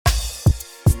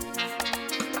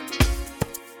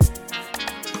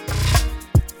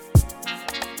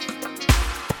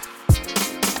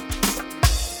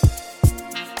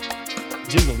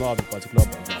not have a particular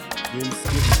background.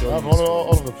 James will I have tell you all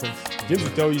of the things. James will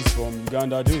tell you he's from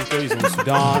Uganda. James will tell you he's from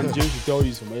Sudan. James will tell you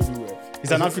he's from everywhere.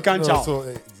 He's an African child. So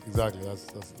exactly, that's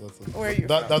Where are you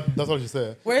that's what you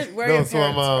said. Where are your so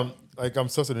parents I'm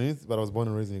South Sudanese, but I was born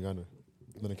and raised in Uganda.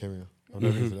 Then I came here. I'm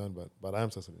not in Sudan, but I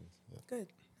am South Sudanese. Yeah. Good.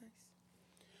 Nice.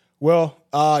 Well,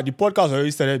 the podcast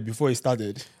already started before it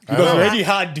started. Because we already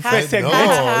had the first segment.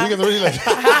 No, you guys already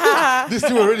like these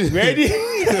two already. Ready?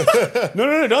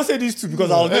 No, don't say these two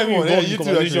because I was never involved in the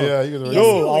conversation. Yeah, you guys already.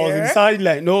 No, I was in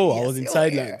sideline. No, I Yes, was in you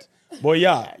sideline. But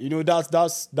yeah,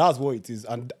 that's what it is,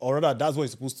 and or rather that's what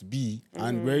it's supposed to be.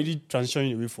 And we're already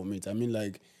transitioning away from it. I mean,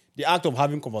 like the act of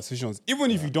having conversations, even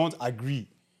if you don't agree,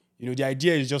 the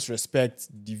idea is just respect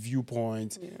the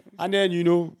viewpoint, and then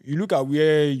you look at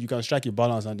where you can strike a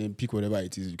balance and then pick whatever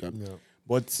it is you can. Yeah.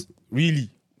 But really,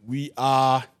 we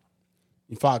are.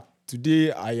 In fact,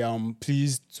 today I am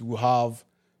pleased to have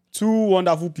two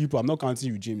wonderful people. I'm not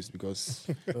counting you, James, because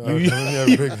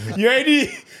you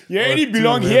already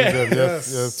belong here.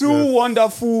 Yes, Two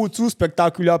wonderful, two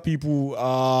spectacular people.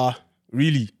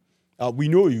 Really, we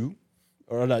know you.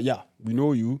 Or rather, we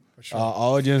know you. Sure. Our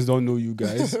audience don't know you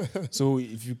guys. So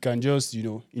if you can just,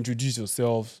 introduce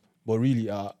yourselves. But really,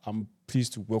 I'm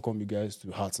pleased to welcome you guys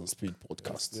to Hearts and Spirit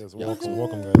podcast. Yes,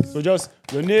 welcome, guys. So just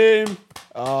your name,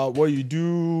 what you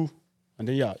do, and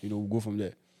then we'll go from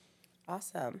there.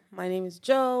 Awesome. My name is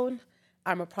Joan.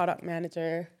 I'm a product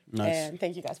manager. Nice. And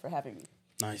thank you guys for having me.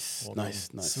 Nice.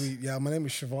 Sweet. Yeah, my name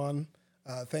is Siobhan.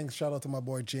 Thanks. Shout out to my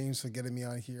boy James for getting me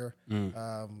on here.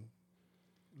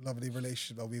 Lovely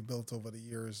relationship that we built over the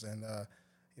years. And,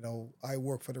 I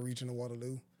work for the region of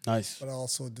Waterloo. Nice. But I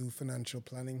also do financial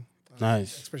planning.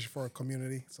 Nice. Especially for our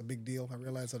community. It's a big deal. I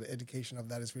realize that the education of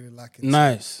that is really lacking.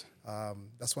 Nice. So,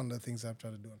 that's one of the things I'm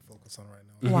trying to do and focus on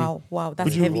right now. Wow.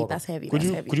 That's heavy. That's heavy. Could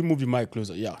you move your mic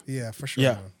closer? Yeah. Yeah, for sure.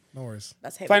 Yeah. Man. No worries.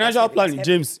 That's heavy. Financial That's heavy. planning, That's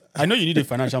heavy. James. I know you need a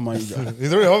financial manager.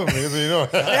 He's already helping me, so you know.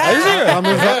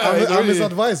 I'm his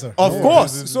advisor. Of No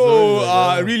course. it's So really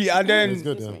like, really, and then It's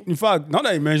good, yeah. in fact, now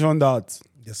that you mentioned that,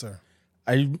 Yes, sir.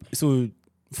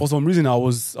 for some reason I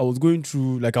was going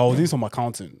through, like, I was doing some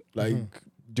accounting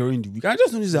during the week. I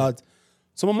just noticed that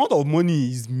some amount of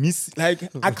money is missing. Like,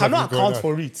 I cannot account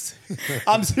for it.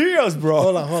 I'm serious, bro.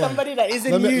 Hold on. Somebody that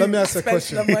isn't Let you me ask a spends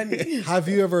question. the money. Have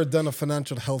you ever done a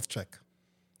financial health check?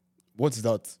 What's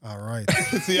that? All right.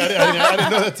 See, I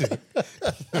didn't know that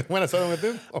too. When I started with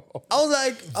him, I was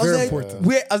like, important.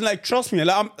 I was like, trust me,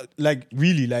 like, I'm like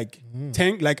really like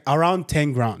 10, like around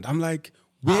 10 grand. I'm like,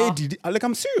 where did it,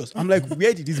 I'm serious. I'm like,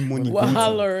 where did this money go?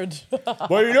 Wow, Lord.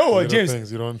 But you know what, little James?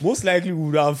 things you don't- Most likely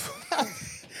would have that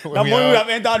we money are would have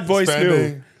entered voice mail.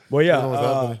 spending, But yeah, you know what's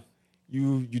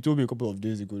happening. you told me a couple of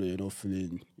days ago that you're not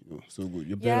feeling so good.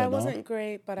 You're better Yeah, now. it wasn't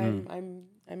great, but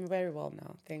I'm very well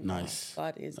now. Thank Nice.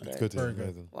 God. God is good. good to Very hear, good.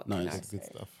 amazing. What can I Nice. say? Good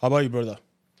stuff. How about you, brother?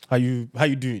 How you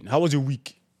doing? How was your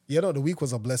week? The week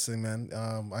was a blessing, man.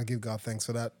 I give God thanks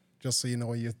for that. Just so you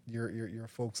know, your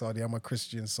folks out there, I'm a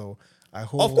Christian, so I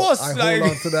hold. Of course, I like-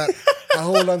 hold on to that. I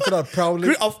hold on to that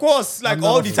proudly. Of course, like I'm not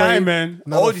all the afraid- time, man.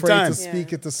 Not All the afraid time. to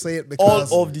speak it, to say it,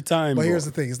 because All of the time. But bro. here's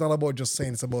the thing: it's not about just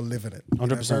saying; it's about living it.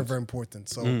 100%. Very, very important.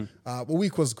 So, the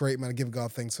week was great, man. I give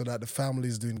God thanks for that. The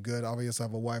family's doing good. Obviously, I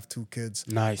have a wife, 2 kids.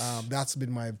 Nice. That's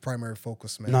been my primary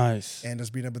focus, man. Nice. And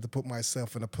just being able to put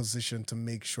myself in a position to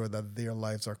make sure that their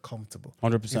lives are comfortable.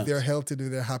 100%. If they're healthy,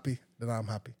 they're happy, then I'm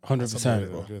happy. 100%,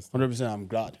 bro. Good. 100%. I'm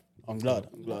glad.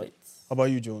 How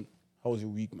about you, Joan? How was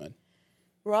your week, man?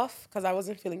 Rough because I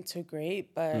wasn't feeling too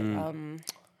great, but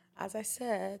as I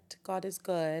said, God is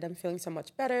good. I'm feeling so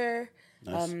much better.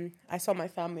 Nice. I saw my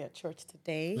family at church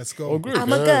today. Let's go. Oh, good.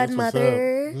 I'm a Good, good that's what's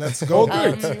mother. Let's go.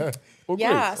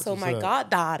 Yeah, so my what's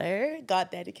goddaughter got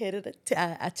dedicated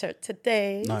at church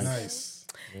today. Nice.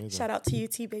 Nice. Shout out to you,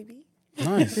 T baby.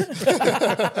 Nice.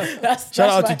 That's Shout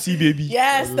out my- to T Baby.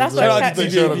 Yes, that's Shout what out to Big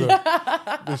T shout Baby. out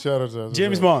to- big shout out to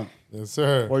James Bond. Yes,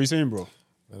 sir. What are you saying, bro?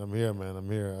 Man, I'm here, man. I'm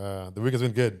here. The week has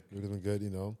been good.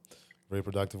 Very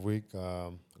productive week.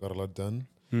 Got a lot done.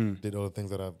 Did all the things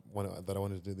that I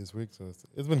wanted to do this week. So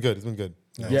it's been good. It's been good.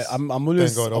 Nice. Yeah, I'm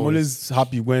always God, I'm always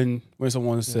happy when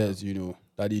someone says,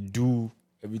 that they do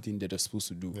everything that they're supposed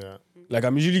to do. Yeah. Like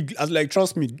I'm usually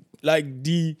trust me, like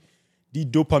the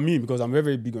dopamine, because I'm very,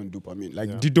 very big on dopamine.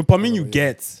 Like the dopamine you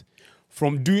get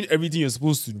from doing everything you're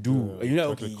supposed to do. And you're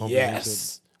like, totally okay, comprehensive.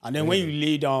 yes. And then when you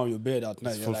lay down on your bed at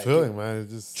night, It's you're like, fulfilling, man.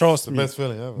 It's just trust the me. best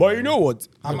feeling ever. But you know what?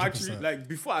 I'm 100%. actually like,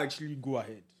 before I actually go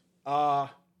ahead,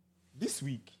 this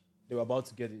week they were about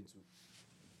to get into.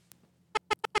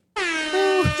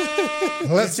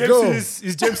 Let's go.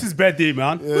 It's James's birthday,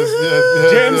 man.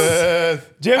 Yes,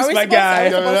 James, Are we my guy.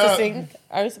 supposed to sing?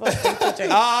 Are we supposed to sing for James?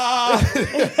 I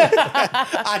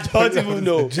don't even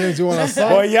know. James, you want a song?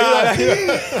 Oh yeah.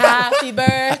 Happy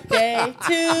birthday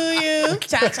to you.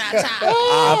 Cha cha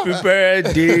cha. Happy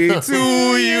birthday to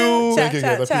you. Cha Thank you,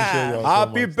 guys. I cha appreciate cha. y'all so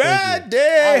Happy much. Thank you.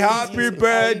 birthday. I'll Happy use the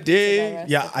birthday. rest.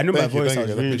 Yeah, I know my Thank you, voice thank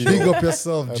has you, really. guys. Big up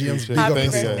yourself, James. appreciate Big it. up Happy Thank you,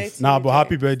 yourself. birthday guys. to Nah, you, but happy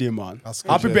James. birthday, man. That's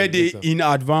Happy appreciate it. birthday Thanks, in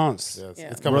advance. Yes, Yeah.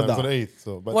 it's coming out Brother. on the 8th.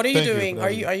 So, but What are you thank doing? for Are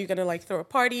having you me. are you gonna like throw a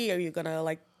party? Are you gonna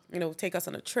like take us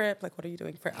on a trip? Like what are you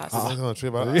doing for us? I'm on a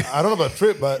trip. I don't know about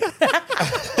trip, but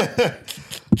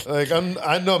like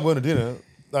I know I'm going to dinner.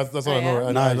 That's all I know.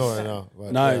 yeah? I know right now.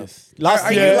 But, Nice. Are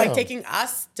Last you year. like taking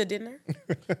us to dinner?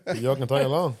 yeah, y'all can tag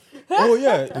along. Oh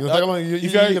yeah. You can tag along. You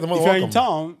If get you're the money in welcome.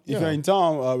 town, Yeah. if you're in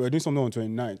town, we're doing something on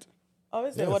 29th. Oh,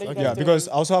 is it? Yes, What are you okay. guys Yeah, doing? because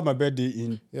I also have my birthday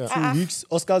in Yeah. 2 weeks.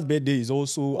 Oscar's birthday is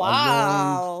also along.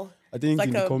 wow. I think It's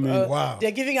in like the coming. Wow.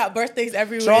 They're giving out birthdays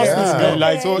everywhere. Trust Yeah. me, man.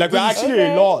 Like, So like we're this is- actually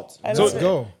a lot. I So love Let's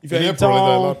go. if you're In in April, there's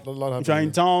town, a lot if you're in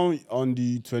happening. town on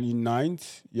the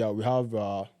 29th, yeah, we have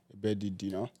a birthday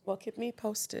dinner. Well, keep me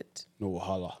posted. No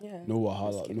wahala. Yeah. No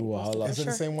wahala. keep No me posted. wahala. Is it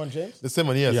the same one, James? The same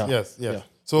one, yes, Yeah. yes. Yeah.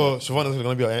 So Siobhan is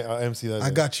going to be our MC that I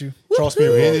day. got you. Trust me,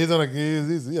 bro. He's on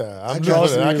yeah. I'm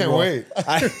Trust I me, can't bro. wait.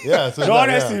 I, Yeah. So no,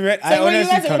 honestly, yeah. man. So I when you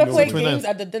honestly guys are gonna can't play know. 29th. games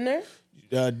at the dinner?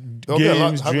 There'll be a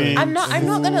lot Games, happening. drinks, I'm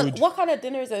not gonna. food. What kind of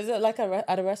dinner is it? Is it like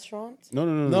at a restaurant? No,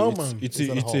 No, It's, man. it's, It's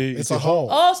a, at a it's, hall. a, It's a hall.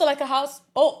 Oh, so like a house.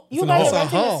 Oh, you in a guys hall. are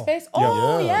It's a renting a hall. space.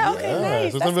 Oh, yeah. Okay, Yeah. nice. So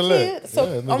it's That's gonna be lit. cute. So Yeah,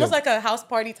 it's almost good. like a house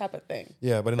party type of thing.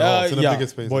 Yeah, but in the hall, it's in the yeah,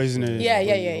 biggest space. boys in it. Yeah.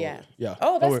 Yeah.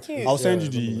 Oh, Don't that's worry. cute. I'll send Yeah,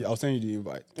 you the. I'll send you the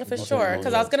invite. For I'll send sure, you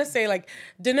because the I was gonna say like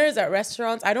dinners at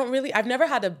restaurants. I've never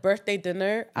had a birthday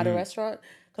dinner at a restaurant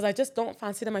because I just don't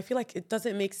fancy them. I feel like it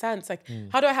doesn't make sense. Like,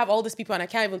 how do I have all these people and I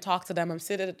can't even talk to them? I'm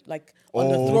sitting like on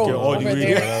the throne okay, all the over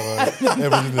way. there.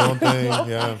 Everything's their own thing.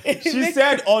 Yeah. She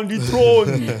said on the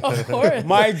throne. Of course.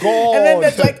 My God. And then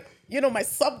there's like, my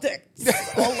subjects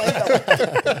all lined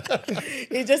up.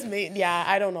 It just made,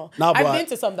 I don't know. Nah, but I've been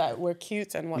to some that were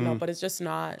cute and whatnot, but it's just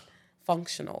not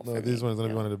functional. No, for this me. one's gonna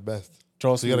be one of the best.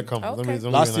 Trust So you me. gotta come. Okay. It's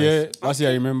gonna be Last really year, nice.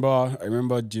 I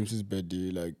remember James's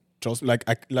birthday. Like, trust me, I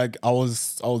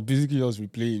was basically just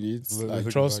replaying it. Like,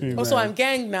 looking trust back. me, Oh, so man. I'm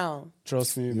gang now.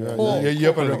 Trust me, man. Cool.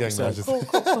 You're up in the gang now. 100%. Just-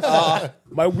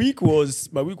 My week was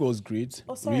great.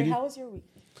 Oh, sorry. Really. How was your week?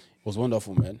 It was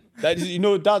wonderful, man. That is,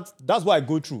 that's what I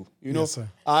go through. You know, Yes, sir.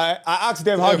 I asked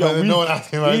them how Yeah, your but week no one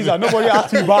asked him how is, it and nobody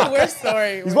asked me back. We're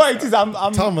sorry. It's what it is. I'm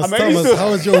Thomas, very Thomas, so-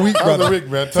 how was your week, How's the brother? week,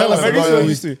 man? Tell Tell us us very about about your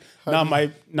your so week. used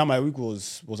to. Now my week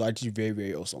was actually very,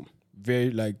 very awesome.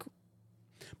 Very like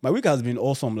my week has been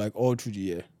awesome like all through the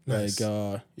year. Nice.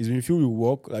 Like it's been filled with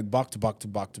work like back to back to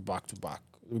back to back to back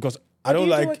because I What don't do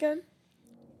you like do again?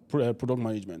 product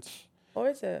management. Or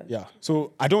is it? Yeah.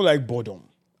 So I don't like boredom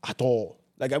at all.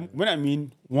 Like when I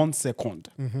mean 1 second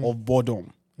of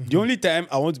boredom, the only time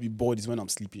I want to be bored is when I'm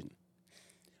sleeping.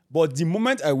 But the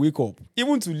moment I wake up,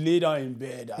 even to lay down in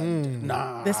bed, and,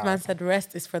 nah. This man said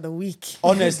rest is for the weak.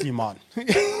 Honestly, man.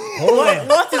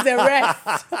 What is a rest?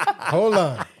 Hold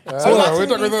on. We're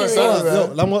talking about serious.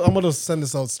 Saturday. Yo, I'm gonna send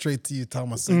this out straight to you,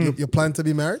 Thomas. You're planning to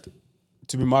be married?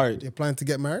 To be married. You're planning to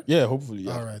get married? Yeah, hopefully.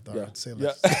 Yeah. All right. Yeah. Say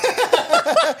Yeah. less.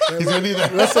 He's gonna need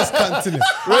that. Let's just continue.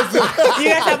 You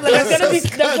guys have like,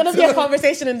 there's gonna be a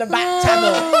conversation in the back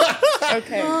channel.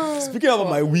 Okay. Speaking about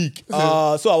my week, so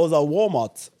I was at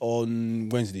Walmart on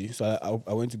Wednesday. So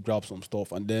I went to grab some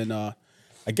stuff, and then I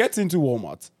get into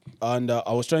Walmart, and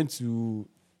I was trying to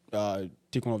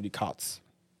take one of the carts,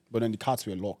 but then the carts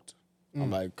were locked.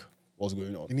 I'm like, what's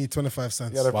going on? You need 25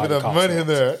 cents. You gotta Wow, put the that car's money in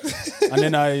there.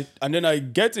 and then I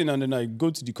get in, and then I go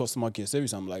to the customer care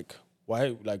service. I'm like, why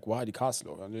are the carts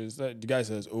locked? And the guy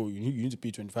says, oh, you need to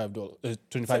pay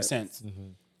 $25 cents.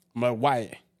 I'm like,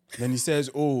 why? Then he says,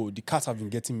 oh, the cats have been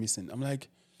getting missing. I'm like,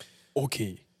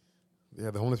 okay.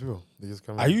 Yeah, the homeless people. They just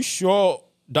come Are in. you sure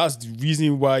that's the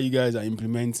reason why you guys are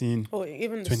implementing Oh,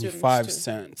 even the 25 students too.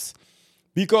 cents?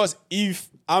 Because if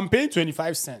I'm paying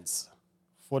 25 cents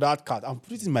for that cat, I'm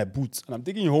putting it in my boots and I'm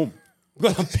taking it home.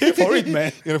 Because I'm paying for it,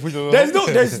 man. You gotta put your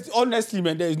There's honestly,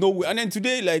 man, there is no way. And then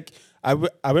today, like, I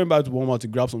went back to Walmart to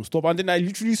grab some stuff, and then I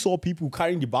literally saw people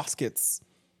carrying the baskets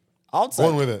outside.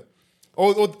 One with it.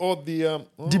 The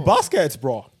The baskets,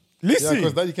 bro. yeah, Listen,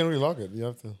 because that you can't really lock it. You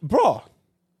have to. bro.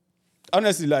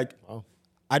 Honestly, like, Wow.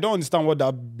 I don't understand what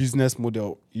that business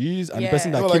model is, and the Yeah.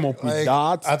 person that No, came like- up with like,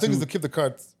 that. I think to- it's to keep the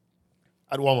carts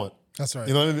at Walmart. That's right.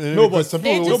 You know what I mean? No, Because but some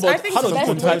They people- just, but I think how the does best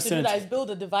way 25 to do that cents? is build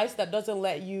a device that doesn't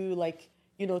let you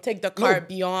take the cart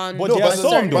beyond but a there are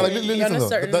certain, some, though. But like, beyond listen, a though,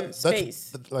 certain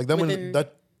space. like that within- when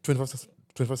that 25 cents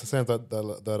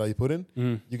that you put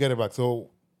in, you get it back. So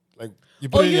like you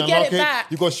put it in you your get it locket,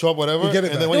 back. you go shop, whatever, You get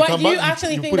it and then back. when Do you come you back,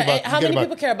 actually you think put it that back. how you get many it back.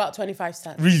 people care about 25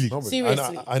 cents? Really? No, but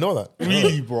Seriously. I know that.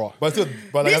 Really, bro. But still,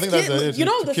 but like, I think that's the idea. You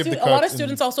know, to keep the a lot of carts in-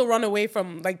 students also run away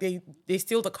from, like, they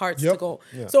steal the carts to Yep. go.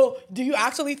 Yeah. So, do you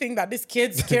actually think that these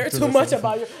kids care too much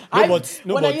about you?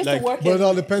 No, when but, I used like- to work But it all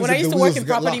in, depends when I if used the to work wheels in get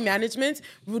property locked. management,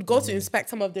 we would go to inspect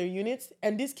some of their units,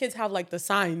 and these kids have like the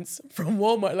signs from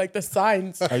Walmart, like the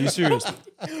signs Are you serious?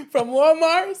 from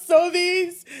Walmart,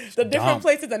 Sobeys, the different Damn.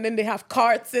 places, and then they have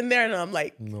carts in there, and I'm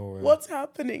like, No way. what's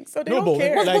happening? So they No, don't but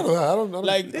care. like- I don't.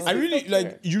 Like This I is really so like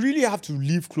fair. you really have to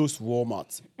live close to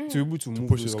Walmart to be able to move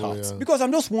push those it all the way, carts. yeah. Because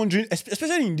I'm just wondering,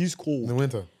 especially in this in the cold,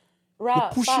 winter.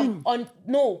 Fam, on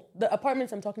the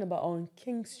apartments I'm talking about are on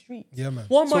King Street. Yeah, man.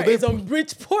 Walmart they is on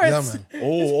Bridgeport. Yeah, man. oh,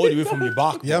 all the way from the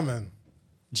back. Yeah, man.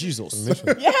 Jesus. Mission.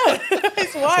 Yeah,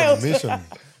 it's wild. Mission.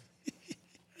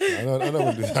 I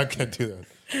don't do that. I can't do that.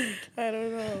 I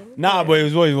don't know. Nah, but it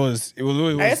was what it was. It was what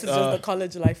it was. I guess it's just the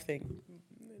college life thing.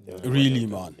 really,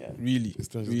 man. Yeah. Really,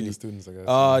 Students, really. students, I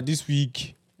guess. This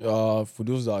week, for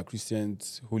those that are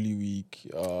Christians, Holy Week,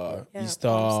 Yeah, Easter,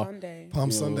 Palm Sunday. Palm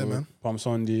you Sunday, know, man. Palm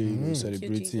Sunday, you know,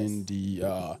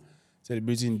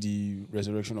 celebrating the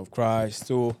resurrection of Christ.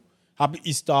 So happy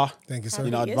Easter Thank you, sir.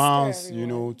 in Happy advance, Easter, you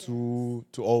know, everyone.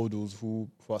 to all those who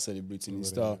are celebrating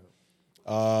Easter.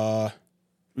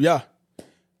 Yeah,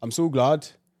 I'm so glad,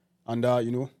 and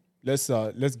you know,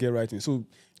 let's get right in. So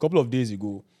a couple of days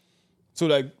ago, so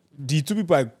like the two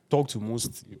people I talk to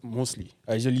mostly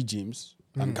are usually James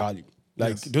and Khalid.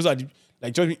 Like Yes. those are the,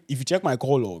 like trust me, if you check my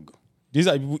call log, these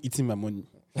are people eating my money.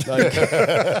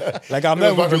 Like, like I'm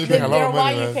not even You're paying a lot Yeah, of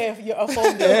why money, you man. pay your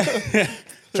phone bill?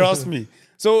 trust me.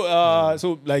 So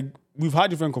so like we've had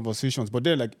different conversations, but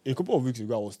then like a couple of weeks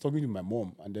ago I was talking to my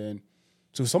mom, and then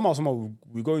so somehow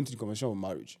we got into the conversation of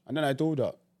marriage, and then I told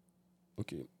her,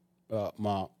 okay,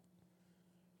 ma,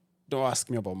 don't ask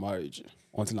me about marriage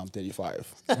until I'm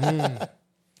 35. I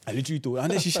literally told her,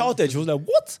 and then she shouted. She was like,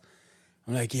 "What?"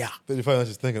 I'm like, "Yeah." 35, I'm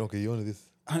just thinking, okay, you want this?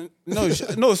 And no,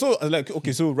 no. So I was like,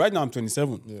 okay, so right now I'm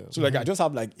 27. Yeah. So like I just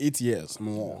have like 8 years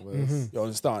more. You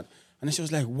understand? And then she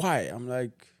was like, "Why?" I'm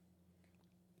like,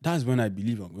 "That's when I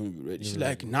believe I'm going to be ready." She's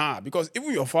like, "Nah, because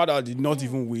even your father did not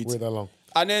even wait. Wait that long.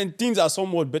 And then things are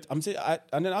somewhat better." I'm saying,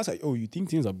 and then I was like, "Oh, you think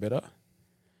things are better?"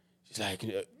 She's like,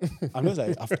 I'm just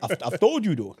like, I've told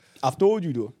you though. I've told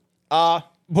you though.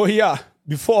 But yeah,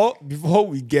 before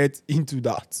we get into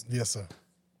that, Yes, sir.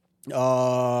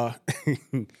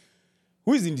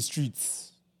 who is in the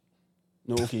streets?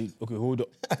 No, okay, hold up.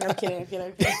 I'm kidding. You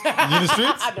in the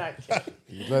streets? I'm not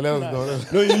kidding. No, let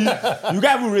us know. No, you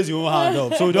can't even raise your own hand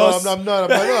up. So No, just I'm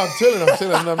not. I'm chilling.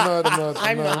 I'm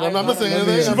not saying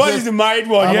anything. Siobhan is the married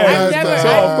one. Yeah.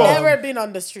 I've I've never been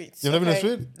on the streets. You've never been on the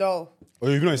okay? street? No. Or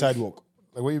you've been on the sidewalk.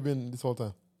 Like, where you been this whole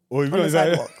time? Or you've been On on the the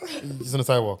sidewalk. sidewalk. Just on the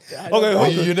sidewalk. Okay, Oh,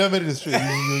 okay. you never been in the street.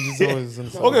 You just always on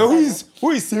the sidewalk. Okay, who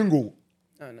is single?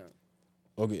 No, no.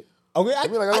 Okay. Okay, I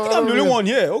mean, like, think I I'm don't the only really- one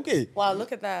here. Okay. Wow,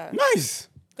 look at that. Nice.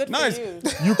 Good for Nice. you.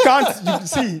 You can't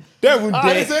see. They would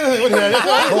I didn't dare. say anything. What did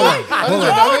I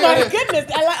Oh my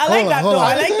goodness. I like that hold though. on.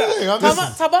 I like Anything. I'm that.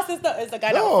 just- Tabas is the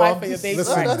guy that No, will fight I'm for your just- base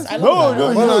listen, rights. that's- I No, love that.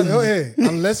 no, Hold on. no. Oh, hey,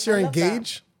 unless you're love that.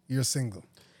 engaged, you're single.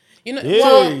 You know,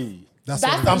 well, Hey. That's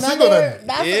that's what it I'm is. single another. then.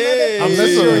 That's Hey. another. Unless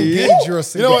you're Hey. engaged, you're a You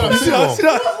single. know what? I'm single.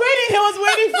 He was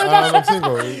waiting for that. I'm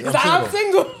single. I'm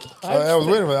single. I was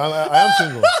waiting for that. I am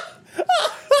single.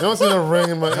 You don't see no ring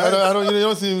in my. I don't. You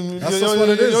don't see. That's just what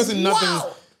it You don't is. see nothing.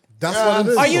 Wow. That's Yeah, what it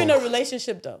is. Are you in a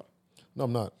relationship though? No,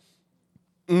 I'm not.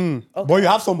 But you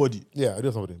have somebody. Yeah, I do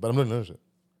have somebody, but I'm not in a relationship.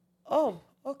 Oh,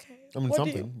 okay. I'm in What do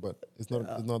something, you- but it's not.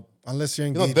 It's not. Unless you're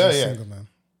not engaged, there you're yet. single, man.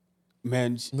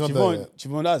 Man, Not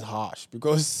Siobhan, that's harsh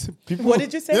because people. What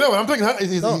did you say? You know what I'm talking?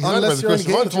 He's No, not unless you're because Siobhan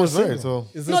engaged, is you're always married. single.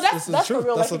 So Is No, this- that's this is for true.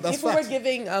 real. That's Like, if that's people were facts.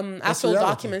 giving actual reality.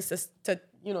 documents to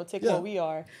take Yeah. what we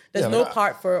are, there's Yeah, no like,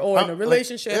 part for in a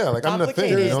relationship. Yeah, like I'm in a thing.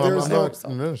 You complicated, know, There's I'm no- not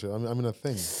in a relationship. I'm in a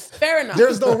thing. Fair enough.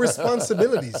 There's no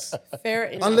responsibilities. Fair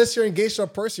enough. Unless you're engaged to a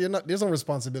person, you're not. There's no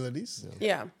responsibilities.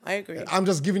 Yeah, I agree. I'm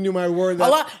just giving you my word. A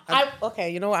That lot. Okay,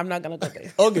 you know what? I'm not gonna go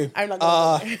there. Okay. I'm not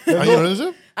gonna go there. Are you in a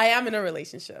relationship? I am in a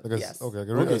relationship. Like a, Yes. Okay,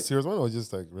 Okay. a serious one or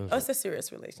just like Oh, relationship? it's a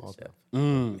serious relationship.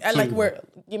 And like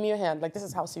give me your hand. Like this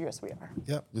is how serious we are.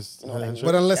 yeah. Just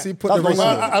But unless he put the That's ring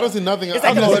not on, I don't see nothing. It's I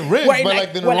like, don't see rings, we're in but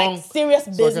like in the we're wrong. like serious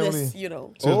so I can business, really- you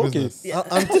know. serious Oh, okay.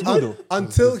 business.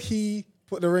 until he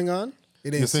put the ring on,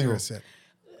 it ain't single. serious yet.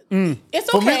 It's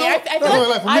For okay. me, though, I feel no, like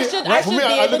like, for I me- should, like, I for should me, be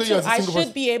I able look at you to. as a I single should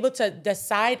person. be able to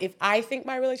decide if I think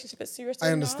my relationship is serious or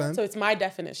I understand. not. So it's my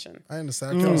definition. I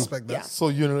understand. I can respect that. Yeah. So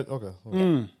you're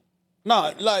okay.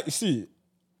 Nah, like see,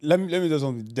 let me tell you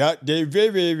something. There are very,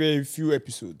 very, very few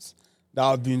episodes that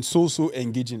have been so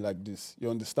engaging like this. You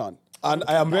understand? And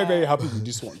I am very, very happy with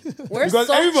this one. We're such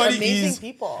amazing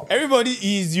people. Everybody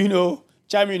is,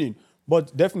 chiming in.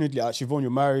 But definitely, Siobhan, you're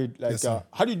married. Like, Yes, sir.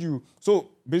 how did you? So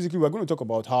basically, we're going to talk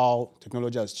about how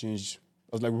technology has changed.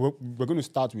 I was like, we're going to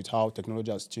start with how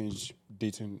technology has changed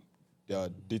dating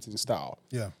style.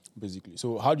 Yeah. Basically.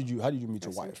 So how did you meet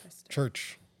your wife?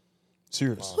 Church.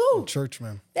 Serious. Church,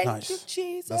 man. Thank Nice. you,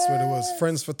 Jesus. That's what it was.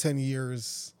 Friends for 10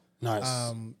 years.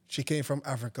 Nice. She came from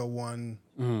Africa one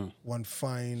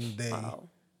fine day. Wow.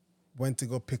 Went to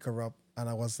go pick her up, and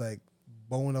I was like,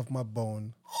 bone of my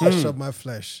bone, flesh of my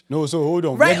flesh. No, so hold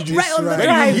on. Right, Where did you, right on the where did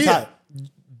drive. you meet her?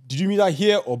 Did you meet her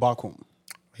here or back home?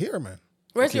 Here, man.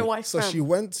 Where's your wife So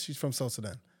from? she's from South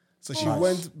Sudan. So she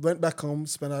went back home,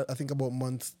 spent I think about a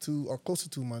month, 2 or close to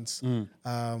 2 months.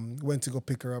 Went to go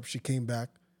pick her up. She came back.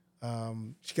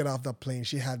 She got off that plane.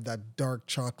 She had that dark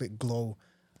chocolate glow.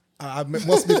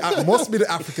 Must be the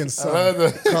African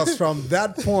sun, because from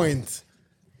that point,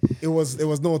 it was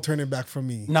no turning back for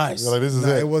me. Nice. You're like, this is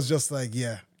It it. was just like,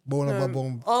 bone of my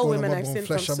bone, all bone of women my I've bone, seen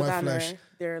from flesh of my Sudan flesh,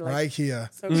 they're like right here.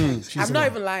 so good. She's I'm the not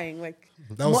one. even lying. Like,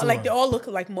 That was the like one. they all look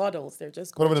like models. They're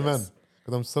just What gorgeous. about the men?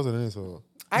 Because I'm South Sudanese, so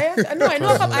I know. I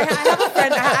have a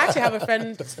friend. I actually have a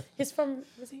friend. He's from.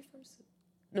 Was he from?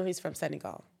 No, he's from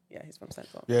Senegal. Yeah, he's from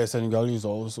Senegal. Yeah, Senegalese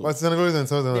also. but Senegalese and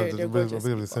South They're Sudan are gorgeous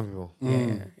basically the same people.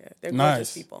 Yeah, they're Nice.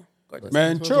 gorgeous people. Gorgeous.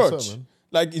 Man, What's up, church. man?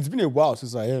 Like, it's been a while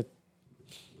since I heard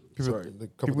People,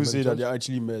 people say that they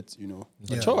actually met,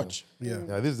 at church. Yeah.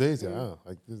 Yeah, these days,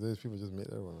 like these days, people just meet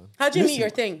everyone. Man. How'd you meet your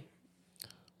thing?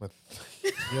 But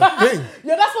Thing.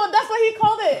 Yeah, that's what he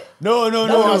called it. No,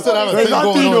 I said I have a There's thing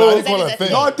going nothing, on. no. I didn't call it a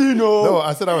thing. Nothing, no. No,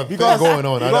 I said I have a thing Because- going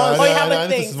on. because- Oh, you have a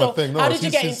this thing. is my So thing. No, how did you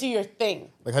she's- get into your thing?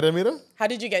 Like, how did I meet her? How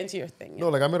did you get into your thing? No,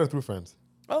 like I met her through friends.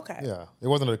 Okay. Yeah, it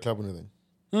wasn't at a club or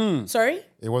anything. Sorry?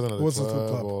 It wasn't at a wasn't club,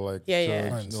 through club. or like Yeah, yeah.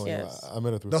 church. No, Yes. I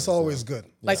met her through. That's friends, always good.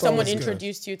 Like That's someone always good.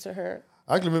 introduced you to her?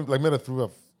 I actually met her through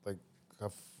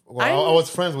I I'm- was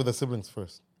friends with the siblings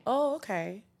first. Oh,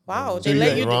 okay. Wow. So They you let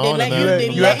get you. They around let and you. then They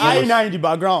you You're let get you. eye in the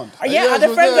background. Yeah, Yeah, are the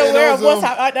so friends yeah, aware of so- what's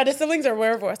happening? Are the siblings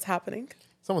aware of what's happening?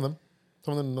 Some of them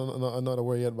are not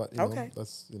aware yet, but Okay.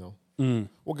 that's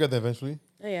we'll get there eventually.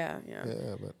 Yeah. Yeah,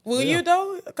 but Will but you yeah.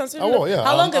 though? Consider I will, yeah.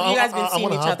 How long have you guys I'm been seeing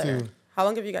gonna each have other? to. How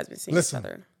long have you guys been seeing Listen. each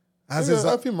other? As Yeah, his,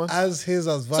 a few months. as his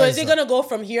advisor. So is it gonna go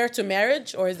from here to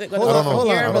marriage, or is it gonna Hold go on, from hold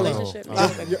here on, to hold on. relationship?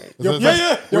 Ah, Okay, great. You're Wait,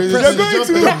 you're this pressing. is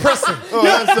jumping. You're pressing. Oh,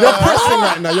 that's, You're pressing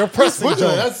right now. You're pressing, Which Joe.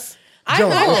 one? That's I'm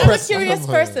a press- curious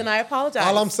person. I apologize.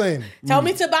 All I'm saying, Tell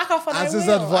me to back off on as I his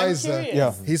will. advisor, I'm curious.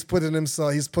 Yeah. he's putting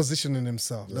himself, he's positioning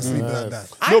himself. Let's leave it at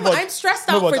that. I'm stressed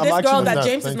out but for I'm this girl actually that not.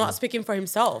 James is Thank not you. speaking for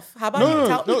himself. How about No, you no,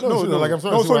 tell? no, no, no, like, I'm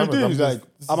trying to no. see So what the happens. thing I'm is,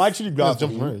 just- like, I'm actually glad just for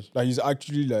jump to him. marriage. Like, he's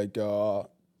actually like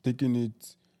taking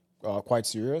it quite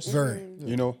serious. Very.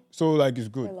 So like it's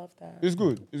good. I love that. It's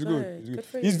good. It's good. Good. It's good. Good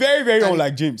for He's you. very, very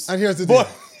unlike James. And here's the deal.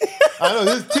 But I know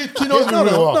this. He knows me No,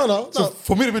 really no, well. no, So no.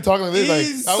 for me to be talking like this,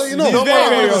 He's- like So you know, He's very,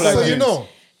 very unlike so you James. know,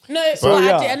 No, so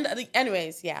yeah. at the end,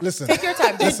 anyways, yeah. Listen. Take your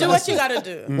time. Do what you gotta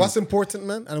do. what's important,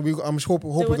 man, and I'm hope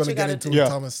we're what gonna you get gotta into do. it, Yeah.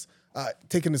 Thomas.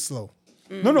 Taking it slow.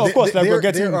 no, of course, like we're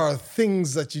getting. There are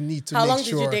things that you need to How make long did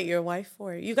sure. you date your wife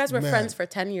for? You guys were Man, friends for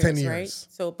 10 years, 10 right? years.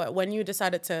 So, but when you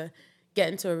decided to get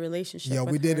into a relationship, Yeah,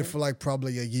 with we dated her, for like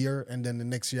probably a year, and then the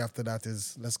next year after that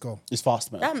is let's go. It's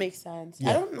fast, man. that makes sense.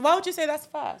 I don't. Why would you say that's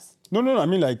fast? No. I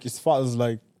mean, like it's fast.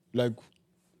 Like.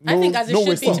 I think as it no should be,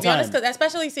 wasting to be honest, time. 'cause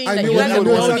especially seeing I that knew, you guys I, have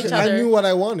knew known exactly- each other I knew what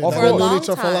I wanted. Of I've course. known each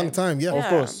other for a long time. Yeah. Of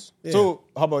course. Yeah. So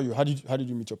how about you? How did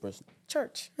you meet your person?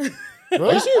 church. Are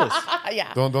you serious?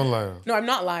 Yeah. don't lie. No, I'm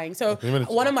not lying. So you mean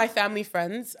it's- one of my family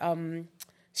friends, I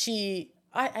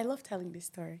love telling this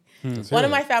story. Let's One hear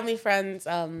of my it. family friends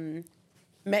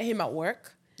met him at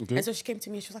work. Okay. And so she came to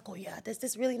me and she was like, oh yeah, there's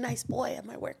this really nice boy at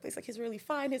my workplace. Like he's really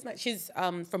fine. He's nice. She's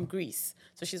from Greece,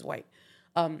 so she's white.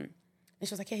 And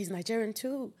she was like, yeah, he's Nigerian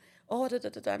too. Oh, da, da,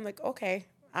 da, da. I'm like, okay.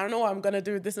 I don't know what I'm gonna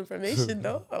do with this information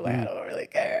though. I'm like, I don't really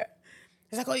care.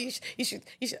 He's like, oh, you should.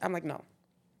 I'm like, no.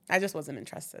 I just wasn't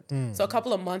interested. So a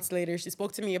couple of months later, she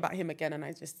spoke to me about him again, and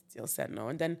I just still said no.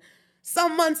 And then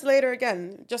some months later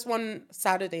again, just one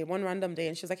Saturday, one random day,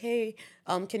 and she was like, hey,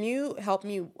 can you help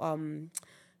me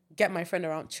get my friend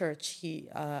around church?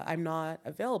 I'm not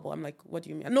available. I'm like, what do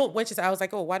you mean? No, when she said, I was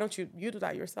like, oh, why don't you do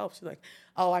that yourself? She's like,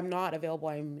 oh, I'm not available.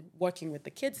 I'm working with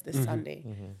the kids this Sunday.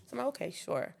 So I'm like, okay,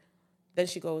 sure. Then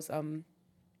she goes,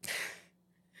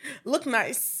 look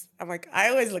nice. I'm like, I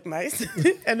always look nice.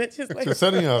 And then she's like, You're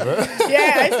setting up, right?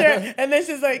 yeah, I sure. And then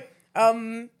she's like,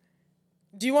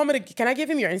 do you want me to, can I give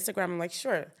him your Instagram? I'm like,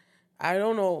 sure. I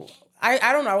don't know.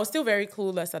 I don't know. I was still very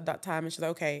clueless at that time. And she's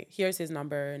like, okay, here's his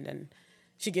number. And then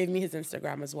she gave me his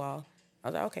Instagram as well. I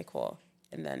was like, okay, cool.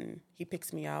 and then he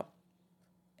picks me up,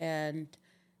 and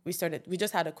we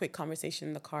just had a quick conversation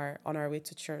in the car on our way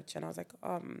to church, and I was like,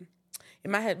 in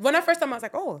my head, when I first time I was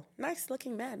like, oh, nice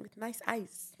looking man with nice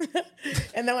eyes.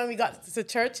 And then when we got to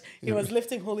church, he was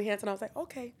lifting holy hands, and I was like,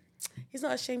 okay, he's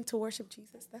not ashamed to worship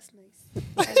Jesus. That's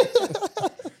nice.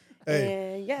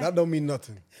 Hey, that don't mean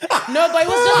nothing. No, but it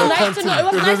was just nice to know.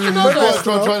 It was nice to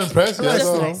know. Trying to impress you. It was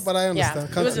just No, nice. but I understand.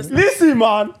 Yeah, it was just Listen,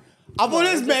 man. I've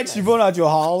always met Siobhan at your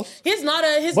house. He's not.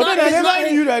 But then I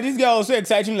never knew that this guy was so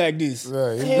exciting like this.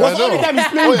 Yeah, Because all the time he's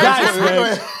playing dice,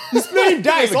 man. He's playing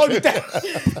dice all the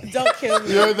time. Don't kill me.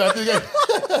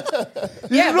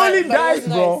 He's rolling but dice,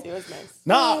 bro. It was nice.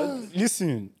 Now,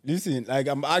 listen. Like,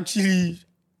 I'm actually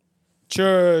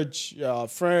church,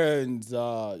 friends,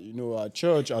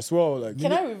 church as well. Like,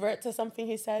 Can I revert to something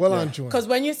he said? Well, Joanne. Because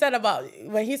when he said,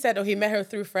 he met her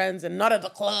through friends and not at the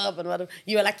club and whatever,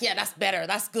 you were like, yeah, that's better,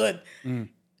 that's good.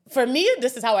 For me,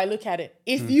 this is how I look at it.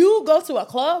 If you go to a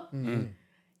club and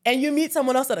you meet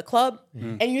someone else at a club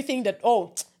and you think that,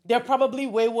 oh, they're probably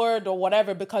wayward or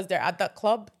whatever because they're at that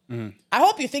club, I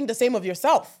hope you think the same of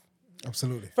yourself.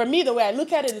 Absolutely. For me, the way I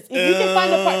look at it is, if you can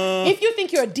find if you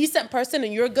think you're a decent person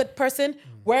and you're a good person,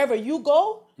 wherever you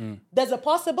go, there's a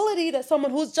possibility that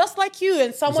someone who's just like you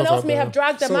and someone else may have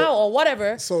dragged them out or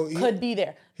whatever could be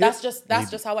there. That's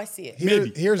just how I see it.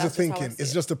 Here's the thinking.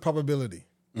 It's just a probability.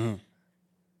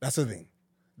 That's the thing.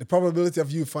 The probability of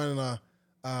you finding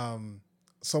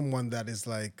someone that is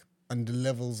like on the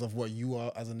levels of what you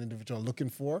are as an individual looking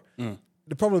for,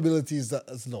 the probability is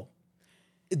low.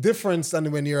 Difference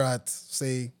than when you're at,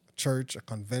 say, church, a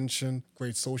convention,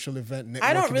 great social event, networking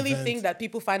I don't really event. think that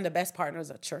people find the best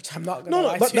partners at church. I'm not gonna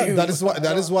lie but to you. that is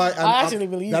why I actually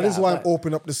believe that is why I'm but-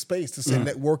 opening up the space to say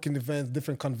networking events,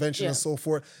 different conventions and so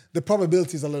forth. The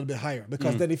probability is a little bit higher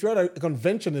because then if you're at a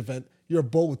convention event, you're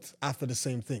both after the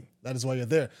same thing. That is why you're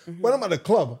there. When I'm at a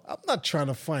club, I'm not trying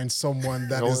to find someone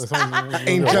that is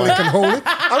angelic and holy.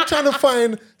 I'm trying to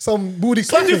find some booty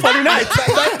clapping for the night.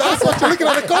 That's what you're looking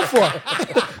at the club for.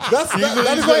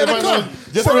 That is why you're at the club.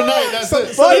 Just for the night, that's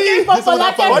it.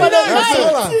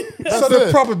 So the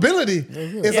probability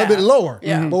is a bit lower.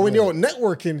 Yeah. But when you're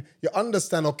networking, you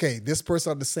understand, okay, this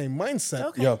person has the same mindset,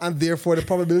 Okay. and therefore the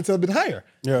probability is a bit higher.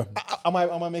 yeah. Am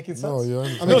I making sense? No, you're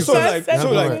I'm No, making so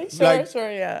sense? like,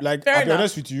 Sure, yeah. Like, Fair I'll be enough.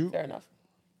 honest with you, Fair enough.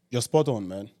 you're spot on,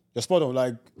 man. You're spot on.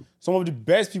 Like, some of the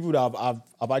best people that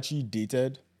I've actually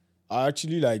dated are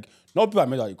actually like, not people I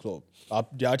met at the club.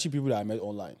 They're actually people that I met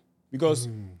online. Because,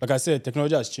 like I said,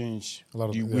 technology has changed A lot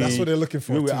of- the yeah. way. That's what they're looking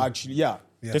for, the way too. we're actually,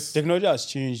 Yes. Technology has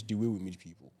changed the way we meet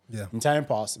people. Yeah. In time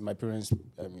past, in my parents'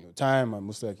 time, and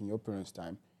most like in your parents'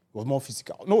 time, it was more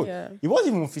physical. No, it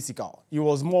wasn't even physical. It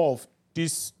was more of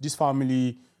this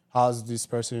family has this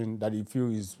person that they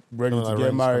feel is ready to get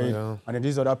arranged, married, yeah. and then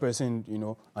this other person,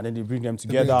 and then they bring them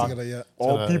together. together, yeah.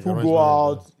 Or So, people arranged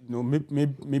go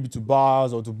marriage, out, maybe to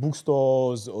bars or to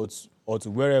bookstores or to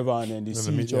wherever, and then they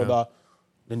see meet, each yeah. other.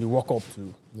 Then they walk up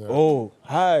to, oh,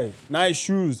 hi, nice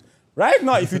shoes. Right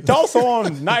now, if you tell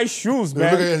someone nice shoes, Look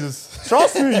at man, this.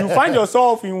 trust me, you find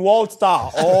yourself in World Star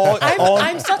or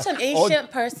I'm such an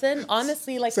ancient person,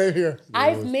 honestly. Like, Same here.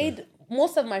 I've made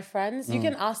most of my friends. You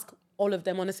can ask all of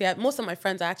them, honestly. Most of my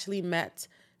friends I actually met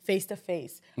face to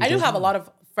face. I do have a lot of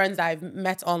friends I've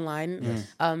met online,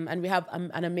 and we have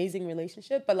an amazing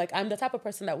relationship. But like, I'm the type of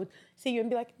person that would see you and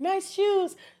be like, "Nice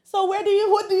shoes. So what do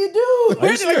you do?" Are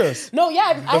you serious? No,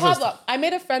 yeah, I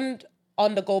made a friend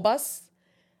on the go bus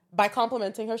by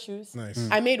complimenting her shoes. Nice.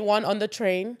 I made one on the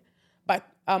train by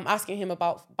asking him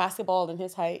about basketball and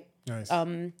his height. Nice.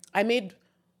 I made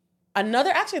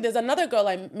there's another girl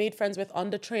I made friends with on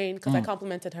the train because I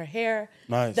complimented her hair.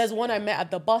 Nice. There's one I met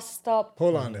at the bus stop.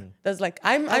 Hold on then. There's like,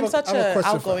 I'm I have such I have a an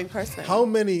question for outgoing you. person.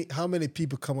 How many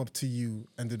people come up to you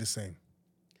and do the same?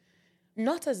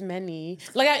 Not as many.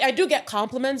 Like, I do get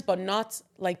compliments, but not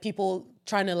like people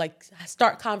trying to like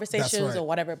start conversations right. or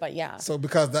whatever. But yeah. So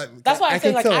because That's why I I'm saying,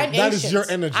 can like, tell I'm that ancient. is your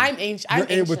energy. I'm ancient. You're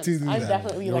I'm able ancient. to do I'm that.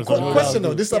 definitely You're like so one of Question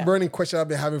those. though, this is Yeah. a burning question I've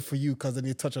been having for you because then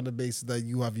you touch on the basis that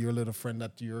you have your little friend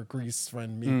that your Greece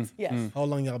friend meets. Yes. How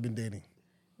long y'all been dating?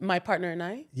 My partner and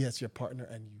I, Yes, your partner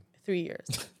and you. 3 years.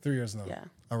 3 years now. Yeah.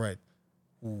 All right.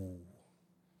 Ooh.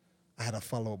 I had a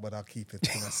follow up, but I'll keep it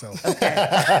to myself. That's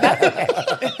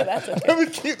okay. Let me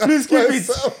keep that Please to keep it.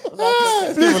 myself.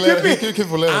 Keep it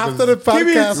for later. After the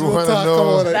podcast, You we'll wanna talk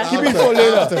know. about it. That's Keep it okay. for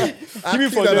later. I'll Keep it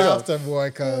keep for that later. after,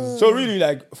 boy, cause So really,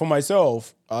 like for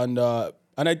myself, and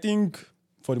I think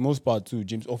for the most part too,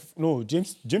 James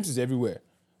is everywhere.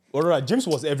 All right, James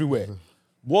was everywhere,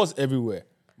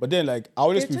 But then, like, I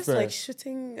always You're just prefer. like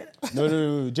shooting.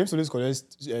 No. James always collects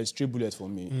stray bullets for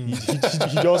me. He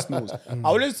just knows.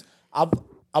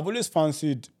 I've always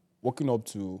fancied walking up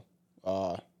to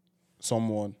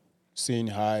someone, saying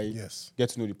hi, Yes. get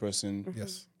to know the person.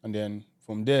 Yes. And then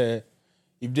from there,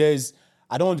 if there's,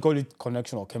 I don't want to call it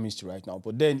connection or chemistry right now,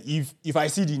 but then if I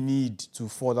see the need to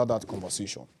further that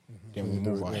conversation, then we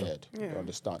move ahead. You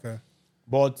understand? Okay.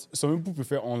 But some people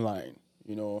prefer online,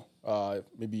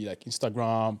 maybe like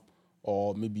Instagram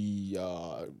or maybe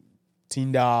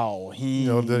Tinder or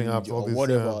Hinge dating apps, all or these,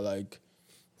 whatever. yeah. Like,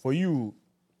 for you,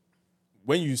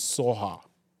 when you saw her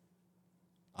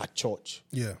at church,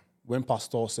 Yeah. when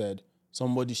pastor said,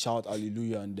 somebody shout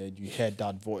hallelujah, and then you heard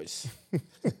that voice.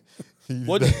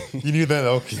 What? You knew that,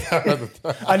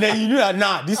 okay. And then you knew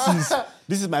that,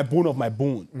 this is my bone of my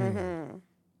bone.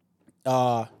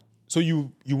 So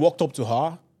you walked up to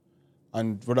her,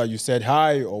 and whether you said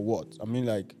hi or what? I mean,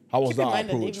 like, how was Keep in that mind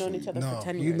that approach? they've known each other No, for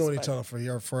 10 years. you've known but- each other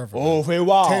for forever. Oh, man. for a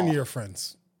while. 10-year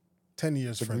friends. 10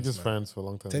 years We're friends. just man. friends for a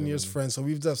long time. 10 yeah, years man. friends. So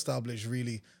we've established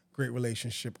really great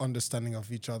relationship, understanding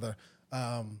of each other.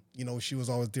 She was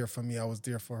always there for me. I was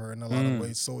there for her in a lot of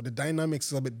ways. So the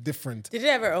dynamics is a bit different. Did it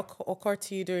ever occur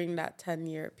to you during that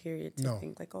 10-year period to No.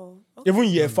 think like, okay. Even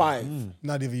year 5.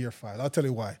 Not even year 5. I'll tell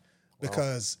you why.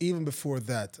 Because even before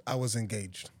that, I was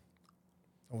engaged.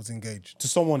 To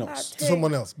someone else. To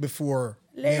someone else before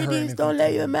me and her Ladies, anything don't let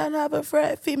came your up. man have a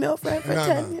female friend for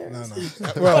 10 years.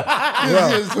 No.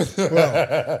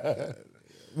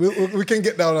 Well, we can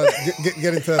get down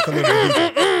get into that a little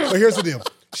bit deeper. But here's the deal.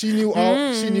 She knew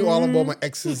all about my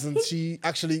exes, and she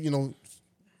actually, a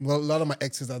lot of my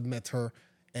exes I'd met her,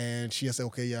 and she said,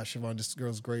 okay, yeah, Siobhan, this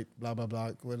girl's great, blah, blah,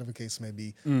 blah, whatever the case may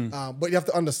be. But you have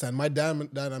to understand, my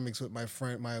dynamics with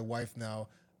my wife now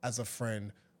as a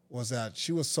friend was that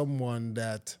she was someone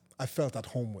that I felt at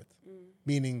home with,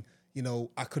 meaning,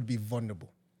 I could be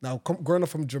vulnerable. Now, growing up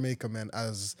from Jamaica, man,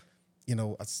 as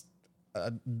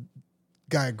a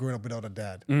guy growing up without a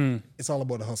dad, it's all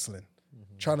about the hustling,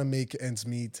 trying to make ends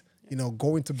meet,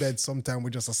 going to bed sometime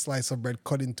with just a slice of bread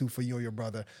cut in two for you or your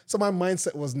brother. So my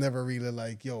mindset was never really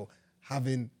like,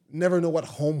 never know what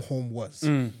home was.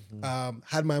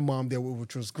 Had my mom there,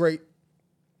 which was great,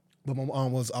 but my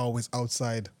mom was always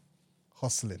outside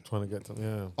hustling, Trying to get to,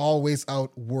 yeah. always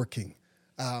out working.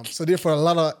 So therefore, a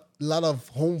lot of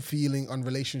home feeling on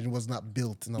relationship was not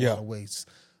built in a lot of ways.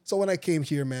 So when I came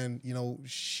here, man,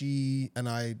 she and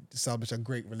I established a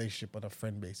great relationship on a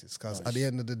friend basis. Because at the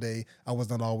end of the day, I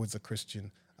was not always a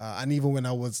Christian. And even when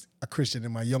I was a Christian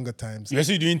in my younger times, You're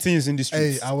actually doing things in the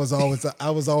hey, streets. I was always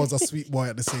a sweet boy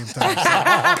at the same time.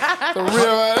 So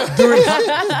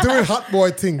doing hot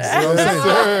boy things. You know what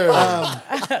I'm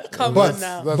saying? Come But on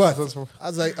now. That's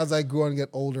as I grew and get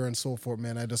older and so forth,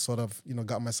 man, I just sort of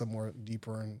got myself more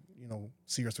deeper and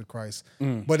serious with Christ.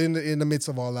 But in the midst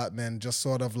of all that, man, just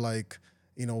sort of like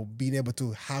being able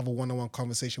to have a one-on-one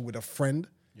conversation with a friend,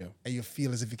 and you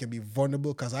feel as if you can be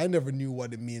vulnerable. Because I never knew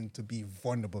what it meant to be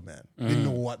vulnerable, man. Didn't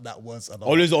know what that was at all.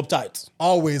 Always uptight.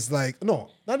 Always like not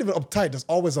even uptight. Just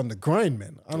always on the grind,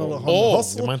 man. I don't know how to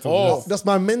hustle. Your mental That's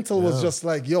my mental was just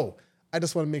like, I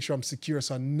just want to make sure I'm secure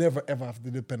so I never ever have to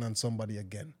depend on somebody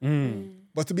again.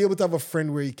 But to be able to have a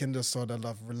friend where you can just sort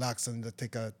of relax and just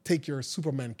take your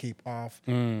Superman cape off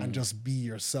and just be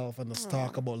yourself and just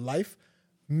talk about life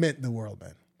meant the world,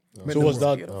 man. Meant So the was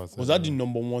world. that the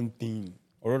number one thing?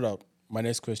 Or rather, my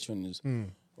next question is,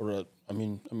 I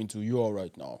mean to you all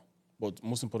right now, but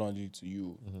most importantly to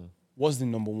you, what's the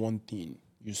number one thing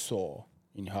you saw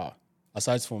in her,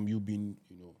 aside from you being,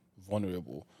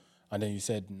 vulnerable, and then you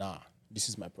said, nah, this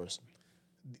is my person?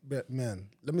 But man,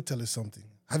 let me tell you something.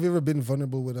 Have you ever been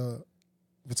vulnerable with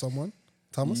someone,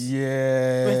 Thomas?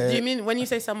 Yeah. Do you mean when you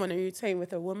say someone, are you saying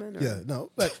with a woman? Or? Yeah,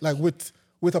 no, like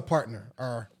with a partner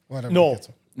or whatever. No.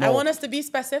 I want us to be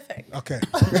specific. Okay.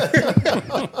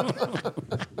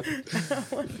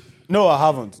 No, I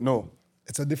haven't. No.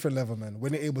 It's a different level, man.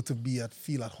 When you're able to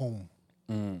feel at home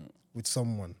with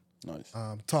someone, Nice.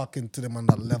 talking to them on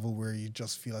that level where you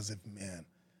just feel as if, man,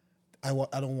 I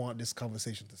don't want this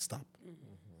conversation to stop.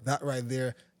 That right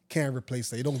there can't replace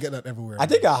that. You don't get that everywhere. I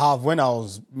think I have when I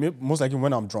was, most likely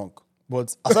when I'm drunk.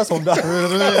 But aside from that,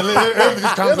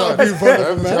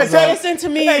 Listen to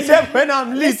me. except when I'm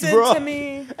lit, Listen bro. to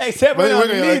me. Except when I'm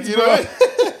lit,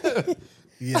 bro.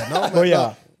 Yeah, no, Oh,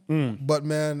 yeah. But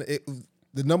man,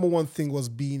 the number one thing was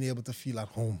being able to feel at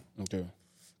home. Okay.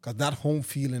 Because that home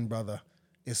feeling, brother,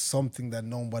 is something that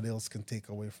nobody else can take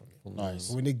away from you. Nice.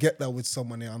 When you get that with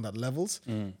someone on that levels,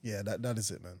 yeah, that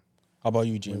is it, man. How about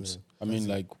you, James? I mean,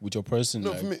 like with your person,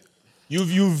 No, like, for me-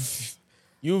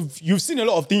 you've seen a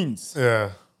lot of things,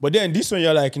 Yeah. but then this one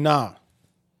you're like, nah.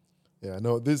 Yeah,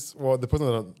 no, the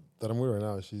person that I'm with right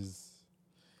now, she's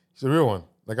a real one.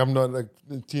 Like I'm not like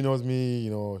T knows me, you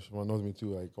know, Siobhan knows me too.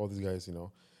 Like all these guys, you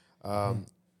know,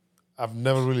 I've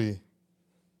never really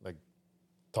like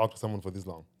talked to someone for this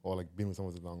long, or like been with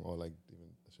someone this long, or like even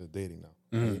just dating now.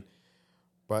 Right?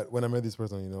 But when I met this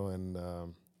person, you know, and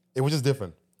it was just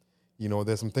different. You know,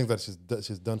 there's some things that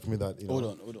she's done for me that, you know.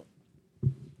 Hold on.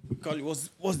 Khalid,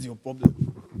 what's your problem?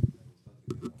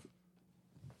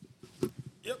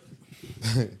 Yep.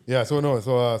 Yeah.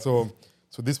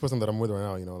 So this person that I'm with right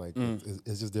now, you know, like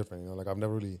it's just different. You know, like I've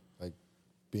never really like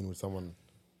been with someone,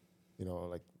 you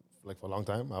know, like for a long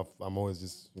time. I'm always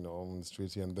just, you know, on the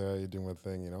streets here and there, doing my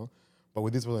thing, you know. But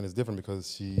with this person, it's different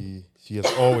because she has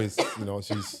always, you know,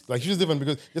 she's different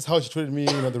because just how she treated me,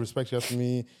 you know, the respect she has for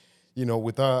me, you know,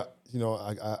 with her, you know,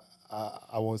 I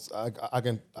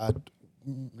can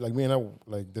like me and I,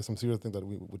 like there's some serious things that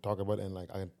we talk about, and like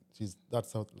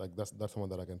that's someone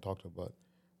that I can talk to about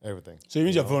everything. So it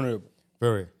means you're vulnerable.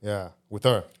 Very, yeah, with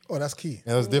her. Oh, that's key.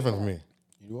 Yeah, that's different for me.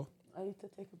 You know? I need to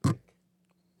take a break.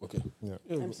 Okay. Yeah.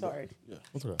 I'm sorry. Yeah.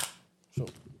 What's okay? Sure.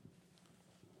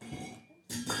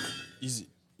 Easy.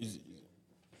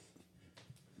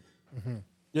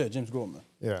 Yeah, James, go on, man.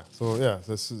 Yeah. So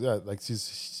like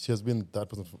she has been that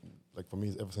person for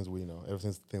me ever since ever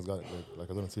since things got like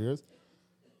a little serious.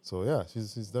 So yeah,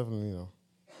 she's definitely, you know,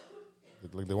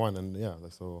 like the one, and yeah,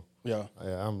 like so. Yeah.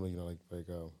 I'm, you know, like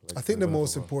I think the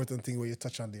most important thing where you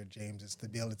touch on there, James, is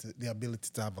the ability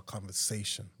to have a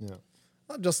conversation. Yeah.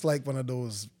 Not just like one of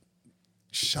those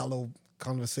shallow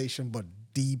conversation, but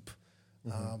deep.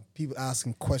 People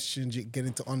asking questions, you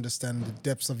getting to understand the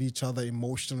depths of each other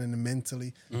emotionally and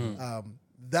mentally.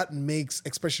 That makes,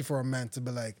 especially for a man, to be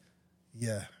like,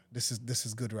 yeah, this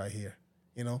is good right here,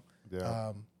 you know.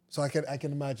 Yeah. So I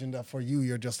can imagine that for you,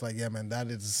 you're just like, yeah, man,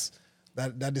 this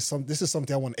is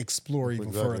something I want to explore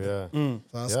even further. Yeah.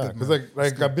 So that's Yeah, good, because man.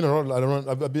 like I've been around.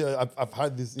 I've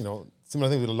had this, you know, similar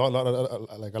things with a lot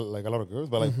like a lot of girls,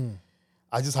 but like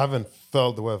I just haven't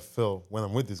felt the way I feel when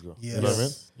I'm with this girl. Yes. You know what I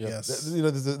mean? Yes. You know,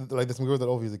 there's some girls that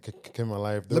obviously came in my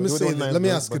life. Let me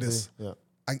ask you this. Yeah.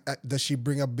 Does she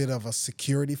bring a bit of a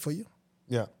security for you?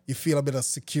 Yeah. You feel a bit of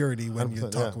security when you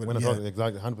talk with her. When I talk,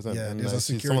 exactly, 100%. Yeah, and there's a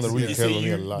she's someone that really security.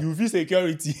 cares about me a lot. You feel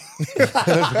security.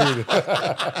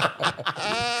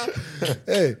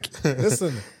 Hey,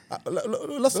 listen.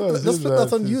 Let's put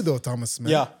that on you though, Thomas,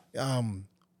 man. Yeah.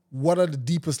 What are the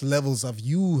deepest levels of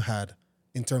you had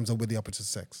in terms of with the opposite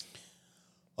sex?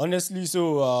 Honestly,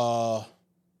 so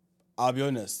I'll be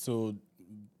honest. So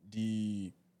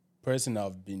the person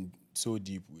I've been so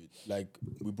deep with, like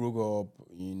we broke up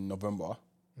in November.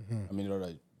 I mean,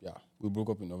 we broke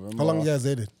up in November. How long you guys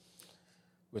dated?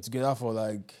 We're together for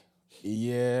like a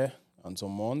year and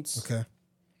some months. Okay.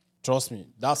 Trust me,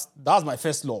 that's my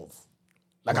first love.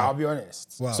 Like, I'll be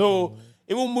honest. Wow. So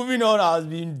even moving on has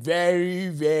been very,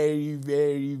 very,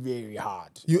 very, very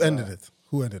hard. You ended it.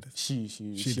 Who ended it? She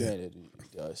did. ended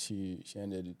it. She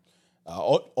ended it.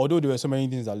 Although there were so many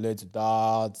things that led to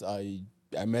that,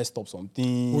 I messed up some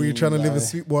things. Were you trying to live a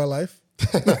sweet boy life?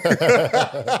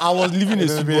 I was living a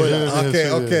sweet boy life.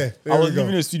 Okay. I was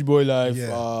living a sweet boy life.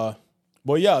 Yeah.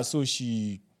 But yeah, so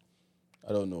I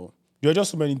don't know. There were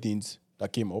just so many things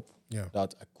that came up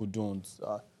that I couldn't.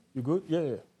 You good?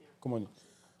 Yeah. Come on.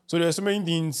 So there were so many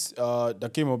things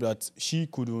that came up that she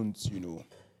couldn't, you know,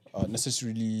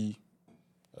 necessarily.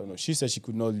 I don't know. She said she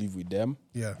could not live with them.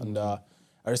 Yeah. And I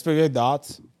respected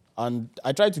that, and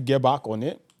I tried to get back on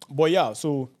it. But yeah,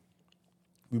 so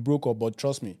we broke up. But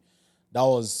trust me, that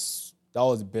was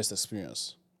the best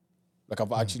experience like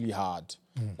I've actually had.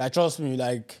 Like, trust me,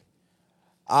 like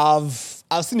I've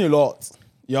seen a lot.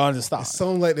 You understand? It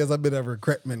sounds like there's a bit of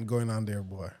regretment going on there,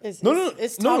 boy. Is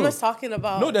Thomas talking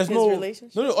about his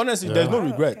relationship? No, honestly, there's no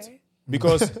regret. Okay.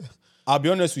 Because I'll be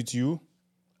honest with you,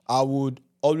 I would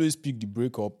always pick the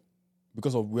breakup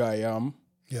because of where I am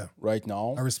right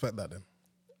now. I respect that then.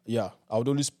 Yeah, I would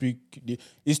always pick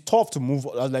it's tough to move.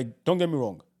 Like, don't get me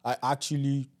wrong. I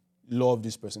actually love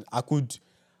this person. I could,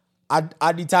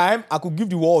 at the time, I could give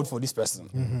the world for this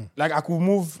person. Like, I could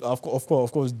move, of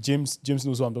course, James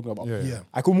knows what I'm talking about. Yeah.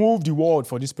 I could move the world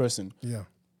for this person. Yeah.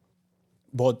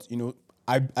 But, you know,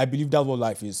 I believe that's what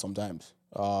life is sometimes.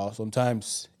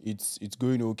 Sometimes it's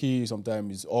going okay,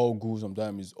 sometimes it's all good,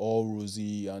 sometimes it's all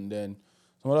rosy, and then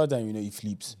some other time, you know, it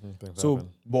flips.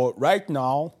 But right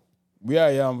now, where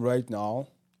I am right now,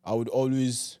 I would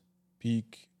always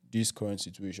pick this current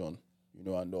situation, you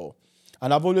know, and all.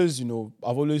 And I've always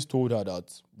told her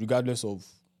that regardless of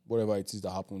whatever it is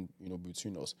that happened, you know,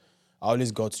 between us, I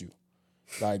always got you.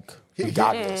 Like,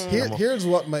 regardless. Here's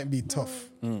what might be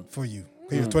tough for you.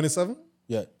 Okay, you're 27?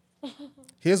 Yeah.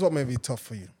 Here's what might be tough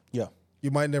for you. Yeah. You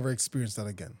might never experience that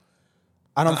again.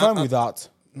 And I'm fine with that.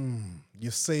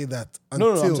 You say that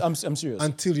No, until I'm serious.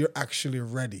 until you're actually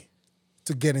ready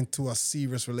to get into a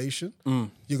serious relation.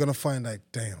 You're gonna find like,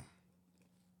 damn.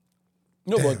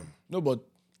 No, but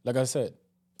like I said,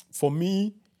 for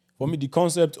me, the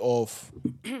concept of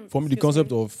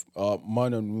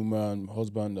man and woman,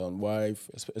 husband and wife,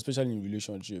 especially in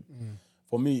relationship,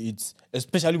 for me, it's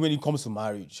especially when it comes to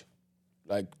marriage,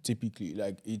 like typically,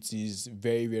 like it is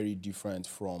very, very different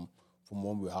from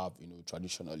what we have,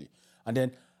 traditionally. And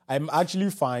then I'm actually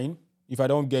fine if I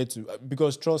don't get to,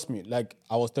 because trust me, like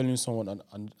I was telling someone,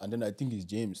 and then I think it's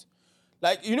James.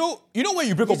 Like, when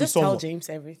you break up with just someone. tell James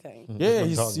everything. Yeah,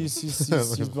 he's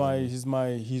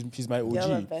my OG. You're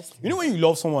the best. When you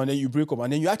love someone, then you break up,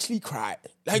 and then you actually cry.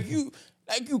 Like you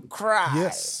cry.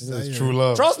 Yes, It's true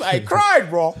love. Trust me, I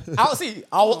cried, bro. I was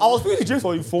speaking to James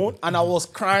on the phone, and I was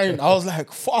crying. I was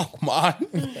like, "Fuck, man."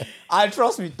 And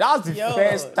trust me, that's the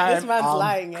first time this man's I'm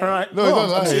lying, crying. No, he's not I'm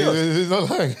lying. serious. He's not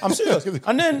lying. I'm serious.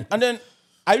 And then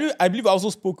I believe I also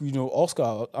spoke with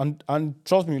Oscar, and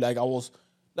trust me, like I was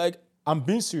like, I'm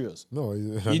being serious. No,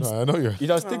 I know you're. It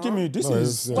has taken me. This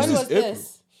is When was April.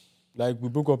 this? Like we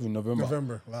broke up in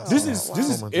November. Last year. This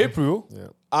is April, Yeah.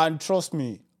 and trust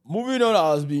me, moving on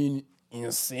has been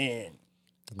insane.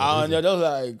 And they're just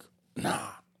like,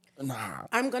 nah.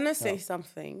 I'm gonna say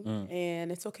something,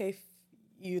 and it's okay if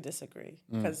you disagree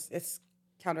because it's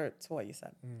counter to what you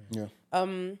said. Yeah.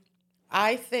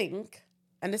 I think,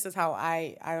 and this is how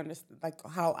I understand, like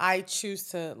how I choose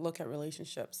to look at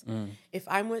relationships. If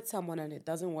I'm with someone and it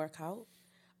doesn't work out,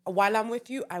 while I'm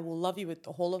with you, I will love you with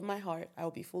the whole of my heart. I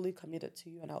will be fully committed to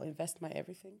you, and I'll invest my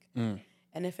everything.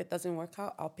 And if it doesn't work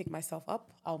out, I'll pick myself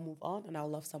up, I'll move on, and I'll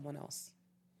love someone else.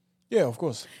 Yeah, of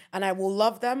course. And I will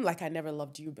love them like I never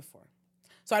loved you before.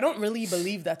 So I don't really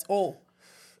believe that,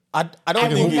 I don't I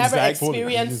will think it's never like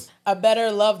experience a better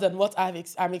love than what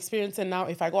I'm experiencing now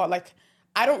if I go out. Like,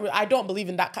 I don't believe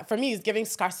in that. For me, it's giving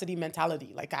scarcity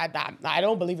mentality. Like, I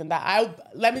don't believe in that.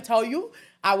 Let me tell you,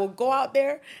 I will go out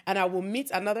there and I will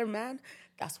meet another man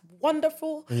that's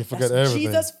wonderful, And you forget that's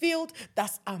everything. Jesus-filled,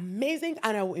 that's amazing,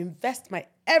 and I will invest my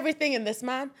everything in this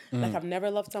man like I've never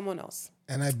loved someone else.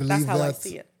 And I believe That's how I that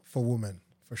see it. for women,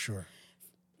 for sure.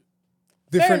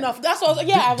 Fair enough. That's what.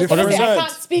 I was gonna say I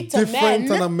can't speak to different men.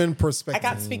 than a men I perspective.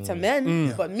 can't speak to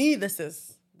men, but me, this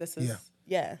is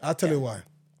yeah. I'll tell you why.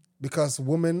 Because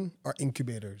women are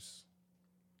incubators.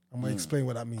 I'm gonna explain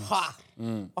what that means. Ha.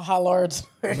 Oh Lord.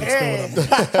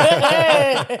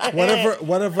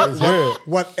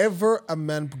 Whatever a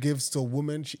man gives to a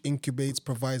woman, she incubates,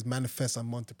 provides, manifests, and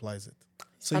multiplies it.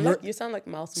 So You sound like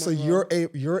Mouse. so you're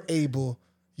able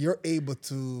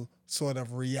to sort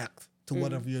of react to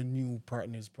whatever your new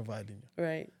partner is providing you.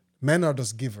 right. Men are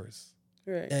just givers.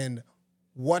 Right. And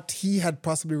what he had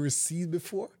possibly received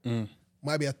before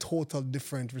might be a total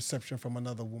different reception from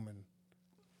another woman.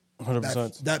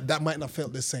 100%. That might not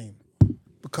felt the same.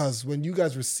 Because when you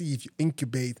guys receive, you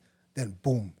incubate, then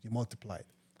boom, you multiply it.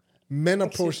 Men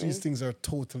approach these things are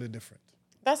totally different.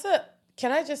 That's it.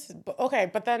 Can I just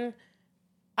but then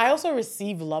I also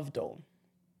receive love though.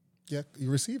 Yeah,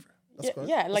 you receive it. That's correct.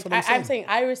 Yeah, That's like what I'm saying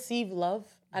I receive love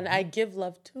and I give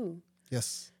love too.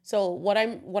 Yes. So what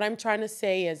I'm trying to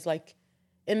say is like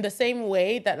in the same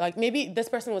way that like maybe this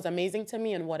person was amazing to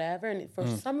me and whatever, and for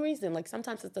some reason, like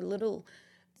sometimes it's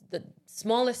the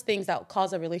smallest things that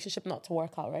cause a relationship not to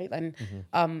work out, right?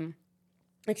 And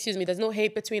excuse me, there's no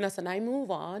hate between us and I move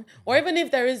on. Or even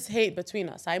if there is hate between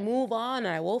us, I move on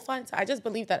and I just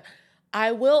believe that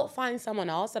I will find someone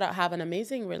else that I have an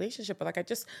amazing relationship with. Like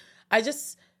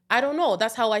I don't know.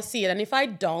 That's how I see it. And if I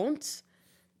don't,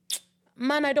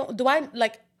 man,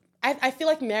 I feel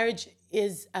like marriage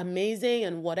is amazing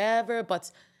and whatever,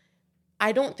 but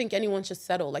I don't think anyone should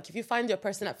settle. Like if you find your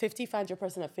person at 50, find your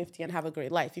person at 50 and have a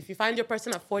great life. If you find your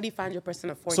person at 40, find your person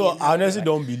at 40. So and have I a great honestly life.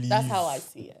 don't believe. That's how I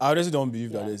see it. I honestly don't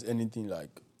believe that there's anything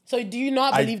like. So do you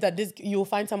not believe that you will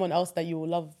find someone else that you will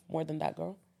love more than that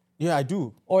girl? Yeah, I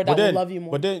do. Or that will love you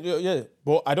more. But then,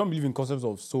 but I don't believe in concepts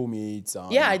of soulmates.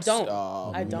 Yeah, I don't.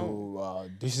 I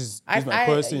don't. This is my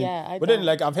person. I but don't. then,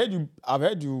 like, I've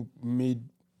heard you made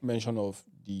mention of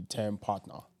the term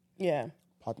partner. Yeah.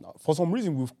 Partner. For some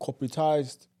reason, we've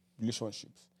corporatized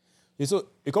relationships. Yeah, so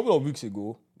a couple of weeks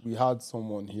ago, we had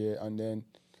someone here, and then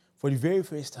for the very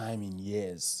first time in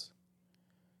years,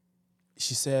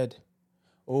 she said,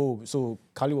 "Oh, so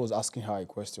Khalid was asking her a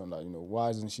question that, why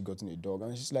hasn't she gotten a dog?"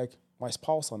 And she's like, "My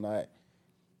spouse and I."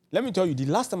 Let me tell you, the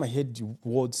last time I heard the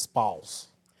word spouse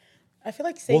I feel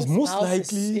like saying was most spouse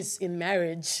likely is in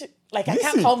marriage. Like I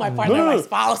can't call my partner my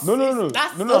spouse.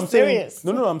 That's so I'm serious.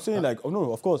 saying, I'm saying like,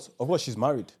 of course, she's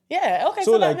married. Yeah, okay,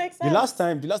 so like, that makes sense.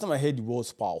 the last time I heard the word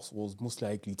spouse was most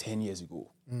likely 10 years ago.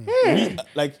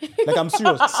 Like I'm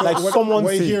serious. Like someone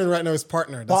what said, you're hearing right now is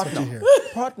partner. That's what you hear.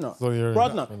 partner. So you're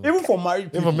Partner. Even for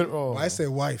married people. I say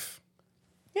wife.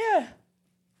 Yeah.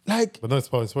 Like, But no, it's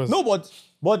spouse. no,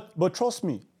 but trust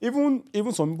me, even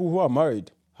some people who are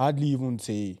married hardly even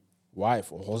say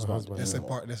wife or husband. They say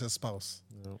they say spouse.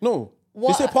 No,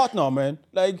 they say partner, man.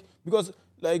 Like, because,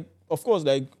 like, of course,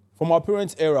 like, from our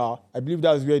parents' era, I believe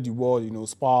that's where the word,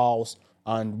 spouse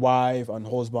and wife and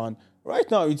husband. Right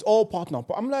now, it's all partner.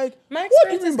 I'm like, My what do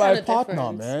you experience mean is by kind of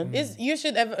partner, different. man? You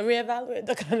should reevaluate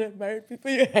the kind of married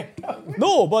people you hang out with.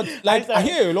 No, but like I'm I sorry.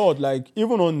 hear a lot, like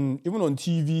even on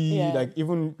TV, Yeah. like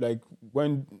even like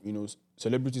when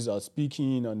celebrities are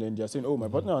speaking and then they're saying, "Oh, my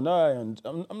partner and I," and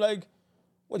I'm like,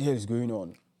 what the hell is going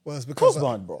on? Well, it's because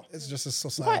Husband, bro. it's just a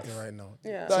society Wife. right now.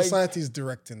 Yeah. Society is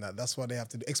directing that. That's what they have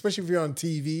to do. Especially if you're on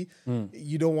TV,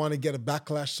 you don't want to get a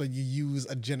backlash, so you use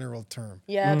a general term.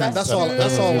 Yeah, that's all. true.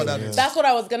 That's all what that is. That's what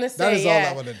I was gonna say. That is all yeah.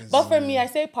 that what it is. But for me, I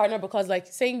say partner because like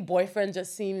saying boyfriend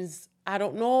just seems, I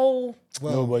don't know.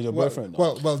 No, but your boyfriend.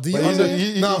 Well, do you? But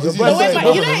No, he's But wait, say but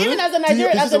boyfriend, even as a isn't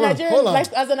it? Nigerian, hold on.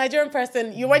 like as a Nigerian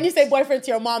person, when you say boyfriend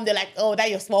to your mom, they're like, oh, that's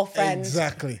your small friend.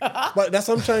 Exactly. But that's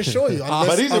what I'm trying to show you.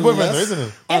 But he's a boyfriend, though, isn't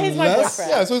it? Yeah, he's my Unless-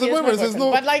 boyfriend. Yeah, so he's a He is my boyfriend. There's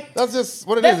no. But like, that's just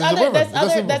what it is. He's a boyfriend.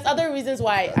 That's simple. there's other reasons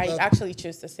why I actually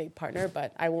choose to say partner,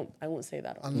 but I won't say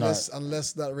that.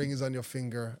 Unless that ring is on your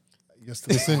finger, you're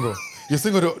still You're single. You're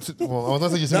single. Well, I was not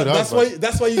saying you're single.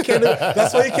 that's why you can't.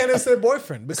 That's why you can't even say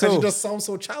boyfriend because So- you just sound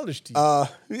so childish to you.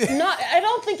 No, I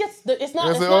don't think it's not. It's It's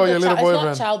like, not, oh, your little it's not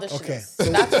boyfriend. childishness. Okay.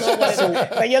 That's not what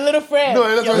it is. Like your little friend. No,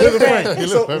 that's Your what little it is. friend. Your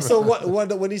little friend. So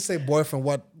what when you say boyfriend,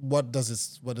 what does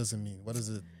it mean? What does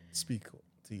it speak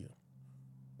to you?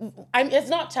 It's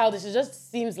not childish. It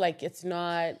just seems like it's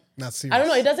not. Not serious. I don't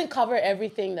know. It doesn't cover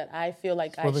everything that I feel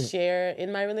like I thing. share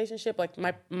in my relationship. Like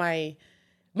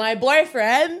my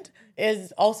boyfriend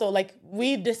is also like,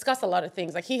 we discuss a lot of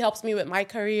things. Like he helps me with my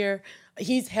career.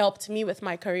 He's helped me with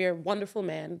my career. Wonderful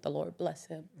man. The Lord bless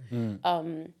him.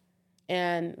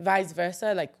 And vice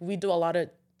versa. Like we do a lot of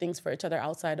things for each other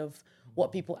outside of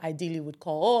what people ideally would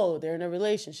call, oh, they're in a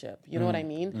relationship. You know what I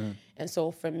mean? And so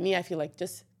for me, I feel like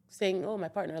just saying, oh, my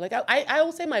partner. Like I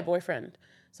will say my boyfriend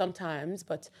sometimes,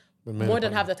 but more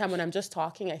than half the time when I'm just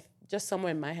talking, just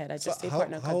somewhere in my head, I just say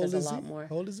partner because there's a lot more.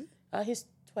 How old is he? He's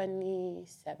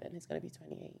 27. He's going to be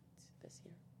 28 this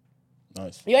year.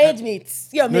 Nice. Your age mates.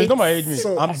 Your No, mates. it's not my age mate.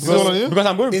 So- Because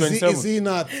I'm going to be 27.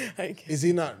 Is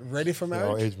he not ready for Our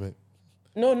marriage? age, mate.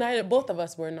 No, both of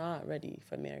us were not ready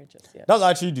for marriage just yet. That's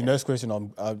actually the next question.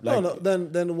 I'm like, No.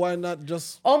 Then why not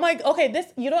just? Oh my, okay,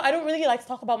 I don't really like to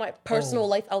talk about my personal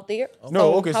life out there.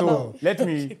 no, okay. how So about- let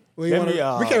me. Well, you let me.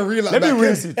 wanna- we can reel that Let me back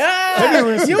rinse in. it. Let me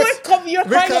rinse You're it. crying about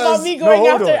Because- me going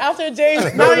hold on. after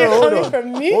James. Now you're hold coming on.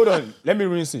 from me. Hold on. Let me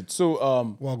rinse it. So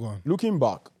Well, go on. looking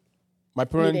back, my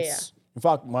parents. In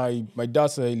fact, my dad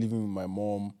started living with my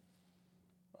mom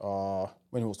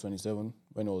when he was 27,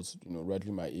 when he was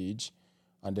roughly my age,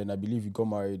 and then I believe he got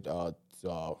married at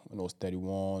when I was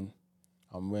 31,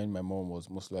 and when my mom was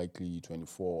most likely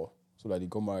 24. So like they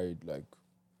got married like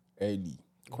early,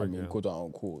 quote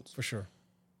unquote. For sure.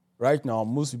 Right now,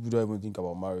 most people don't even think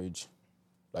about marriage,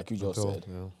 like you just said.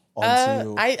 Yeah.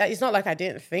 Until It's not like I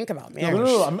didn't think about marriage.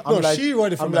 no, I'm No, like, she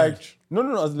ready for I'm marriage. like,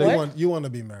 no. I was like, You want to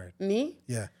be married? Me?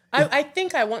 Yeah. I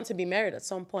think I want to be married at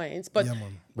some point, but Yeah,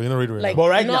 man. But you're not ready right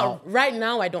like now. But right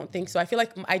now I don't think so. I feel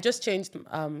like I just changed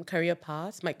career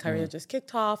paths. My career just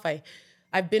kicked off.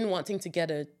 I've been wanting to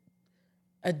get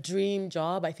a dream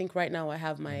job. I think right now I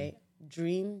have my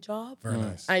dream job. Very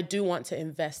nice. I do want to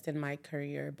invest in my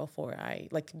career before I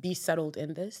be settled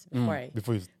in this before I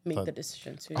Before you make start. the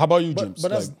decision to. how about you, James? But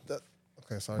that's Like,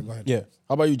 okay. Sorry, go ahead. yeah.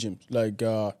 How about you, James? Like,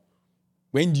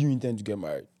 when do you intend to get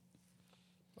married?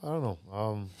 I don't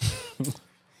know.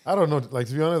 I don't know. Like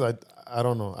to be honest, I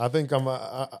don't know. I think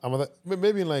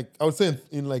maybe in like I would say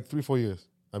in like 3-4 years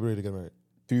I'll be ready to get married.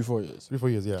 3-4 years.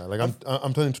 3-4 years, yeah. Like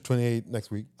I'm turning 28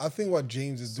 next week. I think what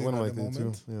James is doing When am I at the 32?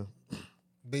 moment, Yeah.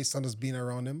 based on us being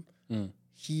around him,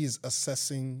 he is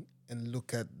assessing and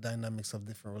look at dynamics of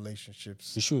different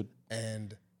relationships. You should.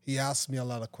 And he asked me a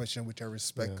lot of questions, which I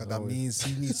respect, because that means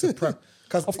he needs to prep.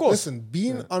 Because Of course. listen,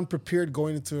 being unprepared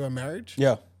going into a marriage,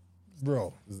 Yeah.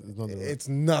 bro, It's not the way. it's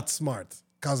not smart.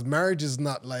 Because marriage is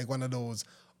not like one of those,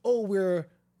 oh, we're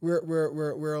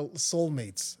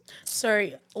soulmates.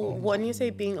 Sorry, when you say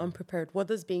being unprepared, what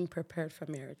does being prepared for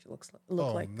marriage look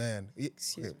Oh like? man,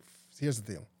 here's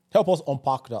the deal. Help us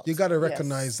unpack that. You got to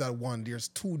recognize that one. There's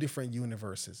two different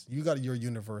universes. You got your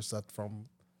universe that from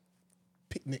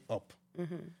picnic up.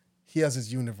 He has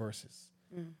his universes.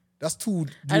 That's two.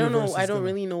 I don't know. I universes don't gonna-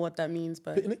 really know what that means,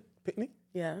 but Picnic?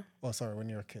 yeah. Oh, sorry, when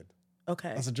you're a kid.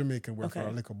 Okay. That's a Jamaican word for Okay.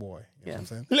 a little boy. You know what I'm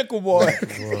saying? Little boy.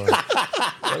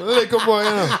 Liquor boy, you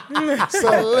know.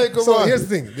 So here's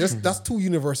the thing. That's two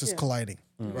universes colliding,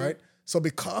 right? So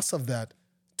because of that,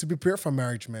 to prepare for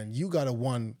marriage, man, you gotta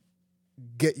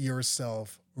get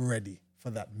yourself ready for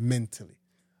that mentally.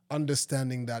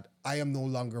 Understanding that I am no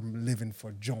longer living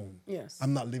for Joan. Yes.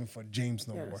 I'm not living for James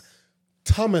no Yes. more.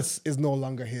 Thomas is no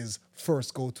longer his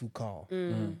first go-to call.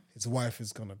 His wife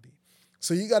is gonna be.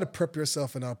 So you gotta prep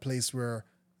yourself in a place where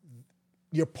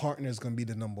your partner is going to be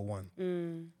the number one.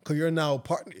 Because you're now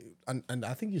partner, and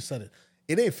I think you said it.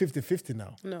 It ain't 50-50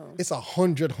 now. No. It's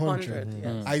 100-100. 100,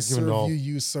 yes. I serve all. you,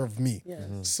 you serve me.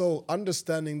 Yes. So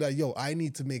understanding that, I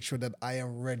need to make sure that I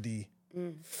am ready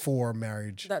for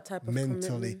marriage. That type of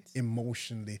mentally, commitment.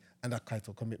 emotionally, and that kind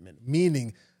of commitment.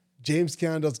 Meaning, James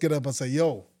can't just get up and say,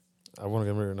 I want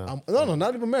to get married now. no,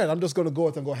 not even married. I'm just going to go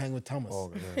out and go hang with Thomas.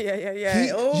 Yeah.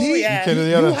 He- Yeah. can-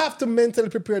 You have to mentally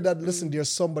prepare that, listen, there's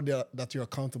somebody that you're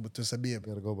accountable to. Say, babe,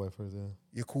 Gotta go by first, yeah.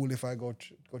 you're cool if I go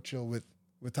chill with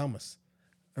Thomas.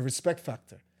 A respect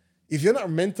factor. If you're not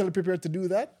mentally prepared to do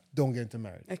that, don't get into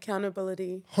marriage.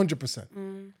 Accountability.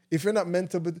 100%. If you're not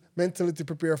mentally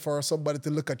prepared for somebody to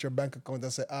look at your bank account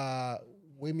and say,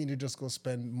 what do you mean you just go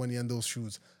spend money on those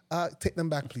shoes? Take them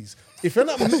back, please. If you're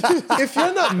not mentally,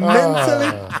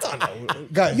 I don't know,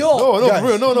 guys. No, guys, for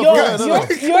real, no, You're for real,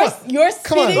 no. you're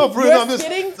spitting. No, for real, You're I'm just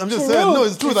spitting saying, no,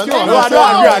 it's true. I know. No, I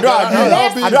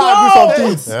don't agree some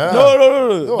things. Yeah.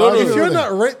 No.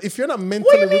 if you're not mentally,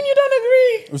 What do you mean you don't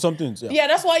agree? With some things, yeah. Yeah,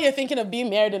 that's why you're thinking of being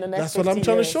married in the next that's what I'm 15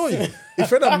 trying to years. show you.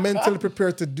 If you're not mentally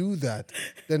prepared to do that,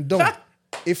 then don't.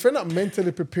 If you're not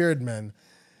mentally prepared, man,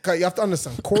 'cause you have to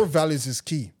understand, core values is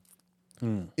key.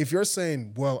 If you're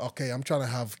saying, well, okay, I'm trying to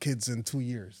have kids in 2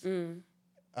 years,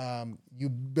 you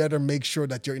better make sure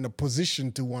that you're in a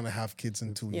position to want to have kids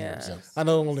in 2 years. Yes. And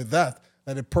not only that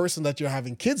the person that you're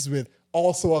having kids with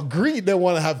also agreed they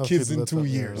want to have kids in kids, 2 that's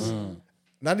right. years.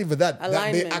 Not even that they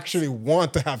Alignment. actually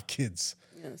want to have kids.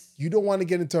 Yes. You don't want to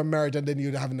get into a marriage and then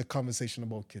you're having a conversation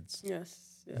about kids. Yes.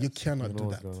 You cannot do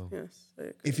what's that. going on. Yes. I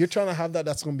agree. If you're trying to have that,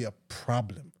 that's going to be a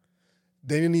problem.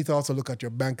 Then you need to also look at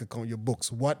your bank account, your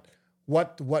books. What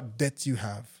debt you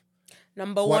have.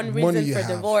 Number what one money reason you for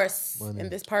have. divorce in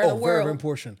this part of the very, very world.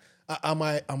 important. Am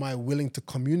I willing to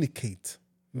communicate?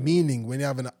 Meaning, when you're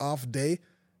having an off day,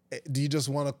 do you just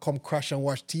want to come crash and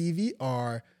watch TV,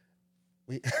 or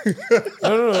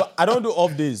No. I don't do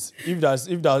off days. If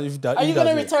that. Are you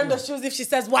gonna return the shoes if she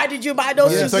says, "Why did you buy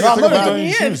those shoes?" take No, I'm it not back. returning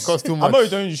Yeah. shoes. Cost too I'm much. not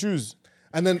returning the shoes.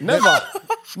 and then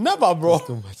Never, bro.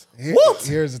 What?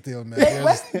 Here's the deal, man.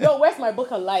 Where's my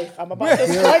book of life? I'm about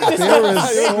to start this. There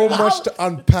is so much to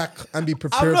unpack and be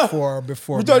prepared not for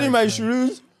before Returning my marriage, man.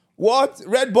 shoes. What?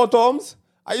 Red bottoms?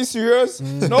 Are you serious?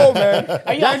 No, man.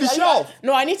 Are you They're on the actually- shelf.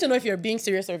 No, I need to know if you're being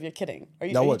serious or if you're kidding. Are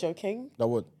you what? joking That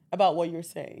what? about what you're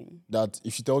saying? That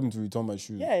if she told me to return my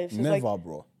shoes, Yeah, if she's never, like-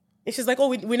 bro. If she's like, "Oh,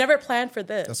 we never planned for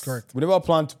this." That's correct. We never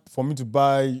planned for me to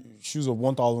buy shoes of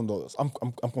 $1,000.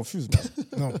 I'm confused,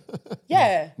 man.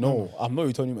 Yeah. No, I'm not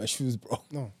returning my shoes, bro.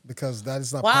 No, because that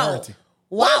is not Wow. priority.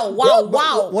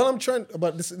 Wow. What I'm trying,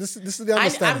 but this is the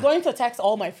understanding. I'm going to text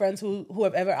all my friends who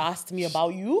have ever asked me about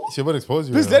you. She would expose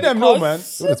you. Please you let know. them know, man.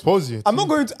 She would expose you. I'm not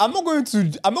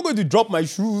going to drop my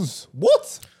shoes.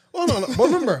 What? Oh no. But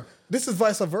remember, this is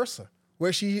vice versa,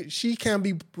 where she can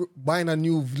be buying a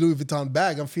new Louis Vuitton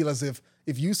bag and feel as if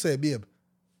you say, babe,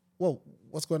 well,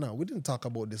 what's going on? We didn't talk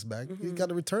about this bag. You got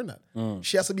to return that.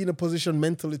 She has to be in a position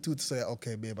mentally too to say,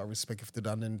 okay, babe, I respect you for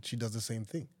that, and then she does the same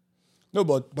thing. No,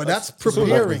 but that's so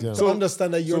preparing that- to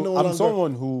understand that you're no I'm longer.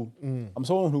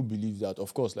 someone who believes that,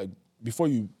 of course, like before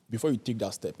you take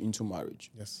that step into marriage,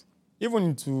 Yes. even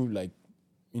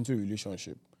into a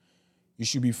relationship, you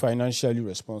should be financially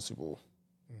responsible.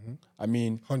 I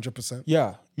mean, 100%.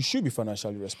 yeah, you should be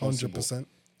financially responsible. 100%.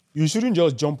 You shouldn't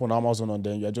just jump on Amazon and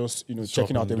then you're just checking out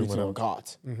shopping, doing everything on whatever.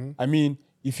 cart. I mean,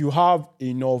 if you have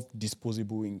enough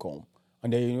disposable income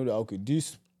and then you know that okay,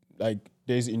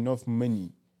 there's enough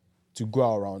money to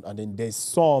go around and then there's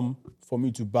some for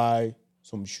me to buy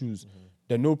some shoes,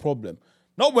 then no problem.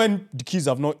 Not when the kids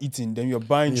have not eaten, then you're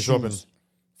buying shoes. shopping.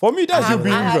 For me, that's you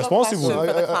being I have a responsible. question for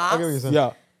the I get class. what you're saying.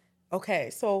 Yeah. Okay,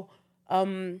 so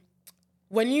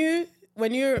when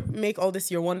you make all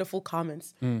this your wonderful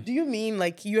comments, do you mean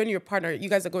like you and your partner, you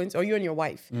guys are going to, or you and your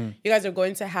wife, you guys are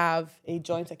going to have a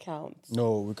joint account?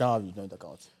 No, we can't have a joint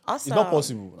account. Awesome. It's not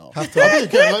possible now. I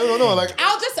think you can. No, like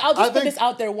I'll just I put think- this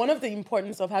out there. One of the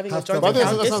importance of having a Have to joint have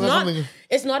account a- is that's something-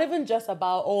 it's not even just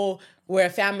about we're a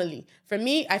family. For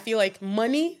me, I feel like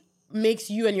money makes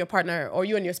you and your partner or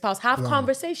you and your spouse have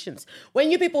conversations.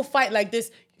 When you people fight like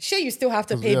this, you still have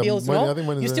to pay bills, money, no? I think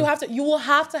money is You will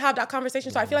have to have that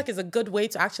conversation. So I feel like it's a good way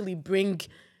to actually bring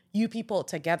you people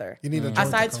together. You need a joint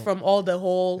aside account. from all the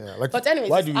whole. But anyways,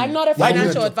 why do we- I'm not a why do we-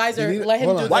 financial advisor. Let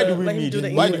him do Why the do we need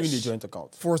the why do we English. need a joint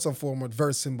account? First and foremost,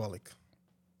 very symbolic.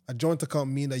 A joint account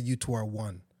means that you two are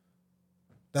one.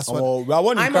 That's what. Oh, we are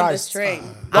one in I'm on this Christ. train.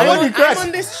 We're one in I'm Christ.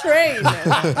 on this train.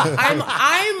 I'm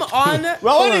on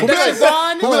one in the Christ.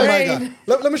 John Oh my train.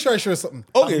 God. Let me show you something.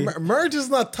 Okay. Marriage is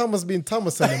not Thomas being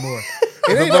Thomas anymore.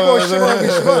 It ain't about Siobhan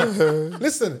being Siobhan.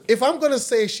 Listen, if I'm going to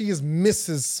say she is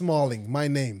Mrs. Smalling, my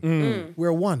name,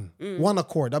 we're one. One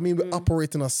accord. I mean, we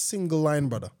operate in a single line,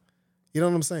 brother. You know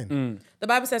what I'm saying? The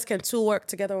Bible says, "Can two work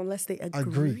together unless they agree?"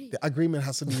 Agree. The agreement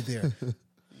has to be there.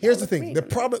 Here's the thing. The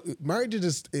problem, marriage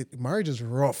is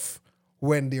rough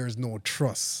when there's no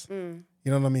trust. You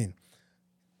know what I mean?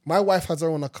 My wife has her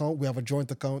own account. We have a joint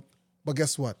account. But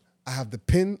guess what? I have the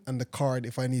PIN and the card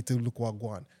if I need to look what go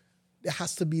on. There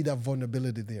has to be that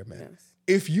vulnerability there, man. Yes.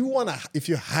 If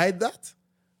you hide that,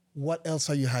 what else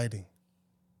are you hiding?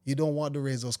 You don't want to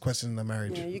raise those questions in the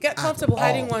marriage. Yeah, you get comfortable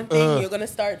hiding one thing, you're gonna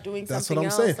start doing That's something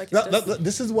what I'm else. saying. Like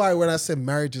This is why when I say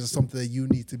marriage is something that you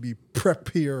need to be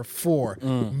prepared for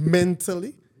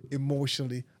mentally,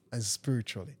 emotionally, and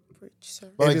spiritually.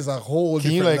 But It is a whole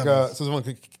Can you different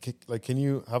level. can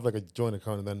you have like a joint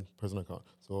account and then personal account?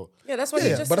 So yeah, that's what you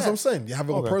Yeah, just but that's said. what I'm saying. You have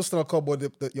a personal account,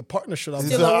 but your partner should have.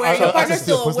 Is Still it- aware. Your access partner's to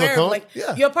still your personal aware of account? like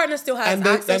Yeah. your partner still has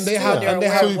access to it. They're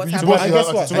aware of what's you happening. both And have guess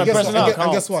what? access to my And guess what? personal And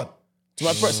account. guess what? To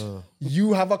my press.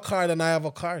 You have a card and I have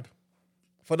a card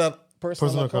for that personal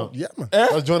Personal account. Yeah, man.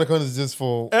 a joint account is just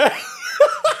for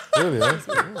really. Yeah?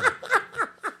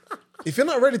 If you're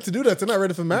not ready to do that, you're not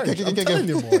ready for marriage. I'm telling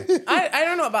you, boy. I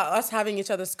don't know about us having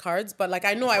each other's cards, but like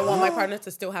I know I want my partner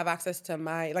to still have access to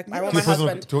my I want my Your personal-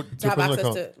 husband to to have your access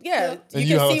personal to you And can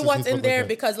you have see access to what's his in personal there account.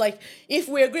 because like if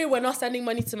we agree we're not sending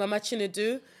money to Mama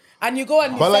Chinedu and you go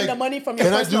and you But, send like, the money from your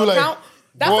can I do, personal like- account,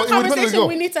 that's Well, a it would depend on the conversation girl.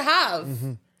 we need to have.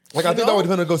 Like I think that know? would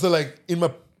depend on go. So like in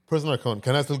my personal account,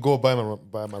 can I still go buy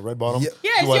my red bottom? Yeah.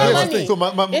 Yeah, Do it's whatever? your money. So my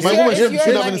It's my your- woman it's should your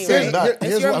have money, any say in right? that.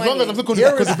 It's your As long as I'm money. still Here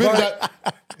is contributing very-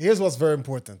 that. Here's what's very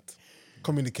important.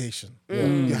 Communication.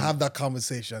 You have that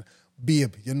conversation.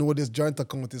 Babe, you know this joint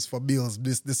account is for bills,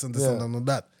 this and this and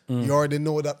that. You already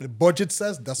know that the budget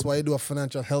says, that's why you do a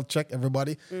financial health check,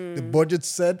 everybody. The budget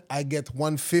said I get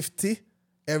 $150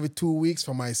 every 2 weeks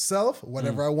for myself.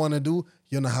 Whatever I want to do,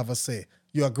 you don't have a say.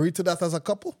 You agree to that as a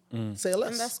couple? Say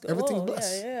less. And that's good. Everything's Oh,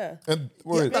 blessed. yeah. And Yeah,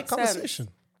 wait, that Makes conversation.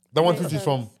 that 150 is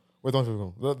from where 150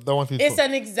 from? That 150 It's from.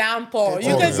 an example. It's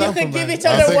You an can example, give man. each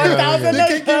I'm other thinking, 1,000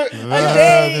 yeah. a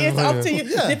day. It's up to you.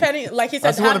 Yeah. Depending, like he I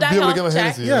said, still wanna have that be able to health get my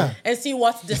check Hennessy, Yeah. and see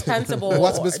what's dispensable.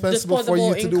 What's or dispensable for disposable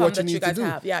you to do income what you that need you to guys do.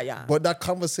 have. Yeah. But that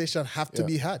conversation have to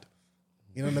be had.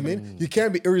 You know what I mean? You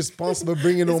can't be irresponsible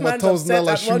bringing home man's $1,000 upset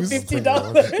at shoes.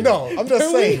 $150. No, I'm just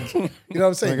saying. You know what I'm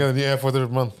I saying? got a new Air Force every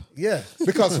month. Yeah,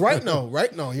 because right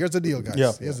now, here's the deal, guys.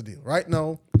 Yeah. Here's the deal. Right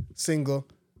now, single,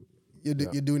 you're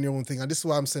doing your own thing. And this is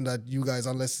why I'm saying that you guys,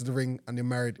 unless it's the ring and you're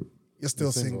married, you're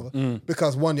still single.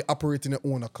 Because one, you're operating your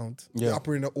own account. You're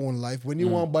operating your own life. When you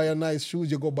want to buy a nice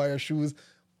shoes, you go buy your shoes.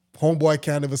 Homeboy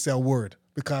can't ever say a word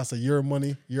because of your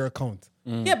money, your account.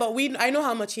 Yeah, but I know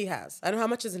how much he has. I know how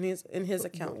much is in his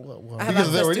account. I have He gets that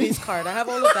access to already? his card. I have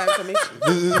all of that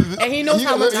information. And he knows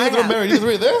how much I You guys are have. married. He's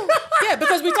right there. Yeah,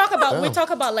 because we talk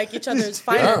about like each other's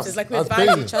finances. Like we That's advise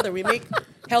crazy. each other. We make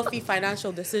healthy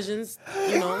financial decisions.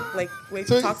 You know, like we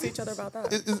talk to each other about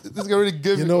that. This guy already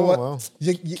gave You me. know oh, what? Wow.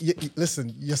 You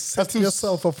listen, you set That's too-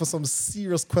 yourself up for some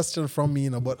serious question from me,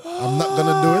 but I'm not going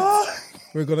to do it.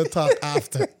 We're going to talk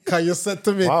after. Because you said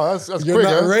to me, Wow, that's you're quick,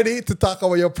 not huh? ready to talk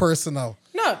about your personal.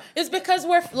 No, it's because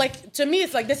we're like to me,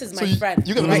 it's like this is my So friend.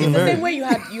 you guys are right? It's the married. same way you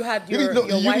had your No,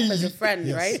 your wife as a friend,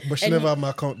 Yes, right? but she And never had my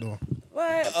account, though.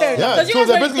 Well, fair Yeah, enough. Because so you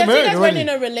they're guys, basically married weren't already. in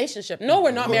a relationship. No,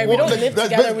 we're not married. We well, don't like, live that's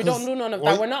together. We because- don't do none of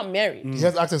well, that. We're not married. He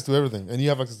has access to everything, and you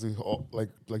have access to all, like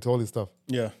to all this stuff.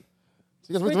 Yeah.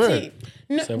 So you guys both married.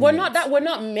 No, 7 we're years. not that. We're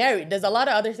not married. There's a lot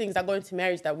of other things that go into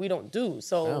marriage that we don't do.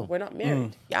 So we're not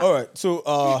married. Yeah. All right. So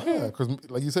Yeah, because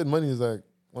like you said, money is like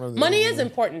one of the Money is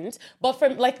important, but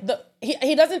from like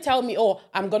he doesn't tell me, oh,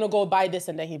 I'm gonna go buy this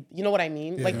and then you know what I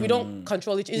mean? Like we don't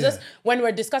control each. It's just when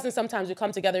we're discussing. Sometimes we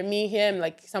come together, me, him,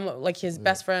 like his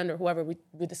best friend or whoever. We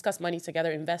discuss money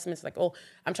together, investments. Like, oh,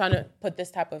 I'm trying to put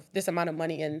this amount of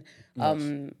money in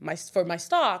for my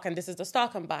stock, and this is the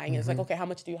stock I'm buying. And it's like, okay, how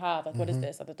much do you have? Like, what is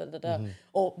this?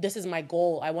 Oh, this is my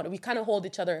goal. We kind of hold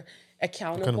each other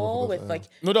accountable with like.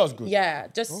 no, that was good. Yeah,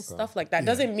 just stuff like that.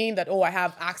 Doesn't mean that I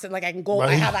have access. Like I can go. But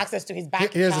I have access to his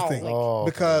bank Here's the account. thing. Like,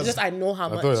 Because just I know how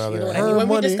much. thought, You know what I Her mean? When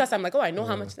money- we discuss, I'm like, oh, I know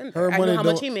how much. I Her know money how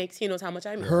much don't- he makes. He knows how much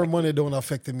I make. Her Like, money don't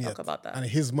affect him yet. about that. And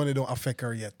his money don't affect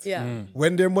her yet. Yeah.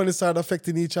 When their money start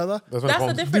affecting each other, That's That's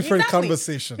what the I'm different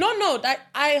conversation. No, that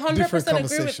I 100% Different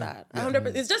agree with conversation. that.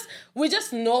 100%. It's just we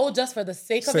just know just for the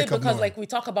sake of Sake it of because knowing. like we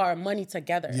talk about our money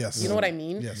together. Yes. You know what I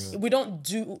mean? Yes. We don't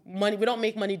do money. We don't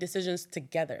make money decisions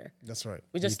together. that's right.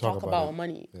 We just talk talk about about it.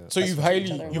 money. So you've Each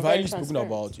highly other. you've We're highly very spoken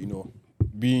transparent. about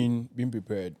being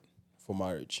prepared for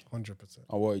marriage 100%.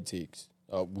 and what it takes.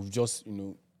 We've just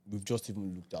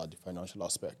even looked at the financial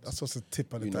aspect. That's just a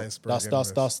tip of the You know, iceberg.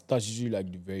 that's usually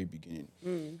like the very beginning.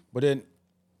 But then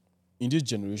in this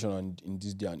generation and in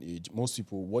this day and age, most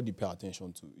people what they pay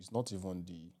attention to is not even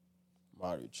the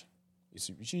marriage. It's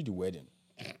usually the wedding.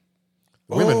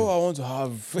 Women. Oh, I want to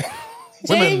have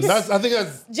Women, James. I think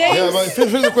that's... James. Yeah, but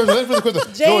finish the question. Let's finish the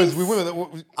question. No, it's James. we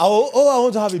women. I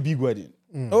want to have a big wedding.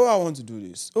 Oh, I want to do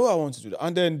this. Oh, I want to do that.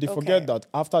 And then they forget that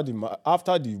after the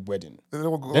wedding, then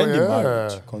the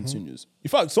marriage continues. In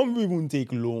fact, some people even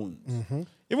take loans.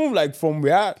 Even like from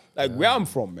where I'm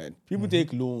from, man, people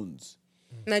take loans.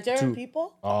 Nigerian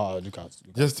people. Look at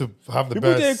Just to have the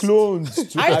people best... take loans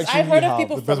to I've actually heard of have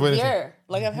people the best from wedding. here.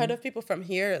 Like I've heard of people from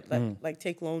here that like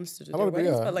take loans to do their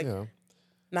weddings, but like yeah.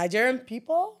 Nigerian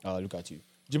people. look at you.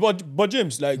 But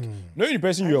James, like knowing the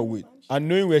person you're with and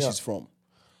knowing where she's from.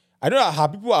 I know how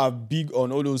people are big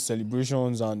on all those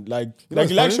celebrations and like know they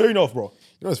what's like funny? showing off, bro.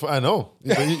 You know, it's I know.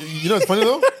 You know, it's funny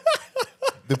though.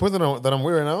 The person that I'm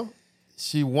with right now,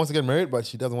 she wants to get married, but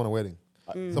she doesn't want a wedding.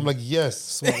 So I'm like,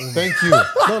 yes, thank you. No.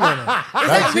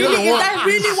 Like, she doesn't Is want- that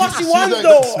really what she she's wants like-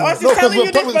 though? Or she's No, 'cause telling you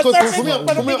we're this talking- for 'cause certain for me- from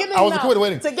the for me, beginning I was now okay with the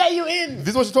wedding. to get you in. This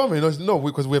is what she told me. No,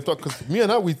 because we have talked. Because me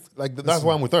and her, we like that's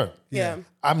why I'm with her. Yeah.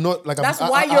 I'm not like That's I'm,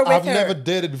 why you're with I've her. never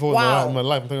dated before Wow. in my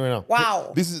life. I'm telling you right now.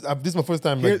 Wow. This is my first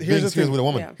time like Here's being the serious thing. with a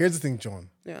woman. Yeah. Here's the thing, John.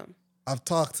 Yeah. I've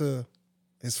talked to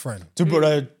his friend. To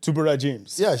brother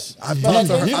James. Yeah, I've talked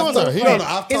to her. he knows her. He No, knows no,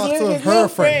 her. I've His talked little- to his her little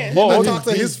friend. friend. Oh, I okay. talked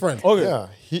to his friend. Okay.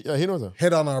 Yeah, he knows her.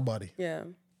 Head on our body. Yeah.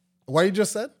 What you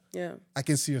just said? Yeah. I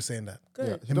can see her saying that.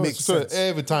 Good. He It knows makes so sense.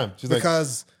 every time. She's like,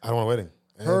 Because I don't want a wedding.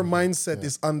 her mindset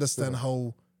is understand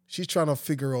how she's trying to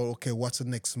figure out, okay, what's the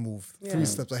next move? Yeah. 3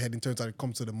 steps ahead in terms of it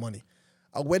comes to the money.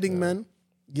 A wedding, man,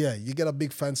 you get a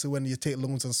big fancy when you take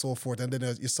loans and so forth, and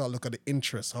then you start looking at the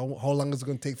interest. How long is it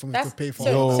going to take for me to pay for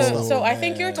all that stuff? So I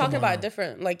think you're talking about a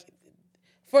different, like,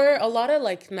 for a lot of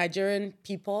like Nigerian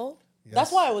people.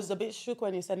 That's why I was a bit shook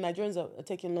when you said Nigerians are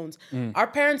taking loans. Our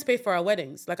parents pay for our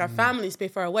weddings, like our families pay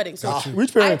for our weddings. So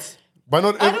Which parents? But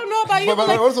not I don't know about you, but but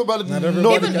like- also about Not no,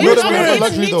 everybody even can- even, not everybody even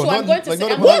luxury me though. too, I'm Not going to like say,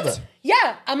 not I'm everybody what? like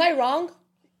Yeah, am I wrong?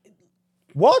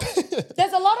 What?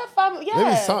 There's a lot of family.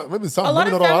 Yeah, maybe some, A lot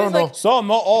maybe of not all. I don't families, know. like- Some,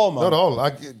 not all, man. Not all.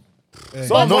 Like Some,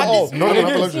 But not what all. is- No, what no, is-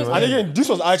 not luxury, And man. again, this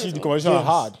was actually the conversation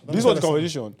I had. This was the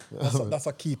conversation. That's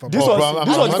a keeper. This bro. was bro, I'm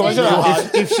this was the not- conversation I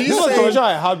had. If she's This was the saying- conversation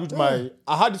I had with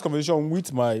I had this conversation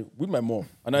with my mom,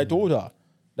 and I told her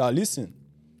that listen,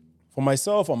 for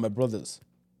myself and my brothers,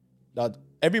 that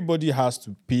everybody has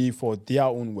to pay for their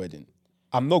own wedding.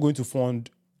 I'm not going to fund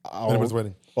Anybody's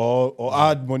wedding. or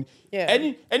add money.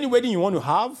 Yeah. Any wedding you want to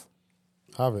have,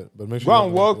 have it, but make sure go you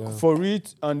and have work it, for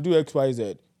it and do X, Y,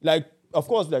 Z. Like, of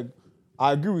course, like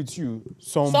I agree with you.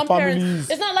 Some Some families, parents,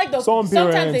 it's not like the, some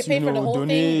sometimes parents, they pay for the whole thing,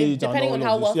 donate depending and on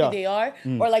all how of this, wealthy yeah. they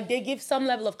are, or like they give some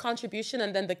level of contribution,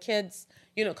 and then the kids,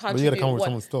 you contribute. gotta come up with what-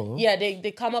 something still, huh? Yeah,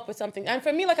 they come up with something. And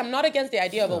for me, like I'm not against the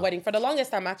idea of a wedding. For the longest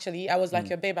time, actually, I was like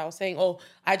your babe. I was saying, oh,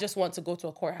 I just want to go to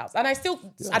a courthouse, and I still,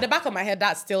 at the back of my head,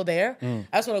 that's still there.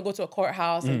 I just want to go to a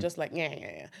courthouse and just like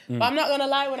yeah. But I'm not gonna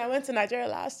lie, when I went to Nigeria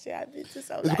last year, I've been to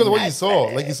so. It's because of what you saw.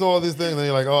 Like you saw all these things, and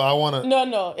you're like, oh, I want to.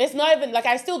 No, it's not even like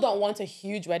I still don't want a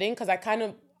huge wedding because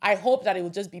I hope that it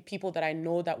will just be people that I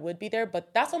know that would be there,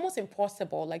 but that's almost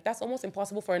impossible. Like that's almost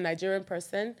impossible for a Nigerian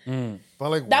person. But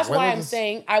like, That's when why was I'm this-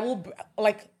 saying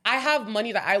I have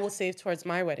money that I will save towards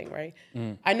my wedding, right?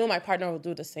 I know my partner will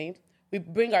do the same. We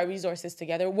bring our resources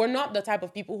together. We're not the type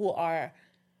of people who are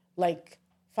like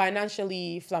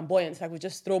financially flamboyant, like we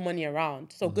just throw money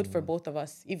around. So good for both of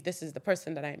us if this is the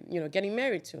person that I'm, getting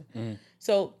married to.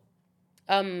 So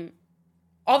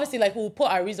obviously like we'll put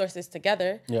our resources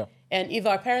together. Yeah. And if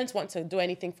our parents want to do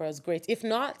anything for us, great. If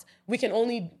not, we can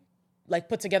only like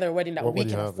put together a wedding that What we would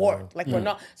you can have, afford. yeah. Like we're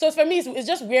not. So for me, it's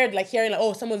just weird like hearing like,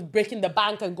 oh, someone's breaking the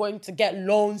bank and going to get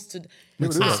loans to.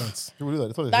 Makes People no do that. sense. People do that.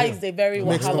 That's what That they is do. a very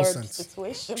Makes no Wahala sense.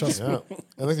 situation. Trust me. Yeah. And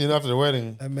next thing you know, after the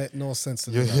wedding, It made no sense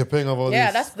to me. you're paying off all Yeah,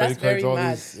 these. that's credit very cards, all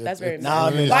mad. these- That's very it's- mad. Nah, I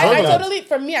mean, man, But I struggling. totally,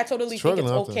 for me, I totally think Struggling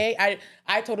it's after. okay.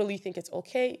 I totally think it's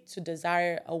okay to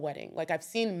desire a wedding. Like I've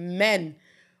seen men,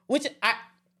 which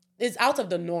is out of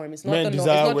the norm. It's not Men the norm. It's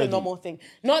desire not the wedding. normal thing.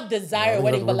 Not desire think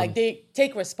wedding, that's but women. like they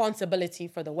take responsibility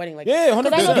for the wedding. Like, Yeah, 'cause I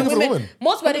 100%. know the Think of the women. woman.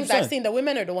 Most weddings 100%. I've seen, the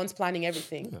women are the ones planning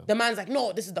everything. The man's like,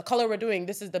 no, this is the color we're doing.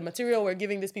 This is the material we're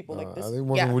giving these people. Like this. I think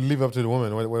women would leave up to the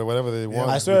woman, whatever they want.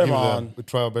 I swear, we give man. them, we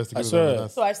try our best to I give swear. them.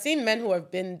 That's, So I've seen men who have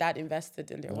been that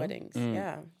invested in their weddings.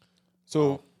 Yeah.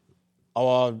 So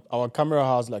our camera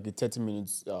has like a 30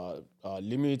 minutes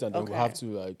limit, and then we Okay. have to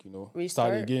like start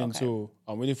Restart? again. Okay. So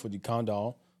I'm waiting for the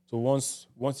countdown. So once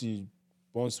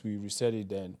we reset it,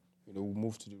 then we'll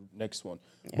move to the next one.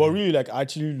 But really, like I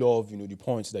actually love the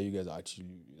points that you guys are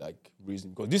actually like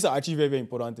raising, because these are actually very, very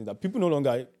important things that people no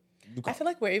longer look I at. feel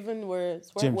like we're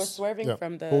James, swerving yeah.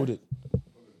 from the. Hold it. I feel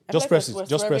Just like press we're it.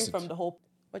 Just swerving press it. from the whole.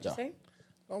 What'd you Yeah. say?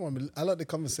 I like the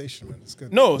conversation, man. It's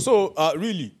good. No, so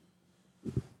really,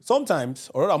 sometimes,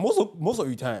 or rather, most of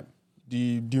the time,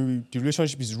 the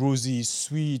relationship is rosy,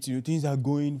 sweet. Things are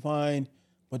going fine,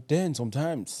 but then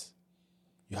sometimes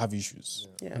you have issues.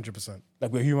 Yeah. 100%.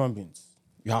 Like we're human beings,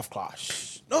 you have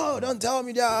clash. No, don't tell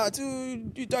me that.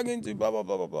 You talking to blah blah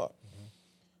blah blah blah.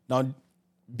 Now,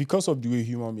 because of the way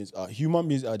humans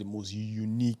are the most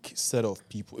unique set of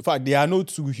people. In fact, there are no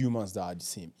two humans that are the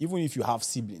same. Even if you have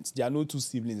siblings, there are no two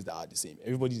siblings that are the same.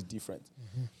 Everybody is different.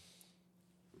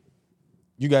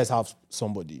 You guys have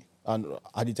somebody, and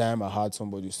at the time I had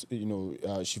somebody.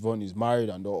 Siobhan is married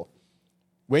and all.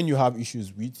 When you have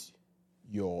issues with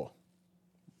your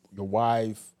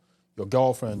wife, your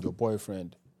girlfriend, your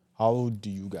boyfriend, how do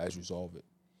you guys resolve it?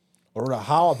 Or rather,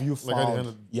 how have you found? Like how do you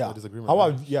handle the disagreement, How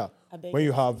right? have I beg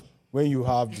when you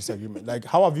have disagreement? Like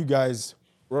how have you guys?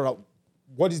 Rather,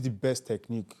 what is the best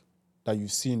technique that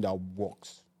you've seen that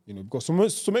works? Because so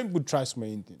many people try so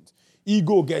many things.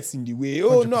 Ego gets in the way.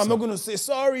 Oh no, I'm not going to say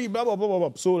sorry. Blah blah blah blah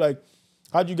blah. So like,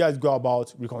 how do you guys go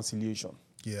about reconciliation?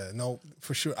 Yeah, no,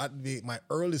 for sure. At my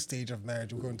early stage of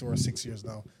marriage, we're going to our 6 years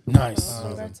now. Nice.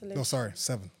 Congratulations. No, sorry,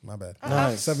 7. My bad.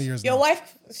 Nice. 7 years Your now.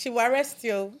 wife, she will arrest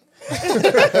you.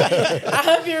 I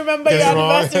hope you remember your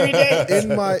anniversary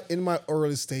date. In my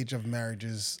early stage of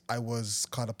marriages, I was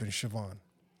caught up in Siobhan,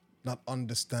 not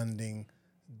understanding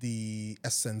the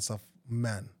essence of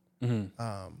man. In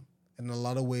a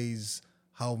lot of ways,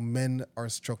 how men are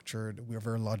structured, we are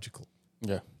very logical.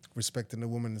 Yeah. Respecting the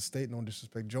woman in the state, no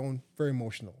disrespect. Joan, very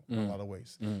emotional in a lot of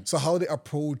ways. So how they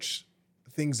approach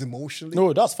things emotionally,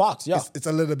 No, that's facts. Yeah. it's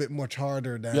a little bit much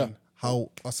harder than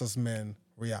how us as men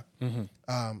react.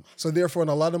 So therefore, in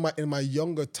a lot of my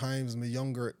younger times, my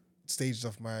younger stages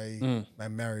of my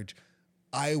marriage,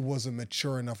 I wasn't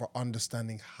mature enough for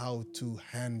understanding how to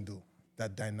handle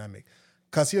that dynamic.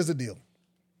 Because here's the deal.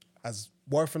 As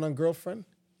boyfriend and girlfriend,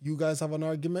 you guys have an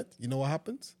argument. You know what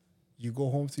happens? You go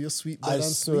home to your sweet bed I and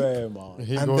swear, sleep.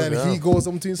 man. He goes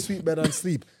home to his sweet bed and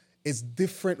sleep. It's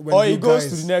different when Or you he goes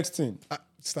guys... to the next thing.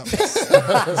 Stop this.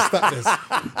 Stop this.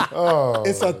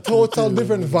 It's a total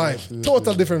different vibe.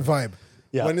 Total different vibe.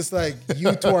 Yeah. When it's like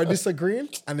you two are disagreeing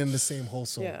and in the same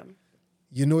household. Yeah.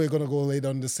 You know you're going to go lay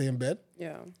down in the same bed.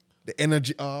 Yeah. The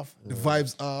energy off, the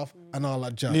vibes off, and all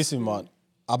that jazz. Listen, man,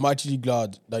 I'm actually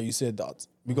glad that you said that,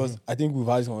 because I think we've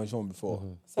had this conversation before.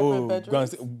 Separate Go and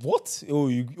bedrooms? stay, what?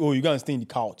 You're gonna stay in the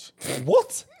couch.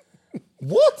 What?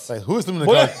 What? like, who is sleeping in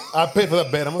the But couch? I paid for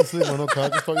that bed. I'm not sleeping on no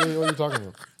couch. What are you talking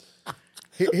about?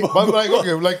 But like,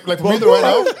 okay, like for me right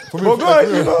now, for me, Well, go like,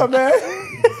 ahead, go, man.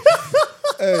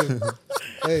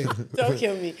 Hey, Don't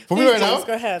kill me. for me Please, right now, James,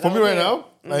 go ahead. for me I'll right hear. now,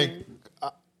 like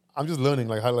I'm just learning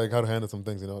like how to handle some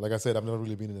things. Like I said, I've never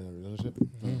really been in a relationship,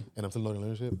 and I'm still learning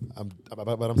relationship.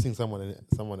 But I'm seeing someone,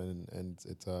 and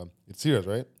it's serious,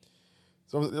 right?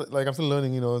 So like I'm still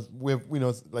learning.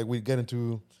 We get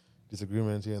into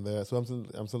disagreements here and there. So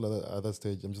I'm still at that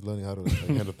stage. I'm just learning how to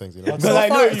handle things. Because I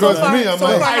know you. Because for me, I'm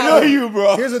like, I know you,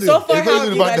 bro. here's the So deal. far, It goes how in have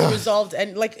the you guys background. resolved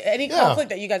and like any Yeah. conflict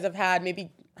that you guys have had?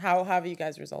 Maybe how have you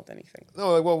guys resolved anything?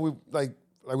 no, like well,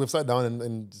 we've sat down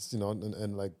and just,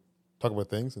 and like talk about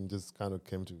things and just kind of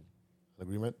came to an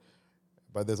agreement.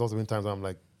 But there's also been times where I'm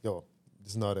like, yo,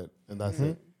 this is not it, and that's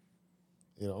it.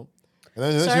 And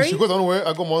then Sorry? she goes on way,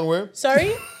 I go on way.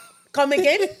 Sorry, come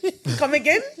again. Come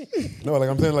again. No, like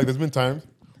I'm saying, like there's been times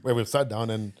where we've sat down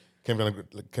and came to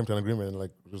an agreement and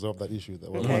like resolved that issue,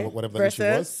 whatever that issue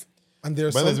was. Versus. And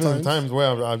there's But there's been sometimes... times where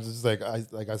I'm just like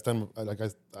I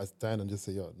stand and just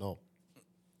say, yo, no.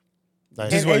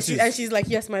 Like, This is what it is. And she's like,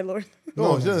 yes, my lord.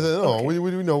 no, she doesn't say no. Okay.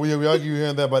 We know we argue here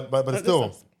and there, but But still,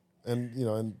 this is-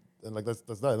 and and like that's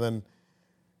that. And then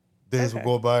days will Okay.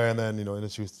 go by, and then and then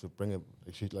she used to bring it,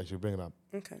 she'll bring it up,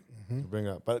 Okay. bring it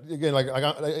up. But again,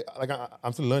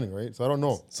 I'm still learning, right? So I don't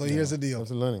know. So here's the deal. I'm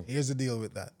still learning. Here's the deal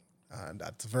with that.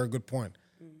 That's a very good point.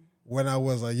 When I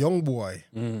was a young boy,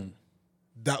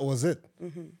 that was it.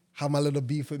 have my little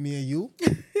beef with me and you.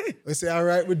 We say, all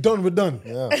right, we're done.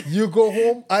 Yeah. You go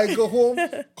home, I go home.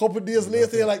 Couple of days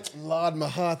later, you're like, Lord, my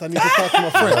heart, I need to talk to my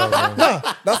friend.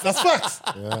 Nah, that's facts.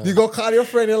 Yeah. You go call your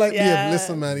friend, you're like, Yeah. babe,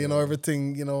 listen, man,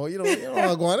 everything, you know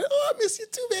how going. Oh, I miss you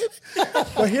too, baby.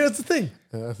 But here's the thing.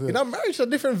 that's it. Marriage is a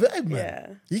different vibe,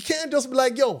 man. Yeah. You can't just be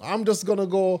like, yo, I'm just gonna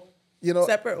go,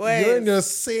 Separate ways. You're in the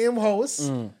same house.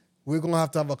 We're gonna have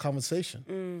to have a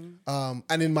conversation.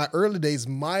 And in my early days,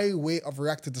 my way of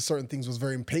reacting to certain things was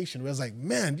very impatient. Where I was like,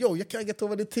 man, yo, you can't get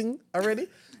over the thing already.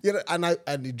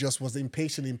 And it just was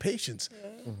impatience.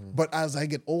 Yeah. But as I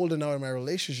get older now in my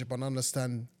relationship and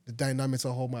understand the dynamics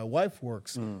of how my wife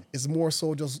works, it's more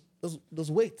so just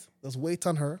wait. Just wait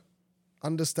on her.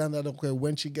 Understand that, okay,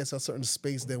 when she gets a certain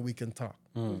space, then we can talk,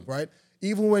 right?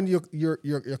 Even when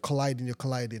you're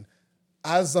colliding.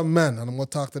 As a man, and I'm gonna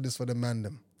talk to this for the man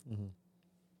them.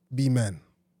 Be men.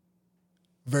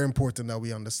 Very important that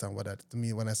we understand what that to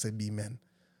me when I say be men.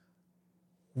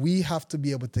 We have to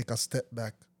be able to take a step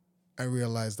back and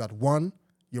realize that one,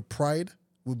 your pride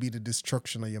will be the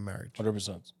destruction of your marriage.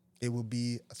 100%. It will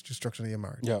be a destruction of your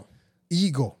marriage. Yeah.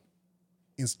 Ego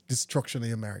is destruction of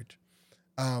your marriage.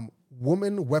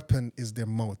 Woman weapon is their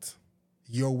mouth.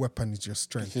 Your weapon is your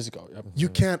strength. Physical. Yep. You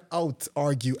can't out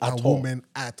argue a At all. woman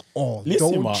at all.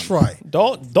 Listen, Don't man. try.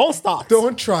 Don't start.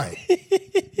 Don't try.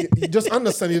 You just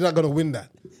understand you're not going to win that.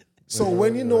 So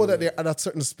when you know that they're at a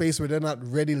certain space where they're not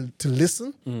ready to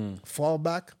listen, fall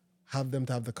back, have them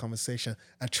to have the conversation.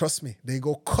 And trust me, they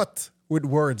go cut with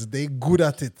words. They good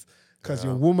at it. Because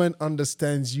your woman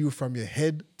understands you from your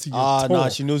head to your toe. Nah,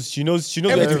 she knows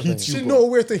where to hit you. She bro. know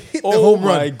where to hit the Oh home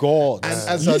run. my God. And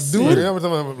as Listen. a You dude, know, every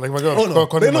time like my girl no.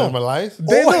 caught They in know. my life.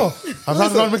 they know. I'm trying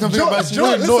to make something about she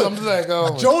really knows. I'm just like,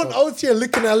 oh. Joan out here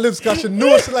licking her lips because she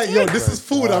knows she's like, yo, this is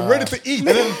food. I'm ready to eat.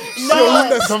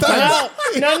 Sometimes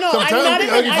No, I'm not we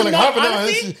even. argue for like half an hour.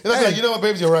 Honestly, It's like, you know what,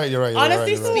 babes, you're right.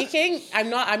 honestly you're right. speaking,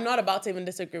 I'm not about to even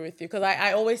disagree with you because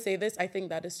I always say this. I think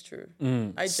that is true.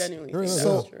 I genuinely think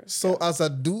that is true. So as a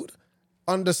dude,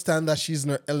 understand that she's in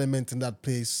her element in that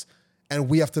place, and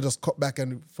we have to just cut back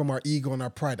and from our ego and our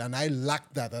pride. And I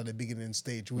lacked that at the beginning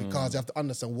stage because you have to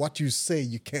understand what you say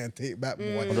you can't take back,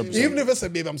 boy. Even if it's a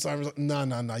baby, I'm sorry.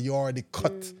 No, you already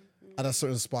cut at a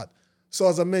certain spot. So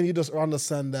as a man, you just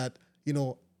understand that,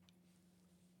 no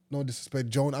disrespect,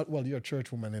 Joan. Well, you're a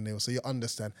church woman anyway, so you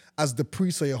understand. As the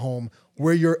priest of your home,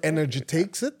 where your energy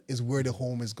takes it is where the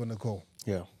home is gonna go.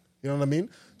 Yeah. You know what I mean?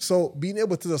 So being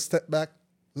able to just step back,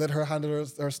 let her handle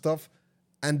her stuff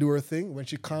and do her thing. When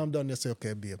she calmed down, you say,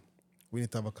 okay, babe, we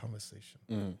need to have a conversation.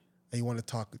 And you want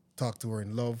to talk to her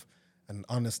in love and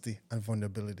honesty and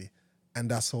vulnerability.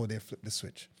 And that's how they flip the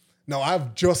switch. Now,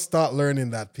 I've just started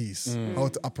learning that piece, how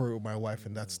to operate with my wife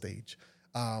in that stage.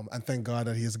 And thank God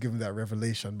that he has given that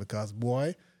revelation because,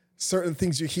 boy, certain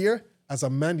things you hear, as a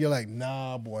man, you're like,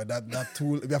 nah, boy, that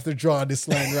tool, we have to draw this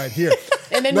line right here.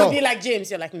 And then you'll be like James.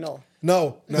 You're like, no.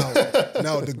 No.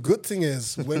 The good thing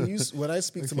is when I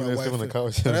speak to my wife,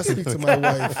 when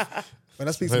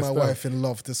I speak to my wife in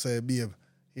love to say, babe,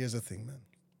 here's the thing, man.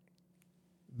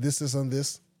 This is on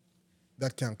this,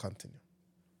 that can't continue.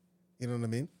 You know what I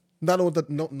mean? Not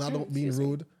being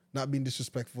rude, not being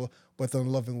disrespectful, but in a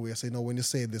loving way. I say, no, when you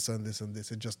say this and this and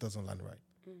this, it just doesn't land right.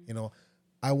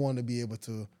 I want to be able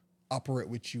to operate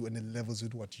with you and the levels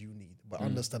with what you need. But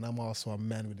understand I'm also a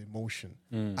man with emotion.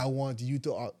 I want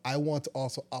to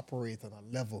also operate on a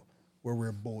level where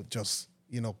we're both just,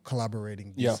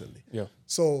 collaborating decently. Yeah.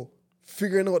 So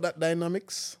figuring out that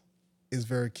dynamics is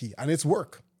very key. And it's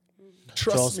work.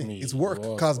 Trust me, it's work.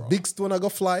 Because big stone I go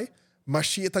fly, my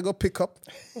shit I go pick up.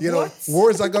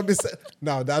 Words I go be said.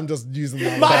 No, I'm just using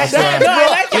that. I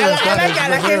like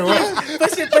it.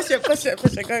 Push it.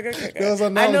 Go. Those I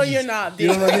know analogies. you're not. You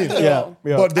know what I mean? Yeah.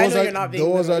 But I those know are, you're not being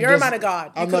those literal. are You're a just- man of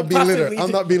God. You I'm could not being literal. possibly I'm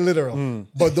do- not being literal.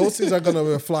 But those things are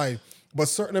gonna fly. But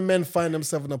certain men find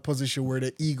themselves in a position where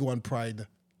the ego and pride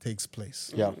takes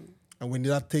place. Yeah. And when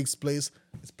that takes place,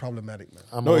 it's problematic, man.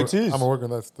 It is. I'm working on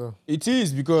that stuff. It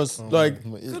is because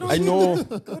I know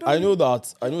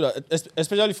that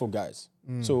especially for guys.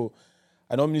 So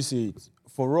I normally say it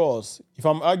for us. If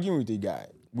I'm arguing with a guy,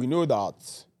 we know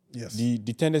that Yes. the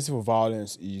tendency for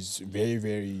violence is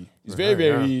very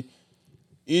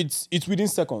it's within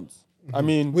seconds. I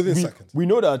mean, Within seconds. We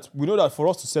know that for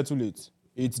us to settle it,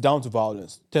 it's down to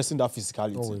violence, testing that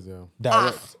physicality. Always, yeah.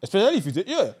 Direct. Especially if it's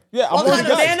What among kind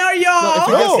of guys. men are y'all?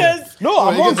 Because No,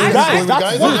 among guys, guys. guys,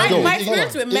 That's guys, my It-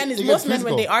 experience with men is it most gets men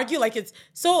when they physical. argue, like it's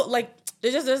so like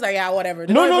they're just like whatever.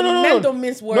 They No. Men don't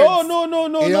mince words.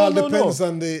 No. It all depends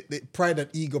on the pride and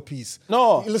ego piece.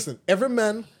 No. Listen, every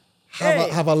man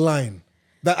have a line.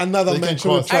 that another They man can should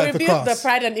cross. try I to rebuke cross. the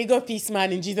pride and ego peace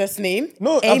man in Jesus' name.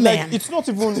 No, I'm Amen. like, it's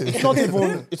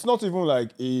not even like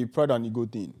a pride and ego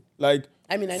thing. Like,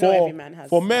 I mean, I know every man has.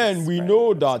 For men, has we pride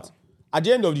know and ego, that at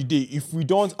the end of the day, if we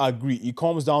don't agree, it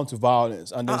comes down to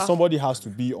violence, and then somebody has to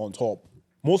be on top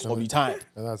most of the time.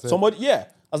 And that's it. Somebody, yeah,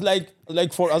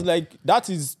 that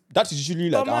is usually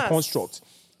like our Thomas. construct.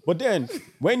 But then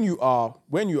when you are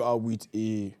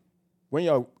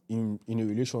in a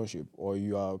relationship, or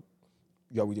you are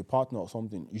with a partner or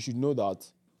something, you should know that,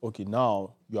 okay,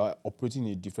 now you are operating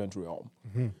in a different realm.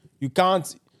 You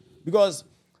can't, because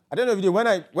at the end of the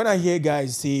day, when I hear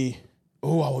guys say,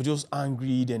 "Oh, I was just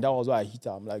angry, then that was why I hit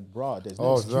her," I'm like, bro, there's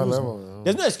no to that excuse. level, Bro. no.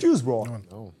 There's no excuse, bro.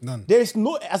 None.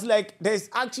 There's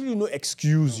actually no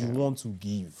excuse you want to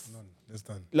give. None. It's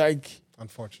done. Like, I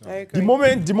Unfortunately. agree.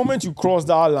 the moment you cross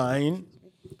that line,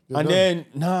 and then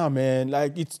man,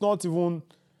 like, it's not even.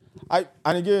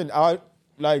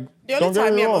 Like, The don't only get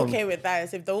time me I'm wrong. okay with that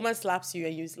is if the woman slaps you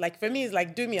and you, like, for me, it's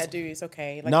like, do me, I do you, it's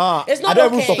okay. Like, Nah, it's not I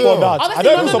don't even okay. support that. Obviously, I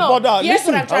don't no, even no, support no. that. Here's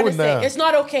Listen, what I'm trying to wouldn't say. dare. It's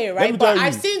not okay, me right? tell But you.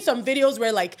 I've seen some videos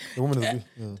where, like, The woman is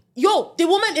the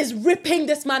woman is ripping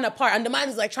this man apart, and the man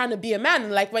is like trying to be a man.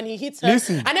 And like when he hits her,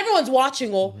 Listen. and everyone's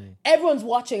watching, everyone's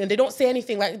watching, and they don't say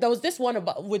anything. Like there was this one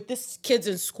about with this kids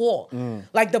in school.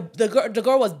 Like the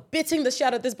girl was beating the shit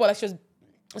out of this boy. Like she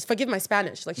was, forgive my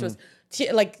Spanish. Like she was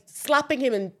like slapping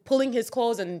him and pulling his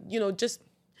clothes, and just.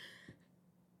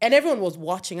 And everyone was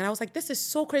watching, and I was like, "This is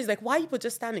so crazy! Like, why are people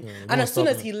just standing?" And as soon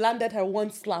as he landed her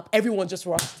one slap, everyone just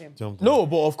rushed him. jumped. No,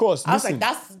 but of course, I was listen,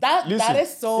 like, that listen,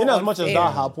 is so in as much as unfair.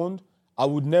 that happened, I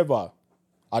would never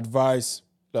advise,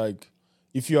 like,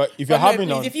 if you're But no, having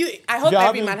please, I hope you're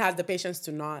every having- man has the patience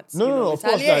to not. no, of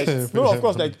course, like, retaliate. no, of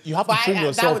course, like, you have to But train that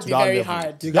yourself would to be that very level.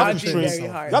 hard. You That have would to be train. very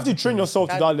hard. You have to train yourself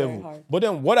to That'd that be very level. hard. But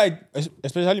then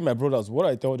especially my brothers, what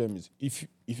I tell them is, if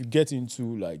you get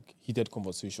into like heated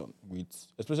conversation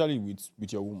especially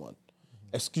with your woman,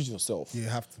 excuse yourself. You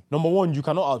have to. Number one, you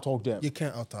cannot out-talk them. You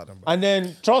can't out-talk them, bro. And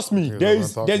then, trust me,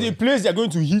 there's don't talk, a man. place they're going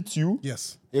to hit you.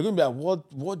 Yes. You're going to be like,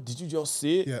 what did you just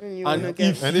say? Yeah. You And wanna get-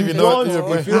 if And you if you don't,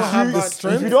 don't- if you don't have the that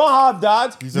strength, if you don't have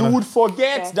that, you gonna- would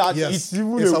forget that Yes. it's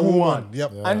even It's a a woman. woman.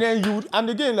 Yep. Yeah. And then and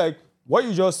again, like what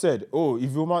you just said,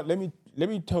 if your man, let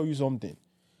me tell you something.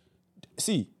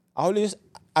 See,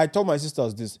 I tell my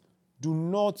sisters this: do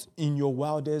not in your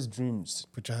wildest dreams.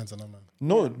 Put your hands on them, man.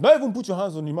 No, not even put your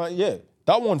hands on the man. Yeah,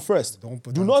 that one first. Don't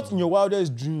put Do hands not on in your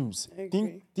wildest dreams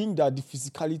agree. think that the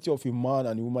physicality of a man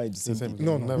and a woman is the same thing.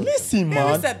 No, never. Listen, Never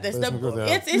man. said this. Listen,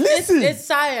 because, It's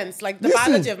science. Like the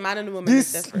biology of man and woman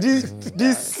is different.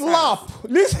 This slap.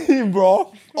 Listen,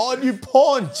 bro. Or the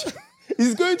punch.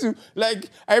 Is going to, like,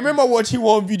 I remember watching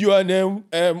one video, and then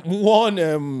one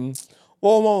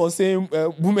woman was saying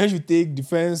women should take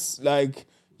defense, like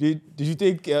they should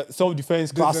take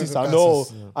self-defense classes and all,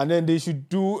 and then they should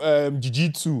do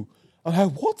jiu-jitsu. I'm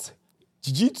like, what?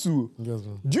 Jiu-jitsu? Yes,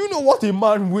 man. Do you know what a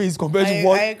man weighs compared to I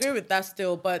what? agree with that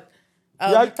still, but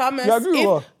Thomas, you agree with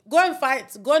what?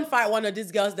 go and fight one of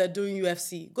these girls that are doing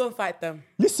UFC. Go and fight them.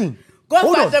 Listen. Go and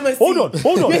Hold fight on, them and hold see. on,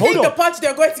 hold on, You hold think on. the punch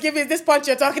they're going to give you is this punch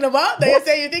you're talking about? That you're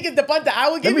saying you think it's the punch that I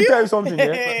will give Let me you? tell you something,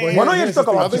 yeah? We're not here to Here's talk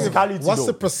the about thing. physicality, What's though.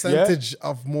 the percentage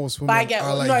of most But I women get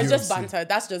are like no, it's just UFC? banter.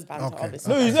 That's just banter, Okay.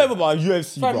 obviously. No, it's never about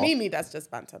UFC, For bro. me, that's just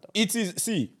banter though. It is,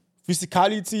 see,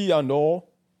 physicality and all,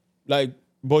 like,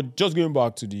 but just going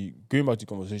back to the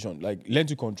conversation, like, learn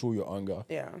to control your anger.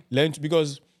 Yeah. Learn to,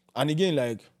 because, and again,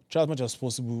 like, try as much as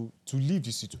possible to leave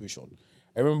the situation.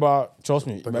 I remember, trust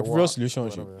me, in my a previous walk,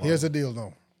 relationship, Here's the deal,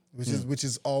 though, which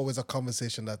is always a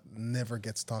conversation that never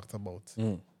gets talked about.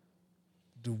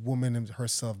 The woman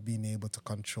herself being able to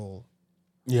control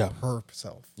yeah,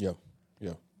 herself yeah,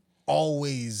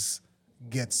 always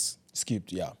gets.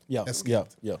 skipped, yeah, yeah,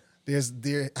 Escaped. yeah.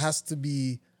 There has to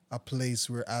be a place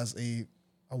where, as a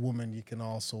woman, you can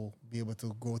also be able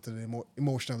to go to the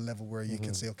emotional level where you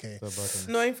can say, okay,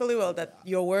 Knowing fully well that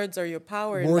your words are your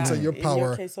power. in Words that- are your in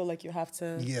power. case, so like you have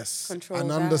to yes, control and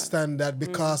that. understand that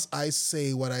because I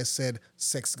say what I said,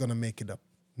 sex is gonna make it up.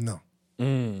 No.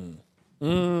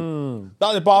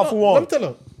 That's a powerful Let one. me tell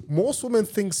you, most women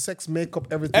think sex make up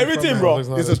everything. Everything, for bro.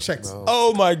 men. It's just checks.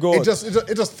 Oh my God.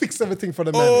 It just fix everything for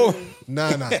the man. Oh.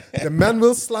 Nah. The man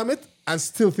will slam it and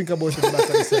still think about it back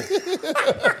and say,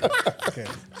 okay.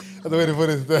 That's the way to put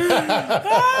it. But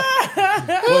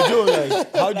Joe,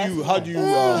 like, how do you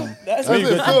That's when you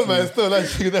get Still, into- man, still, like,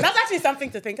 That's actually something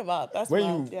to think about. That's when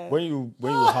wild, you yeah.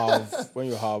 when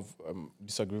you have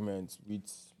disagreements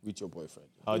with your boyfriend,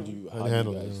 how do you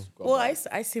handle it, guys go Well, about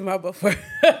I see my before.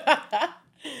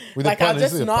 With Like the I'll partner,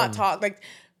 just it's a not partner. talk. Like,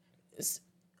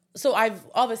 so I've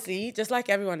obviously, just like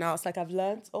everyone else, like I've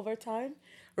learned over time.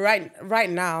 right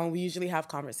now we usually have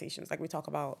conversations. Like we talk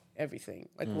about everything.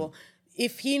 Like, well,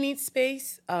 if he needs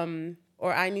space,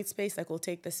 or I need space, like we'll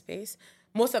take the space.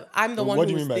 I'm the one what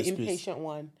do you who's mean by the space? impatient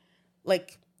one.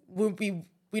 Like we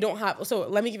don't have. So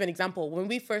let me give you an example. When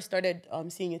we first started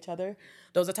seeing each other,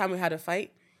 there was a time we had a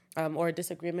fight, or a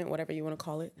disagreement, whatever you want to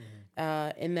call it,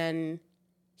 and then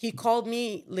he called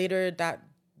me later that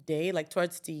day, like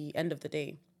towards the end of the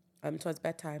day, towards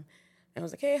bedtime. And I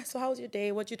was like, hey, so how was your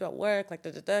day? What'd you do at work? Like,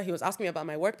 He was asking me about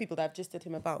my work people that I've just did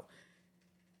him about.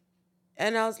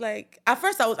 And I was like, at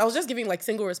first I was just giving like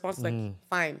single responses, like,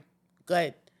 fine,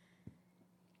 good.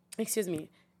 Excuse me.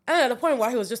 And at the point where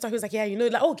he was like, yeah,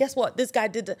 like, oh, guess what? This guy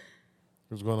did the...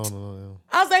 What's going on?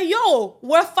 I was like, yo,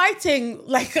 we're fighting.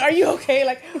 Like, are you okay?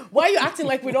 Like, why are you acting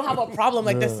like we don't have a problem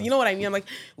like this? You know what I mean? I'm like,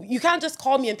 you can't just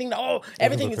call me and think that, oh,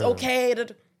 everything is okay.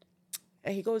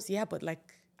 And he goes, yeah, but like,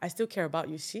 I still care about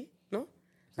you, see? No?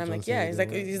 I'm like, yeah.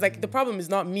 He's like, the problem is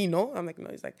not me, no? I'm like, no.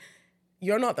 He's like,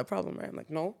 you're not the problem, right? I'm like,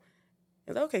 no.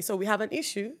 He's like, okay, so we have an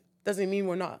issue. Doesn't mean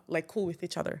we're not like cool with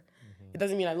each other. It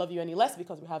doesn't mean I love you any less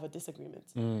because we have a disagreement.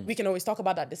 We can always talk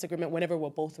about that disagreement whenever we're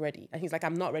both ready. And he's like,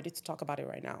 I'm not ready to talk about it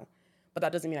right now. But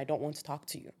that doesn't mean I don't want to talk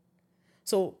to you.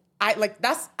 So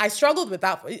I struggled with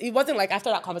that. It wasn't like after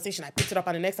that conversation, I picked it up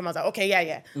and the next time I was like, okay,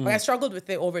 yeah. Like I struggled with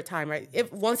it over time, right? If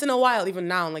once in a while, even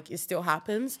now, like it still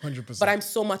happens. 100%. But I'm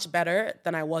so much better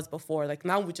than I was before. Like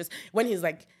now when he's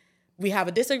like, we have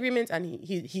a disagreement and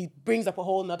he brings up a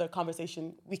whole nother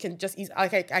conversation, we can just,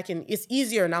 it's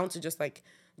easier now to just like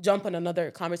jump on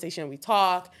another conversation and we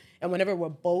talk. And whenever we're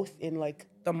both in like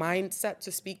the mindset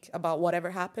to speak about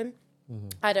whatever happened,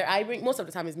 either most of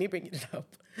the time it's me bringing it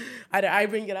up. Either I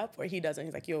bring it up or he doesn't.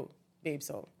 He's like, yo, babe,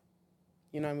 so,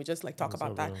 and we just like talk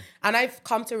about that. And I've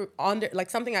come to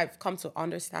something I've come to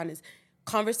understand is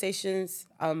conversations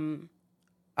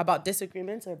about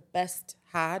disagreements are best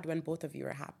had when both of you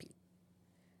are happy.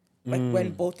 Like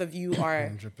when both of you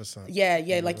are 100%.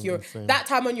 Yeah, like you're that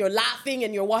time when you're laughing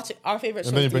and you're watching our favorite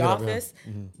show is The Office.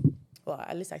 Well,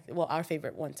 at least our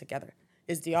favorite one together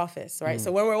is The Office, right?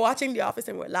 So when we're watching The Office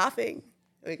and we're laughing,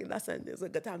 that's when there's a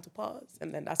good time to pause,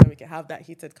 and then that's when we can have that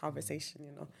heated conversation,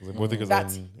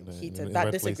 that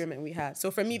disagreement we had.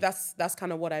 So for me, that's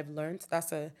kind of what I've learned.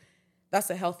 That's a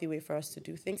healthy way for us to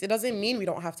do things. It doesn't mean we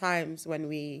don't have times when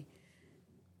we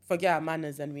forget our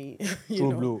manners and we,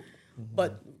 Blow.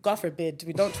 But God forbid,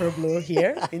 we don't throw blow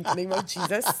here in the name of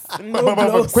Jesus. No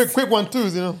blows. Quick one,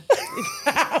 twos, Did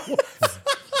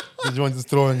you want to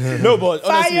throw in here? No, but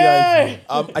honestly, Fire!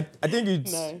 I think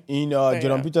it's in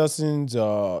Jordan Peterson's.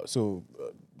 Do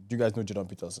you guys know Jordan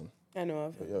Peterson? I know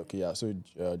of him. Okay, yeah. So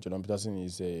Jordan Peterson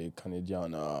is a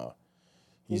Canadian.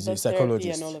 He's He a does therapy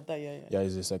psychologist. and all of that, yeah. Yeah,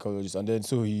 he's a psychologist, and then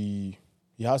so he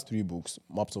has 3 books: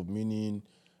 Maps of Meaning,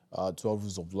 12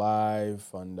 Rules of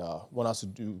Life, and one has to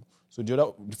do. So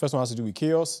the first one has to do with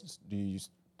chaos. The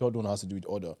third one has to do with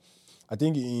order. I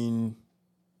think in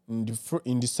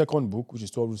the second book, which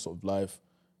is 12 Rules of Life,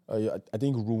 I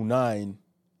think Rule 9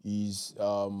 is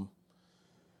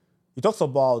it talks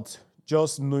about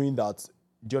just knowing that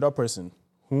the other person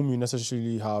whom you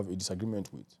necessarily have a disagreement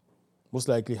with most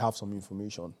likely have some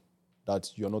information that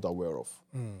you're not aware of.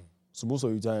 So most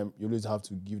of the time, you always have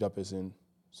to give that person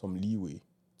some leeway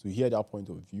to hear that point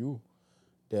of view.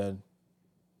 Then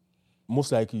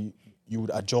most likely you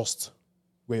would adjust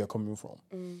where you're coming from.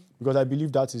 Because I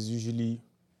believe that is usually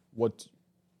what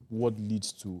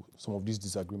leads to some of these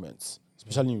disagreements,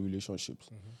 especially in relationships.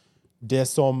 There's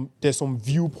some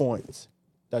viewpoints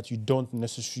that you don't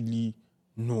necessarily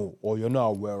know or you're not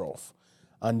aware of.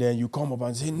 And then you come up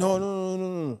and say,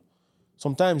 no.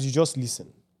 Sometimes you just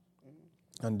listen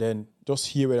and then just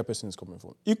hear where the person is coming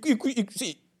from.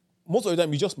 See, most of the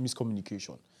time it's just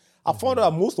miscommunication. I found out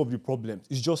that most of the problems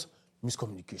is just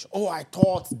miscommunication. Oh, I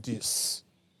thought this.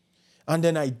 And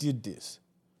then I did this.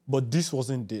 But this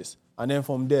wasn't this. And then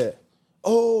from there,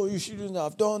 oh, you shouldn't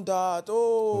have done that.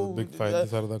 Oh, big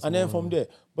fight. And then from there.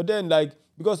 But then,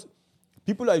 because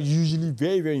people are usually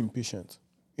very, very impatient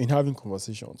in having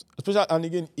conversations. Especially, and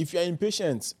again, if you're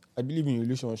impatient, I believe in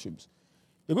relationships,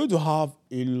 you're going to have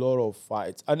a lot of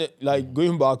fights. And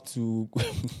going back to,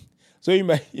 so in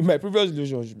my previous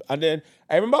relationship, and then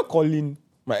I remember calling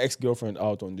my ex-girlfriend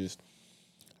out on this.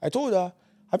 I told her,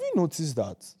 have you noticed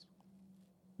that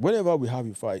whenever we have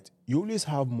a fight, you always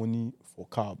have money for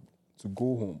cab to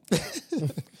go home?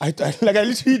 I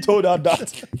literally told her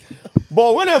that.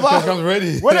 But whenever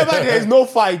there is no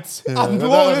fight, I'm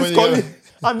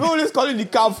always calling the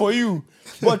cab for you.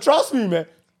 But trust me, man,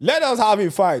 let us have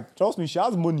a fight. Trust me, she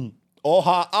has money. Or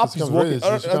her app is working.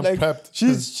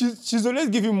 She's she's always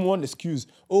giving me one excuse.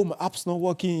 oh, my app's not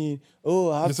working. Oh,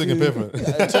 I have Just so you can pay for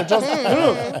it.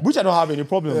 no, which I don't have any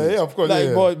problem with. Yeah, of course, Like,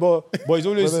 yeah. But he's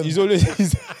always But then- he's always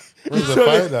Where's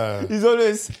the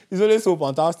fight? he's always so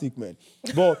fantastic, man.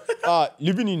 But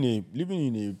living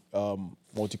in a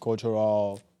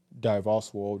multicultural,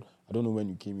 diverse world. I don't know when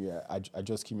you came here. I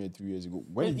just came here 3 years ago.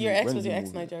 When Your ex was your moved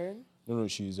ex here? Nigerian? No,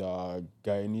 she's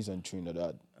Guyanese and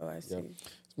Trinidad. Oh, I see.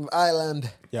 Yeah.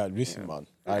 Island. Yeah, listen, man.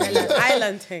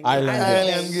 Island thing.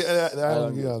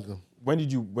 Island. When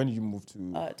did you move to?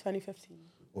 2015.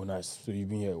 Oh, nice. So you've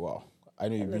been here a while. I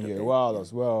know you've been here a while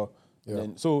as well. Yeah. And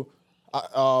then, so,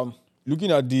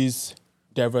 looking at this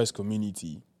diverse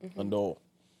community and all,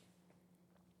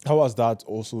 how has that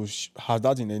also has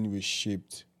that in any way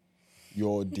shaped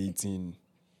your dating?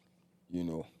 You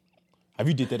know, have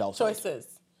you dated outside? Choices.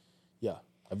 Yeah,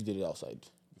 have you dated outside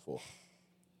before?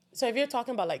 So if you're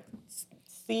talking about like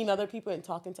seeing other people and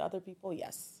talking to other people,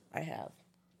 yes, I have.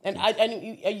 And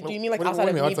do you mean like What do you outside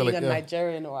of mean me outside, being like, a yeah.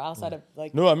 Nigerian or outside of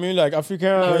like No, I mean like my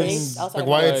Africans. race, outside Like of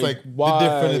why my it's race? like Why? the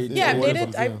different. Yeah, I've what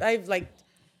dated. difference, I've like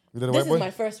You did a this white is boy? my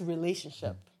first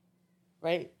relationship,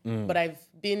 right? But I've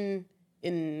been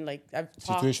in like I've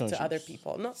talked to other Situationships.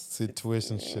 people. No,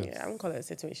 Situationship. yeah, I wouldn't call it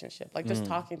a situationship. Like just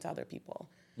talking to other people.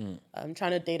 I'm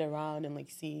trying to date around and like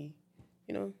see,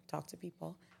 talk to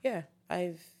people. Yeah,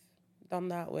 I've done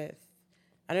that with.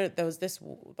 I know there was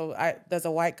there's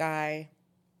a white guy,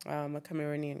 a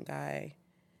Cameroonian guy,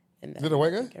 and Is it a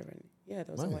white guy? Yeah,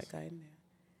 there was a Nice. white guy in there.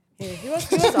 Yeah, he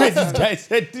was awesome. Guy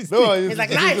said this. No, He's like,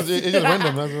 nice. It's just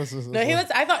random. That's No,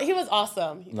 I thought he was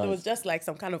awesome. Nice. There was just like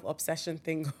some kind of obsession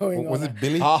thing going Was on. it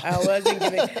Billy? I wasn't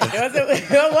giving.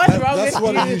 What's wrong That's with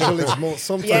what you? it usually is.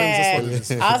 Sometimes Yeah, that's what it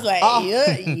is. I was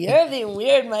like, you're being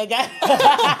weird, my guy.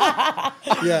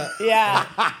 Yeah.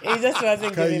 Yeah, he just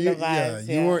wasn't 'Cause giving the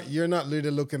vibes. You're not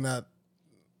really looking at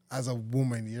as a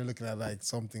woman. You're looking at like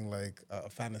something like a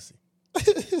fantasy.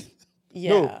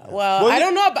 Yeah, well, Was I it-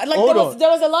 don't know, but like Hold there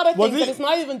on. was a lot of Was things, it- and it's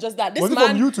not even just that. This Was it man,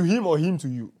 from you to him or him to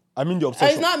you? I mean the it's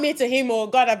obsession. not me to him. Oh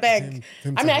God, I beg. him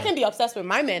I to mean, I her. can be obsessed with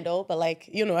my man though, but like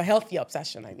a healthy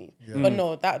obsession. I mean, but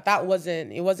no, that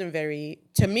wasn't. It wasn't very.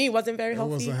 To me, it wasn't very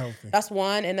healthy. wasn't healthy. That's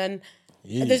one, and then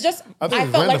Yeah. there's just. I I, think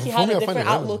it's felt like random. he For had me, a I find different it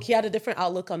random. outlook. He had a different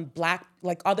outlook on black,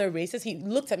 like other races. He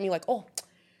looked at me like, oh,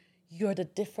 you're the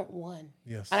different one.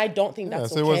 Yes. And I don't think Yeah,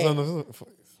 that's so okay. it was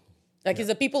Like it's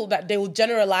the people that they will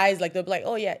generalize, like they'll be like,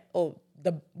 oh yeah,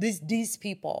 these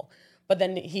people. But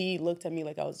then he looked at me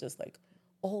like I was just like,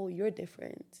 oh, you're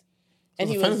different. And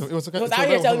he was, offensive. It was he was so out that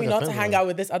here was telling like me not to offensive, hang right? out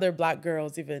with this other black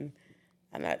girls even.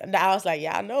 And I was like,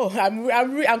 yeah, I know.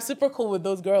 I'm super cool with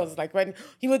those girls. Like when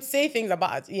he would say things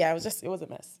about, it was a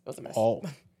mess. It was a mess. Oh,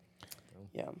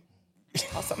 Yeah.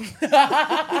 Awesome.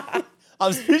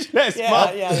 I'm speechless,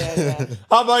 man. Yeah.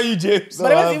 How about you, James?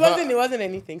 But it wasn't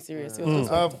anything serious. It was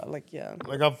just like, yeah.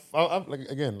 like I've like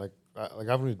again like I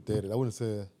haven't really dated. I wouldn't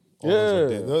say. Yeah.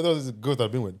 Those girls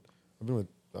I've been with. I've been with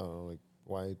like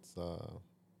whites. I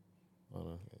don't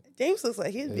know. James looks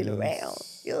like he's been around.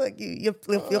 You look, your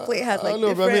plate has like I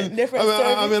know, but different I serving.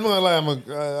 mean, I'm not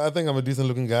gonna lie. I think I'm a decent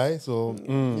looking guy, so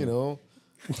you know.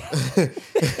 Big up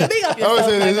I would yourself,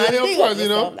 say my this, man. yeah, of Big course, up you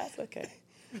know. yourself. That's okay.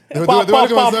 They look at my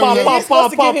service, You're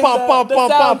supposed to give him the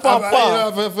sound. I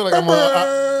feel like I'm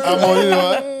on, you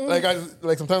know,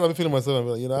 like sometimes I be feeling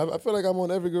myself. You know, I feel like I'm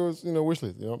on every girl's, wish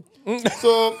list. You know,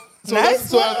 so Nice.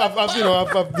 so I've you know,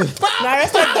 I've Nah,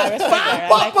 respect that.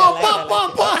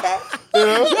 you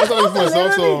know, that's all for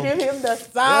myself. So Give him the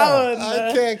sound.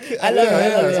 I can't. I love it.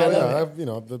 I love it. so I love yeah,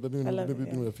 it. I've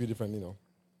been with a few different,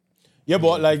 Yeah,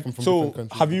 but like, From so different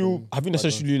countries, have you different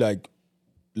necessarily like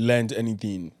learned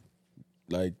anything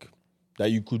like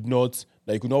that you could not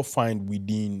find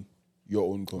within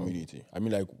your own community? I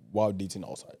mean, like while dating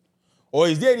outside, or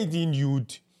is there anything you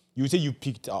would say you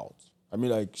picked out? I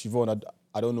mean, like Siobhan,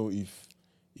 I don't know if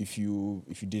you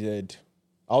dated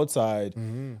outside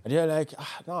and you're like,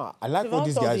 nah, I like what Siobhan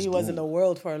these told me guys he do. was in the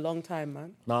world for a long time,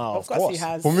 man. Nah, of course he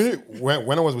has. For me,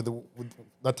 when I was with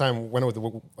that time when I was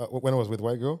with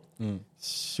white girl,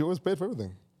 she always paid for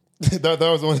everything. that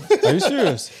was the one. Are you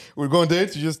serious? We'd go on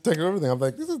dates, you just take everything. I'm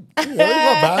like, this is it's not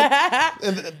bad.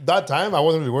 And that time, I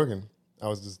wasn't really working. I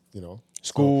was just,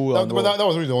 School. That, and but all. that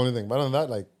was really the only thing. But other than that,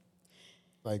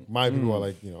 like my people are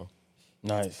like,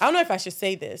 Nice. I don't know if I should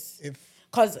say this.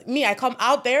 Because me, I come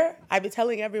out there, I be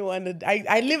telling everyone that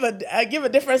I give a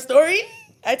different story.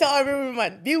 I tell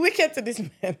everyone, be wicked to this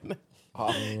man.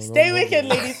 Stay wicked,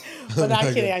 ladies. But no,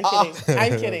 I'm kidding.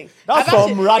 I'm kidding. That's I've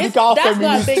some radical that's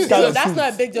not a feminist big kind deal. of That's thing.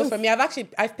 not a big deal for me.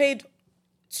 I've paid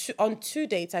on 2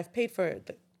 dates. I've paid for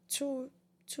two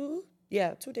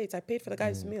dates. I paid for the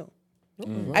guy's meal.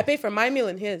 I paid for my meal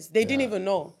and his. They didn't even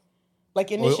know.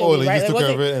 Like initially, they right? just took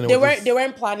care of it and it they was weren't. just- They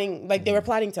weren't planning. Like they were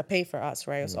planning to pay for us,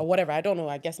 right? Or whatever. I don't know.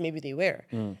 I guess maybe they were.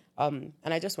 And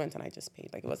I just went and I just paid.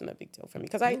 Like it wasn't a big deal for me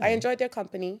because I enjoyed their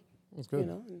company. That's good. You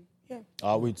know. And,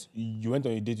 yeah. Wait, you went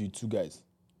on a date with 2 guys.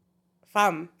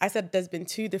 Fam, I said there's been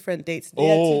 2 different dates. They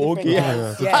had 2 different okay.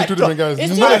 guys. Yeah, so two different guys.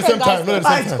 It's Not two at the same different time. Not at the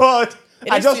guys. same time. thought.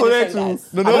 It I is just 2 wanted different to.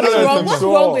 guys. No, What's no, wrong? no, What's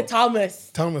no. wrong with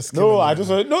Thomas? Thomas. No, I just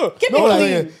wanted no. Give me no, clean.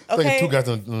 like, It's like Okay. 2 guys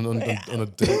on a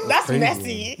date. That's crazy,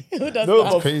 messy. Who does No,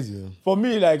 that? but Crazy. for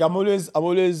me, like I'm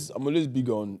always big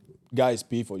on guys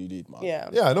pay for your date, man. Yeah.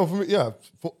 Yeah, no, for me, yeah.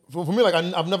 For me, like,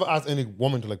 I've never asked any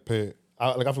woman to, like, pay.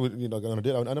 Like, after, you know, on a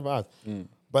date, I never asked.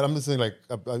 But I'm just saying, like,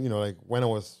 you know, like, when I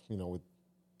was, you know,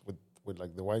 with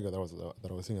like, the white girl that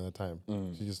I was seeing at the time,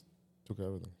 she just took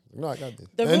everything. Like, no, I got this.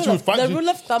 The And she would fight- rule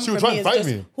of thumb she for would try me and is fight just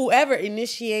me. whoever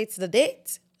initiates the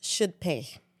date should pay.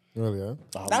 Really, yeah?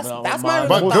 That's man, my man. rule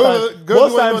But of girls thumb.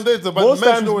 girls went on dates, but most men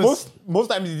times, should always... most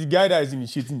times it's the guy that is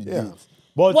initiating the Yeah. date.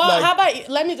 But Well, like, how about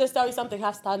let me just tell you something?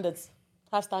 Have standards.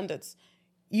 Have standards.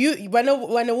 You when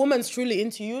a woman's truly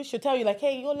into you, she'll tell you like,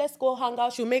 hey, yo, let's go hang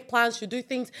out. She'll make plans. She'll do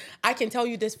things. I can tell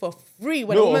you this for free.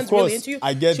 When No, a of woman's really course, into you,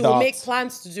 I get she will that. make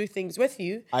plans to do things with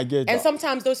you. I get And that.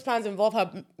 sometimes those plans involve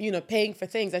her, you know, paying for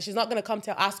things, and she's not gonna come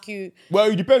to ask you. well,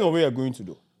 it depends on where you're going to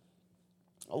do.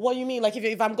 What do you mean? Like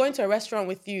if I'm going to a restaurant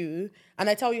with you and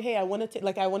I tell you, hey, I want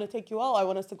to take you out. I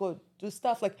want us to go do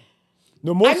stuff. Like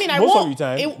No, most, I mean, I most won't. of the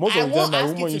time, I most of the won't time, my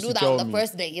ask you woman to used do to that tell on the me.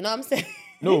 first date. You know what I'm saying?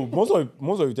 No, most of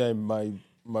the time,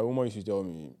 my woman used to tell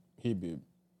me, "Hey, babe,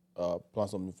 plan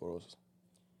something for us."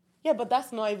 Yeah, but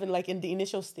that's not even like in the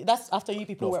initial stage. That's after you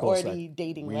people No, were of course, already like,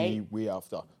 dating, way, right? way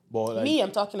after. But like, Me,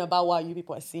 I'm talking about while you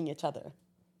people are seeing each other.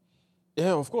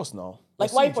 yeah, of course now.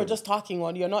 Like We're while seeing people are each other. just talking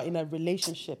when you're not in a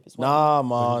relationship. Is what Nah,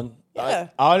 man. Yeah.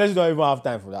 I honestly don't even have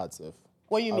time for that stuff.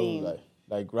 What do you I don't mean?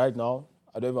 like right now,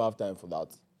 I don't even have time for that.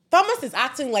 Thomas is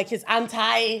acting like he's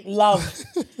anti-love.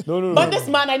 No. But this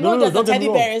man, I know there's a don't get me teddy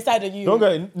wrong. bear inside of you. No.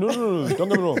 Don't get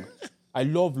me wrong. I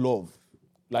love love.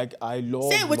 Like I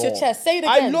love. Say it with your love. chest. Say it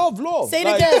I again. love love. Say it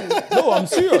Like, again. No, I'm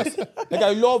serious. Like I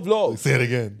love love. Say it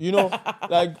again. You know,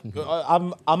 like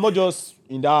I'm not just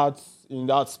in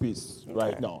that space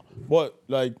right now. But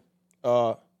like,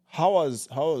 how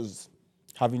has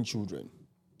having children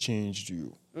changed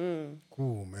you?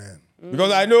 Cool, man.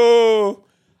 Because I know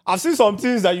I've seen some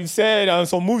things that you said and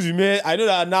some moves you made. I know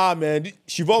that now, man,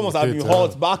 she almost had been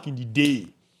hot back in the day.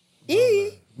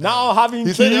 Now having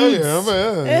He said it kids. earlier,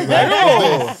 remember?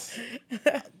 Yeah. I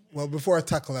know. Well, before I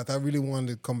tackle that, I really wanted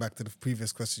to come back to the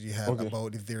previous question you had Okay.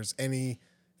 about if there's anything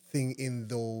in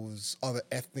those other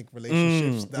ethnic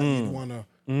relationships that you'd wanna,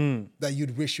 that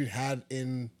you'd wish you had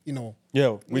in, you know.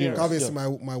 Yeah, we didn't. Obviously, my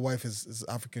wife is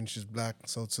African. She's black,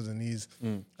 South Sudanese.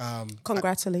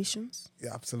 Congratulations.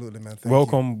 Yeah, absolutely, man. Thank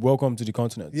you. Welcome to the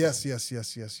continent. Yes.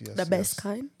 The best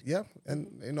kind. Yeah,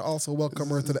 and also welcome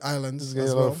her to the islands is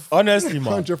as a well. lot of- Honestly,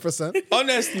 man. 100%.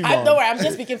 Honestly, I man. don't worry, I'm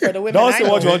just speaking for the women. Don't I say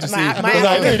know. what you want to say. My Because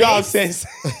I know you don't have sense.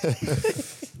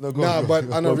 No, go Nah, on, but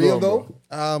go on on, a go real on, though,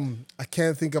 bro. I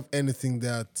can't think of anything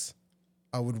that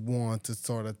I would want to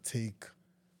sort of take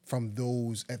from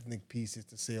those ethnic pieces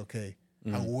to say, okay,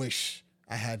 I wish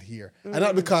I had here, and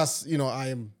not because you know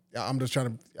I'm just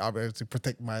trying to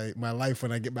protect my life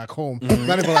when I get back home.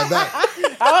 Not even like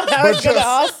that. I was gonna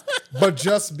ask. But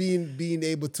just being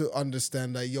able to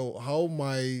understand that, yo, how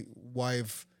my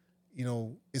wife, you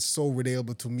know, is so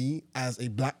relatable to me as a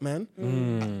black man.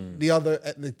 The other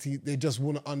ethnicity, they just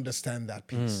want to understand that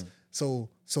piece. So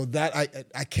that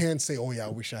I can't say, oh yeah, I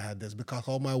wish I had this, because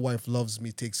how my wife loves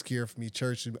me, takes care of me,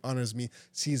 church honors me,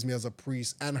 sees me as a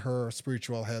priest and her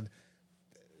spiritual head.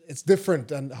 It's different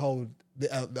than how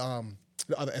the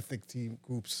other ethnic team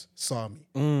groups saw me.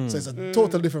 So it's a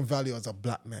total different value as a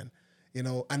black man, you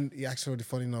know. And actually,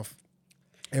 funny enough,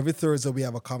 every Thursday we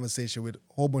have a conversation with a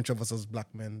whole bunch of us as black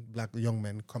young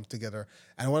men come together.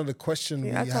 And one of the questions we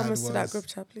Add had Thomas was, to that group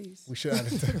chat, please. we should add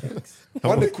it.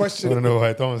 One of the I questions don't know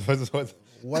why Thomas. What?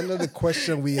 one of the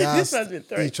question we This asked man's been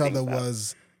throwing each other things out.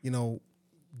 was, you know,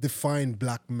 define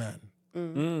black man.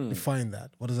 Define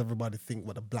that. What does everybody think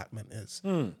what a black man is?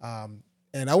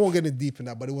 And I won't get in deep in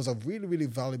that, but it was a really, really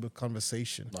valuable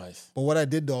conversation. Nice. But what I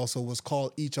did also was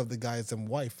call each of the guys and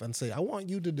wife and say, I want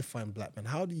you to define black man.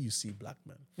 How do you see black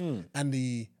men? And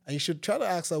you should try to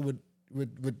ask that with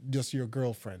just your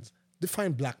girlfriends.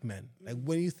 Define black men. Like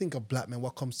when you think of black men,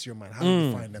 what comes to your mind? How do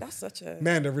you define them? That's such a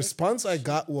Man, the response I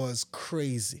got was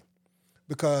crazy,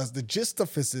 because the gist of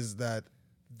it is that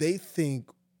they think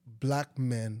black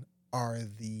men are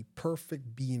the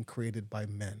perfect being created by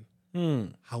men.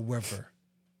 However,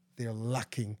 they're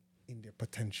lacking in their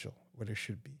potential where they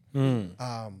should be.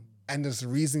 And this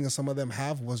reasoning that some of them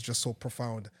have was just so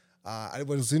profound. It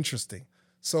was interesting.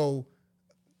 So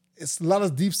it's a lot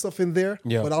of deep stuff in there,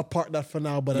 but I'll park that for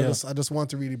now. But I just want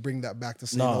to really bring that back to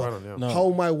say how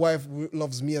my wife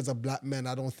loves me as a black man.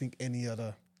 I don't think any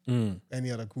other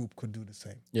group could do the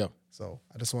same. Yeah. So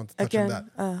I just want to touch on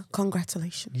that.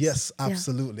 Congratulations. Yes,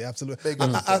 absolutely. I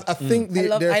think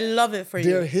I love it for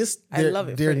you.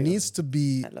 There needs to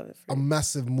be a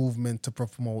massive movement to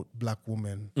promote black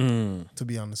women. To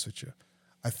be honest with you,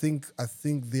 I think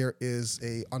there is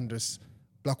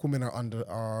black women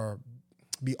are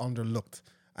be underlooked,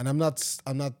 and I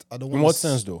don't want. In what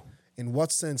sense, though? In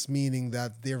what sense? Meaning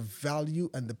that their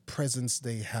value and the presence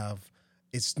they have,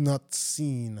 it's not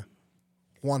seen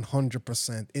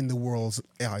 100% in the world's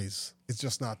eyes. It's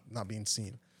just not being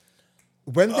seen.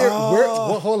 When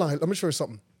hold on, let me show you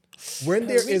something. When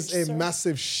there is a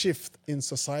massive shift in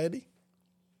society,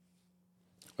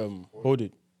 hold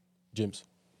it, James.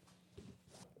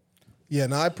 Yeah,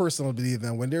 now I personally believe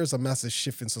that when there's a massive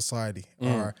shift in society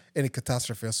or any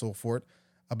catastrophe and so forth,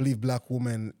 I believe black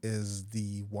woman is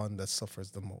the one that suffers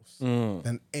the most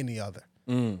than any other.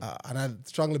 And I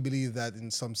strongly believe that in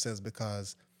some sense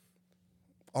because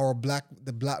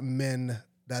the black men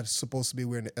that's supposed to be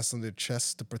wearing the S on their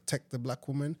chest to protect the black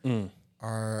woman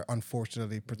are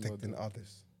unfortunately protecting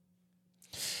others.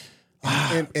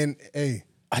 And hey,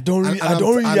 I don't really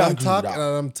agree with that. And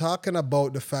I'm talking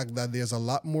about the fact that there's a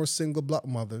lot more single black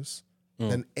mothers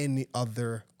than any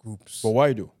other groups. But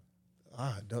why though?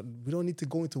 We don't need to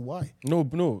go into why. No,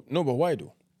 but why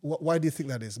though? Why do you think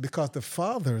that is? Because the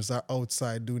fathers are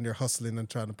outside doing their hustling and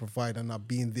trying to provide and not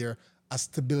being there as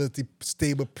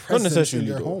stable presence in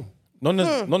their home. Not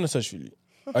necessarily.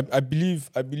 I believe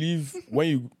when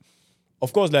you,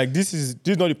 of course, like this is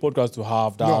not the podcast to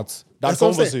have that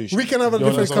conversation. We can have a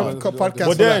different podcast.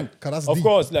 But then, of deep.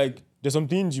 course, like there's some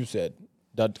things you said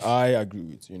that I agree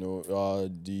with. You know,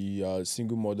 the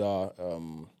single mother,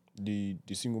 the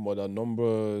single mother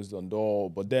numbers and all.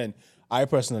 But then, I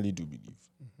personally do believe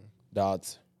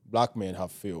that black men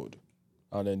have failed,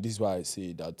 and then this is why I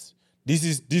say that.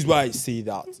 This is why I say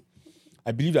that.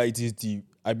 I believe that it is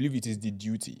the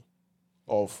duty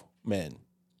of men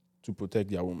to protect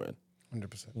their women.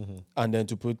 100%. And then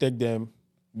to protect them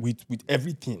with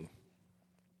everything.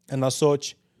 And as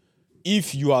such,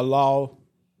 if you allow,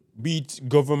 be it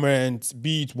government,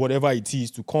 be it whatever it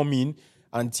is, to come in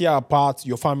and tear apart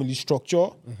your family structure,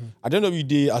 at the end of the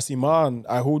day, as a man,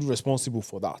 I hold you responsible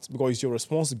for that because it's your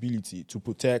responsibility to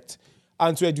protect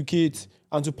and to educate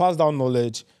and to pass down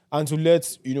knowledge and to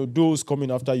let those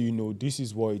coming after this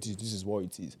is what it is, this is what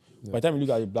it is. Yeah. By the time you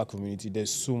look at the black community,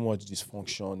 there's so much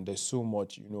dysfunction, there's so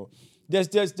much,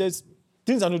 there's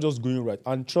things are not just going right.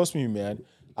 And trust me, man,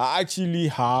 I actually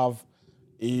have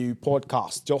a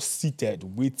podcast just seated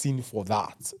waiting for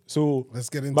that. So let's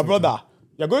get into my brother,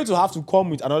 you're going to have to come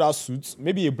with another suit,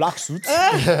 maybe a black suit.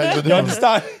 You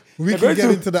understand? We can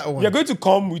get into that one. You're going to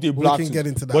come with a black suit. We can get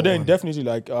into that but then one.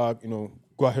 Definitely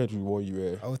go ahead with what you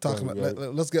were. I was talking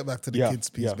about. Let's get back to the kids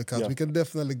piece because we can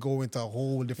definitely go into a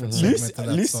whole different segment of that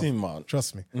listen, stuff. Man.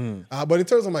 Trust me. But in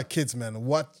terms of my kids, man,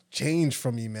 what changed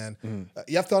for me, man?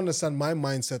 You have to understand my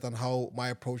mindset and how my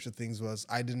approach to things was.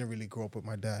 I didn't really grow up with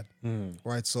my dad,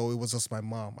 right? So it was just my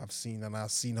mom. I've seen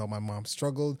how my mom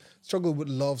struggled with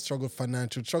love, struggled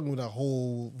financial, struggled with a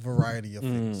whole variety of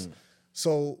things.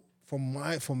 So for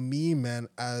me, man,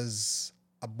 as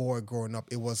a boy growing up,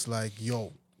 it was like,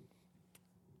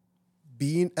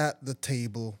 being at the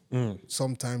table,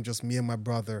 sometimes just me and my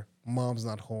brother, mom's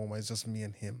not home, it's just me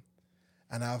and him.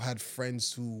 And I've had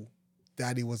friends who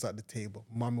daddy was at the table,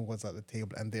 mommy was at the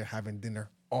table, and they're having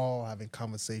dinner, all having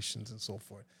conversations and so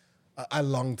forth. I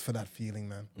longed for that feeling,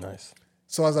 man. Nice.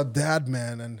 So as a dad,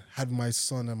 man, and had my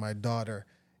son and my daughter,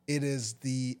 it is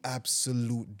the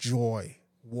absolute joy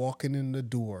walking in the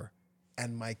door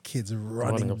and my kids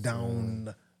running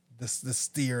down the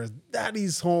stairs.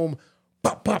 Daddy's home.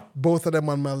 Pop, pop, both of them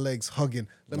on my legs, hugging.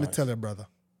 Let me tell you, brother,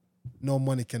 no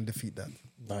money can defeat that.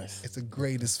 Nice. It's the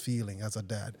greatest feeling as a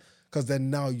dad. Because then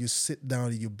now you sit down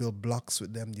and you build blocks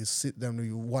with them. You sit down and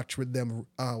you watch with them.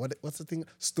 What's the thing?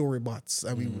 Storybots.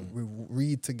 And we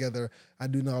read together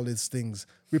and doing all these things.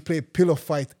 We play pillow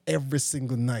fight every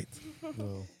single night.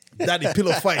 Daddy,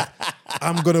 pillow fight.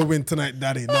 I'm going to win tonight,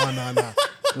 daddy. No.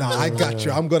 No, I got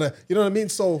you. I'm going to, you know what I mean?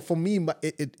 So for me,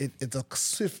 it's a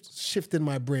swift shift in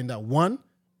my brain that one,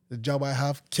 the job I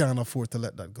have, can't afford to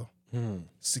let that go.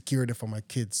 Security for my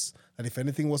kids. And if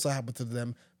anything was to happen to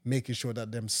them, making sure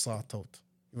that them sort out.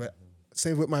 Right?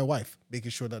 Same with my wife,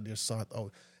 making sure that they're sort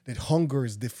out. That hunger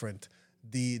is different.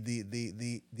 The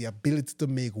ability to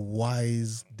make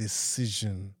wise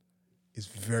decision is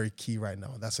very key right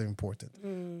now. That's very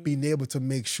important. Being able to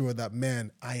make sure that,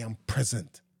 man, I am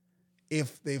present.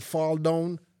 If they fall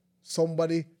down,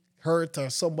 somebody hurt or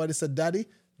somebody said,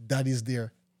 daddy's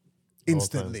there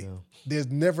instantly. times, There's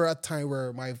never a time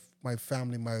where my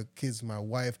family, my kids, my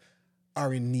wife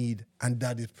are in need and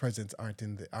daddy's presence aren't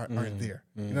there.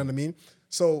 You know what I mean?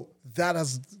 So that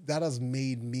has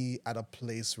made me at a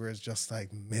place where it's just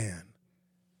like, man,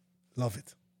 love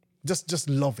it. Just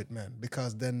love it, man.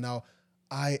 Because then now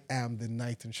I am the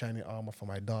knight in shining armor for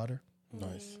my daughter.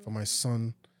 Nice. For my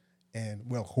son. And,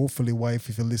 well, hopefully, wife,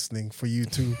 if you're listening, for you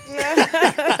too.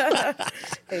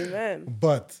 Amen.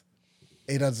 But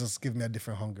it has just given me a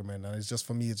different hunger, man. And it's just,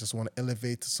 for me, it's just want to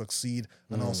elevate, to succeed,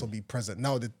 and also be present.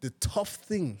 Now, the tough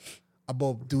thing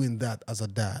about doing that as a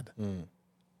dad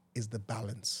is the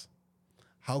balance.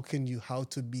 How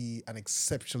to be an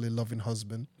exceptionally loving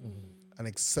husband, an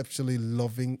exceptionally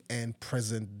loving and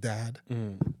present dad,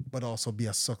 but also be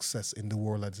a success in the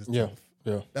world as itself.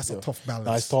 Yeah. That's a tough balance.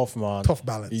 That's tough, man. Tough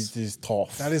balance. It is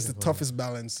tough. That is the toughest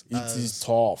balance. It is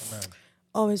tough. Man.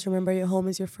 Always remember your home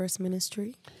is your first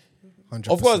ministry. 100%.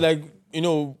 Of course, like, we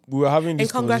were having this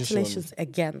And congratulations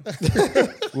again.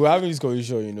 we were having this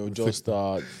conversation,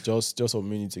 just a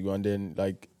minute ago, and then,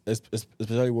 like,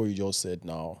 especially what you just said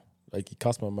now, like, it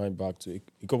cast my mind back to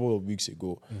a couple of weeks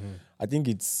ago. I think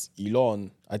it's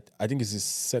Elon. I think it's his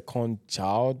second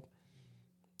child.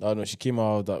 I don't know. She came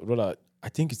out that I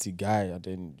think it's a guy, and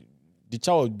then the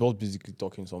child was basically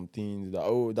talking some things that,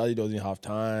 oh, daddy doesn't have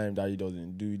time, daddy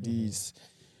doesn't do this.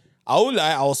 I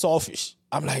was selfish.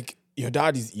 I'm like, your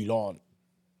dad is Elon.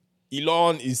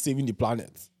 Elon is saving the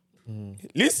planet.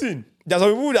 Listen, there's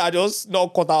some people that are just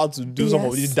not cut out to do some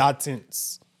of these dad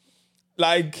things.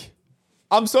 Like,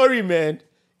 I'm sorry, man.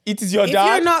 It is your If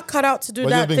dad. you're not cut out to do But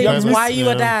that you've thing, been kind why are of- you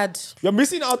yeah. a dad? You're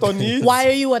missing out on it. Why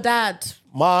are you a dad?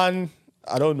 Man,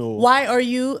 I don't know. Why are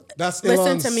you... That's Listen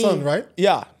Elon's to me. son, right?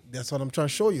 Yeah. That's what I'm trying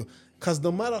to show you. Because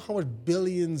no matter how much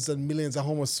billions and millions and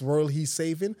how much world he's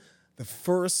saving, the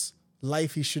first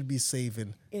life he should be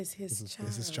saving Is his child.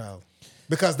 is his child.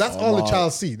 Because that's all the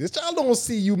child see. The child don't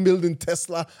see you building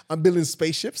Tesla and building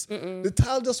spaceships. The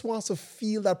child just wants to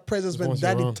feel that presence when wants you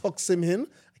daddy around. tucks him in,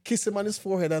 kiss him on his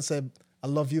forehead and say, I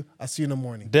love you, I'll see you in the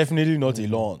morning. Definitely not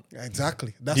Elon.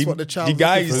 Exactly. That's what the child the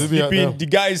guy looking is for. Maybe out there. sleeping. The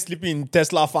guy is sleeping in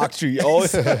Tesla factory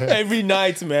every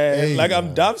night, man. Hey, like,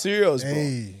 I'm damn serious, bro.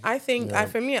 Hey. I think,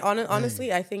 for me,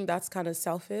 honestly, I think that's kind of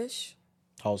selfish.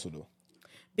 How so though?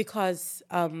 Because,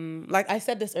 like I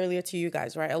said this earlier to you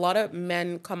guys, right? A lot of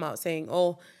men come out saying,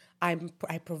 "Oh, I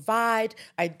provide,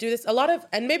 I do this." A lot of,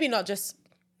 and maybe not.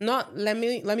 Let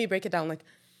me break it down. Like,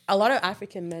 a lot of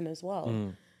African men as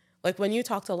well. Like, when you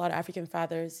talk to a lot of African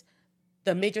fathers,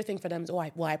 the major thing for them is,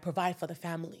 I provide for the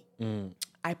family.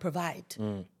 I provide.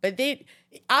 But they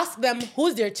ask them,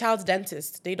 who's their child's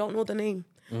dentist? They don't know the name.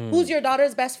 Who's your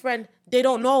daughter's best friend? They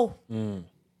don't know.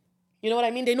 You know what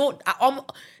I mean? They don't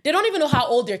even know how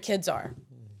old their kids are.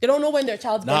 They don't know when their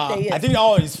child's birthday is. I think that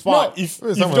one is fine. No. If Wait,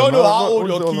 you someone- don't know how what- old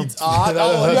your what- kids what- are,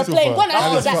 that one You're too playing. far. Go and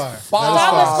ask your That is dad. far. So That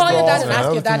is always far. call your dad and Man, ask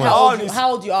your that's dad too how much.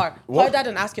 old you are. Call your dad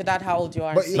and ask your dad how old you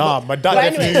are. But- Nah, my dad But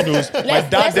anyway, definitely knows. My let's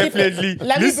dad keep it- definitely.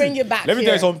 let me listen, bring you back Let me tell you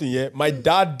here. something. Yeah, my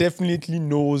dad definitely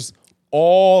knows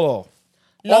all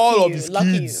of his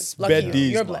kids'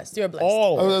 birthdays. You're man. blessed. You're blessed.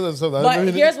 All.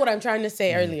 But here's what I'm trying to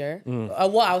say earlier.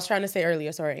 What I was trying to say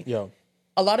earlier, sorry. Yeah.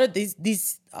 A lot of these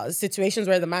situations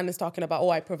where the man is talking about,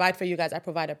 I provide for you guys, I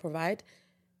provide.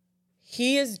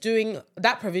 He is doing,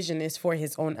 that provision is for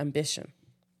his own ambition.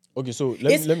 Okay, so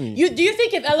let me. Do you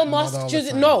think if Elon all Musk the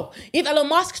chooses, time. if Elon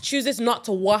Musk chooses not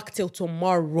to work till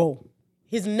tomorrow,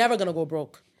 he's never going to go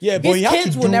broke. Yeah, but his he has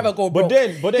kids to will do- never go but broke. then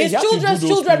his he has to do children's those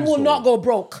children things, will though. not go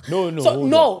broke. No, So hold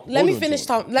no, on. let me Hold on, finish.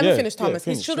 John. Let me Yeah, finish, yeah, Thomas.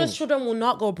 finish, His children's finish. children will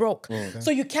not go broke.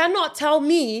 So you cannot tell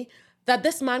me that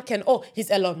this man can. Oh, he's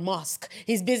Elon Musk.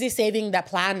 He's busy saving the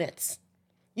planet.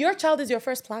 Your child is your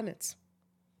first planet.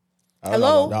 I don't know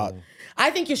Hello. about that. I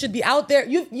think you should be out there.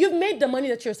 You've made the money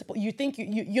that you're supposed. You think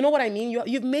you know what I mean.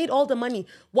 You've made all the money.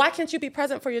 Why can't you be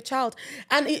present for your child?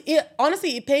 And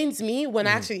honestly, it pains me when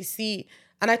I actually see.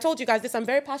 And I told you guys this. I'm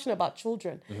very passionate about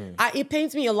children. It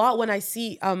pains me a lot when I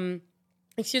see,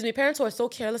 parents who are so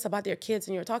careless about their kids,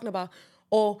 and you're talking about,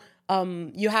 you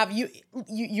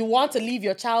want to leave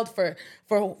your child for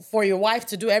your wife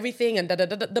to do everything, and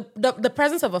the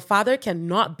presence of a father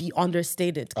cannot be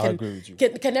understated. I agree with you.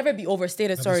 Can never be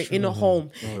overstated. In a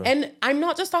home, and I'm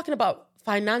not just talking about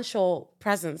financial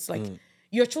presence. Like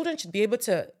your children should be able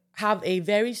to have a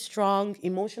very strong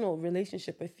emotional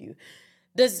relationship with you.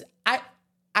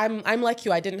 I'm like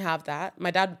you. I didn't have that. My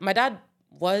dad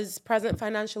was present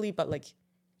financially, but like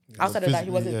outside of that, he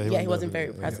wasn't. He wasn't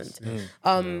very present.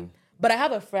 But I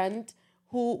have a friend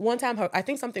who one time, I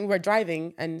think we're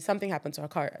driving and something happened to her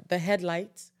car. The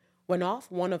headlights went off,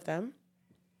 one of them.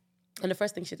 And the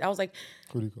first thing I was like,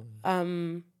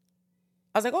 oh,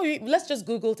 let's just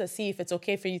Google to see if it's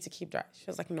okay for you to keep driving. She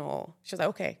was like, no. She was like,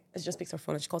 okay. Let's just pick her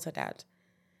phone and she calls her dad.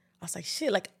 I was like,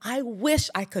 shit, like, I wish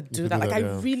I could do that. Like, I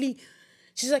really,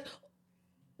 she's like,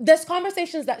 there's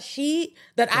conversations that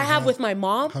I have with my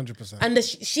mom. 100%. And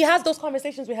she has those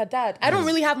conversations with her dad. I don't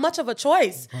really have much of a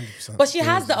choice. 100%. But she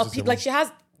has she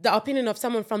has the opinion of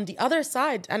someone from the other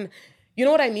side. And you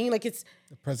know what I mean? Like, it's,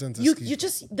 The present you is key.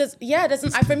 just,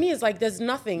 for me, it's like, there's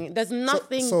nothing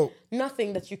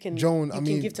that you can, Joan,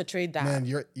 can give to trade that. Man,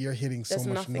 you're hitting so There's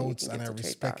much nothing you notes, can and I give to trade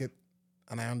respect that. it,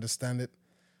 and I understand it.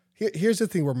 Here's the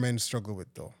thing where men struggle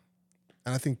with, though,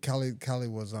 and I think Khalid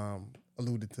was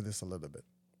alluded to this a little bit.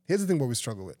 Here's the thing where we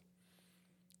struggle with.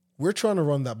 We're trying to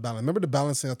run that balance. Remember the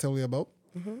balancing I told you about?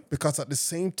 Mm-hmm. Because at the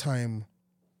same time,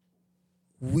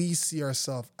 we see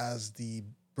ourselves as the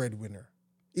breadwinner.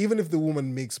 Even if the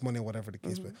woman makes money, whatever the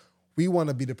case, but we want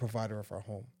to be the provider of our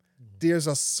home. There's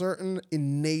a certain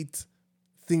innate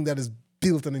thing that is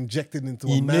built and injected into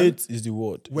a man. Innate is the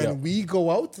word. When we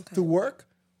go out to work,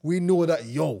 we know that,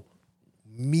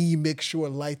 me make sure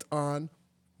light on,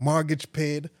 mortgage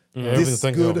paid, this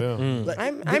good. Like,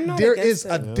 I'm not there against is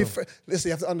a different, listen,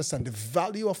 you have to understand, the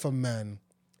value of a man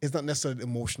is not necessarily the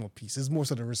emotional piece. It's more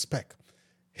so the respect.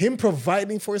 Him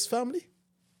providing for his family,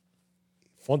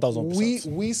 1,000%.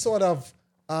 we sort of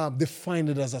define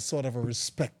it as a sort of a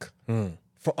respect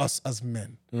for us as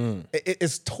men.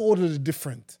 It's totally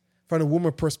different from a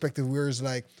woman perspective, where it's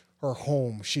like her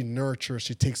home, she nurtures,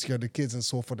 she takes care of the kids and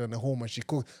so forth in the home, and she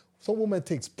cooks. Some woman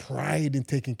takes pride in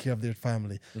taking care of their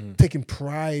family, taking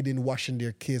pride in washing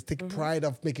their kids, taking pride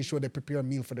of making sure they prepare a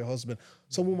meal for their husband.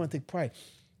 Some women take pride.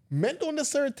 Men don't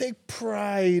necessarily take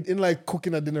pride in like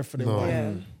cooking a dinner for their wife.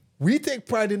 Yeah. We take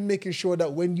pride in making sure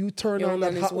that when you turn on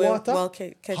that hot water,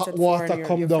 hot water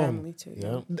come down.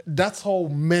 That's how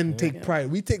men take pride.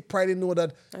 We take pride in know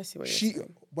that I see what you're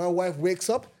saying. my wife wakes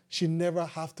up, she never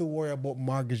have to worry about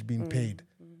mortgage being paid.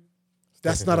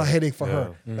 That's not a headache for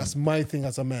her. That's my thing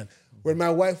as a man. When my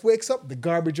wife wakes up, the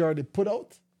garbage already put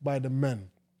out by the men.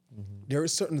 There are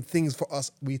certain things for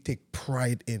us we take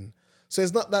pride in. So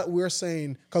it's not that we're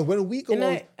saying, because when we go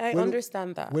out... I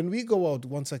understand that. When we go out,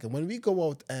 one second, when we go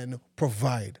out and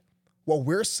provide, what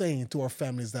we're saying to our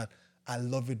family is that I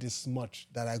love it this much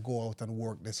that I go out and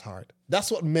work this hard. That's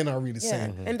what men are really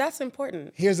saying. And that's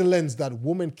important. Here's a lens that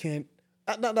women can't,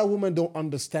 not that women don't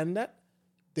understand that.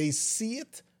 They see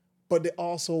it, but they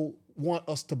also want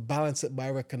us to balance it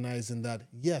by recognizing that,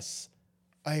 yes,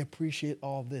 I appreciate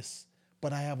all this,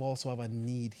 but I also have a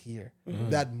need here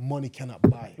that money cannot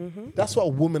buy. That's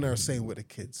what women are saying with the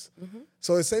kids.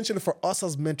 So essentially for us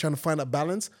as men trying to find a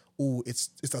balance,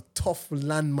 it's a tough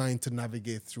landmine to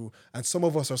navigate through. And some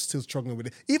of us are still struggling with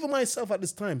it. Even myself at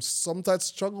this time, sometimes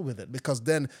struggle with it, because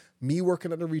then me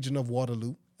working at the region of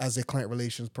Waterloo as a client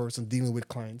relations person, dealing with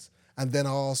clients, and then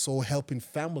also helping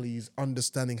families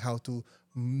understanding how to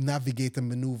navigate and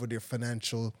maneuver their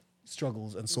financial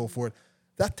struggles and so forth.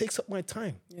 That takes up my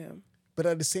time. Yeah. But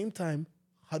at the same time,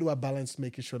 how do I balance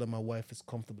making sure that my wife is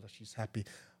comfortable, that she's happy,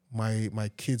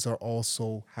 my kids are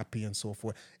also happy and so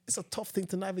forth? It's a tough thing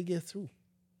to navigate through.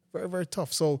 Very, very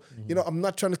tough. So, I'm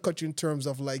not trying to cut you in terms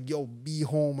of like, be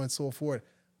home and so forth.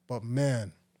 But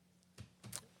man,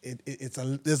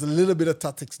 there's a little bit of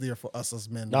tactics there for us as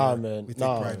men. Nah, man. We take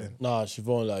pride in. Nah,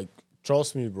 Siobhan, like,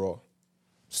 trust me, bro.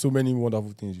 So many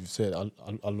wonderful things you've said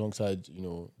alongside,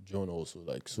 John also.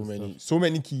 Like, so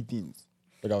many key things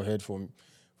that I've heard from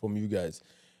you guys.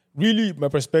 Really, my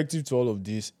perspective to all of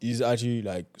this is actually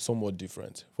like somewhat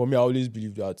different. For me, I always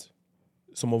believe that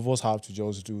some of us have to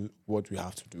just do what we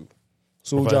have to do.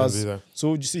 So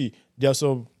you see, there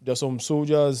are some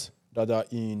soldiers that are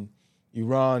in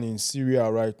Iran, in Syria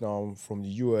right now from the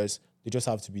US. They just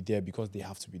have to be there because they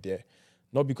have to be there.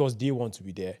 Not because they want to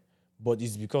be there, but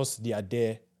it's because they are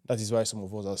there. That is why some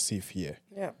of us are safe here.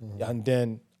 Yeah. And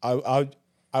then I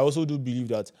also do believe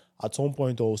that at some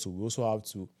point also we also have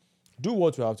to do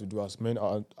what we have to do as men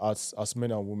as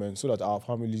men and women, so that our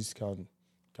families can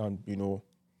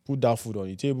put that food on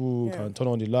the table, can turn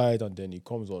on the light, and then it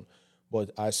comes on.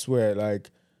 But I swear, like,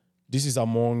 this is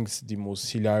amongst the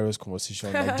most hilarious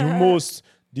conversations, like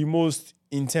the most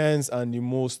intense and the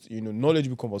most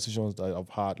knowledgeable conversations that I've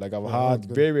had. Like, I've had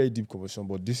very, very deep conversations,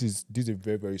 but this is a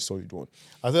very, very solid one.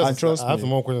 And trust me, I have some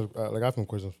more questions. I have some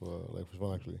questions for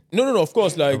Fishman actually. No. Of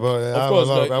course,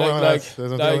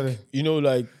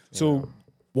 so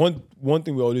one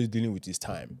thing we're always dealing with is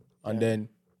time, and then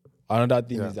another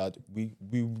thing is that we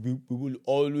will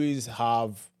always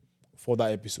have further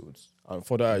episodes and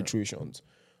further iterations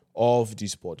of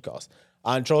this podcast.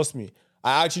 And trust me,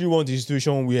 I actually want a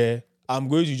situation where I'm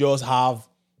going to just have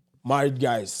married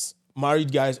guys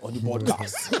on the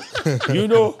podcast. You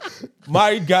know,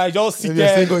 married guys just sit If you're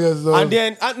there single yourself. and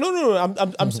then no.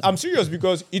 I'm serious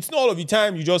because it's not all of the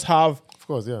time you just have Of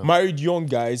course, yeah. married young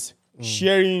guys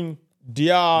sharing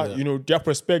their their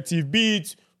perspective, be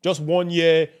it just 1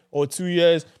 year or 2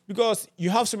 years, because you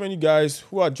have so many guys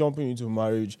who are jumping into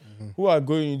marriage, who are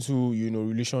going into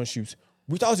relationships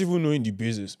without even knowing the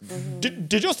basis.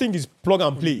 They just think it's plug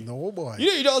and play. No, boy.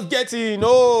 You just get in,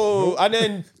 and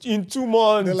then in 2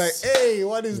 months They're like, hey,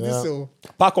 what is this? So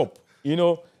pack up,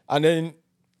 and then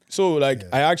so I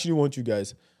actually want you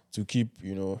guys to keep,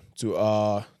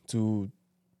 to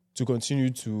continue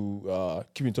to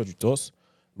keep in touch with us.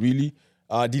 Really,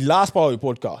 the last part of the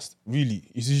podcast really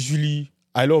is usually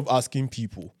I love asking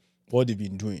people what they've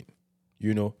been doing.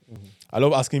 I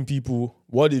love asking people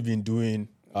what they've been doing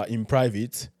in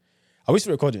private. Are we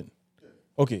still recording?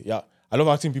 Okay, yeah. I love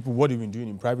asking people what they've been doing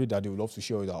in private that they would love to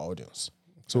share with our audience.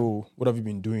 So, what have you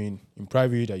been doing in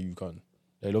private that you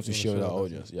love to share with our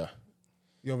audience? Yeah.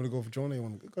 you want me to go for Jonah? You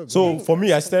want to go? So for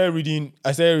me, I started reading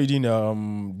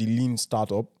The Lean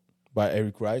Startup by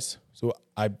Eric Rice. So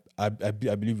I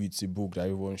believe it's a book that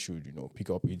everyone should pick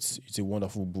up. It's a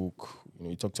wonderful book.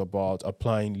 It talks about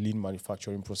applying lean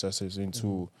manufacturing processes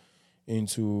into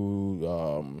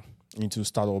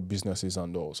startup businesses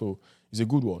and all. So it's a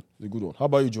good one. How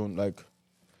about you, John?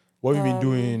 What have you been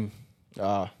doing?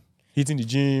 Hitting the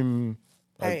gym.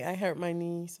 I hurt my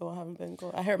knee, so I haven't been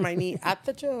going. I hurt my knee at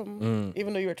the gym,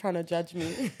 even though you were trying to judge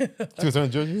me. He was trying to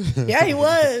judge you? Yeah, he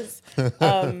was.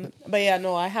 But yeah,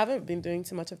 no, I haven't been doing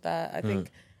too much of that. I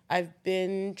think I've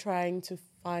been trying to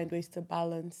find ways to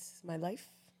balance my life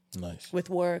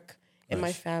with work and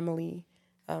my family,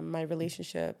 my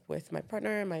relationship with my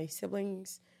partner, my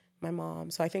siblings, my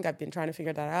mom. So I think I've been trying to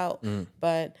figure that out.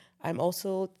 But I'm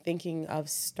also thinking of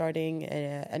starting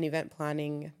an event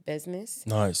planning business.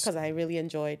 Nice. Because I really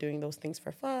enjoy doing those things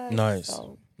for fun. Nice.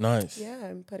 So, Nice. yeah,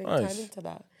 I'm putting Nice. time into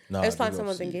that. Nah, I just planned big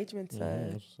someone's ups to you. engagement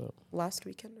last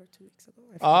weekend or 2 weeks ago.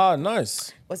 Nice.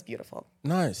 It was beautiful.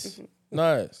 Nice.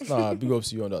 Nice. Nah, big ups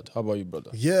to you on that. How about you, brother?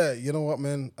 Yeah, you know what,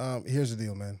 man? Here's the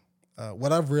deal, man.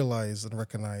 What I've realized and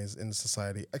recognized in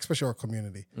society, especially our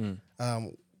community,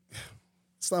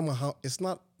 it's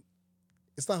not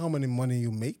how many money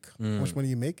you make, how much money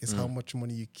you make, it's how much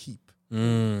money you keep.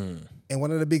 And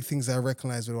one of the big things I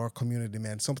recognize with our community,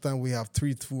 man, sometimes we have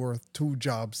 3, 4, 2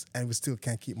 jobs and we still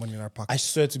can't keep money in our pocket. I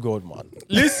swear to God, man.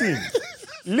 Listen,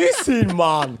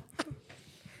 man.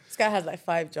 This guy has like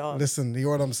 5 jobs. Listen, you know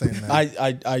what I'm saying, man?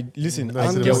 I listen.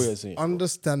 I get what you're saying.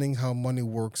 Understanding how money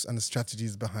works and the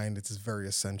strategies behind it is very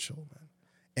essential, man.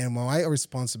 And my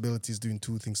responsibility is doing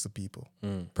 2 things to people: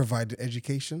 providing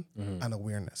education and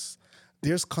awareness.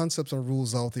 There's concepts and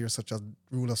rules out there such as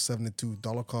rule of 72,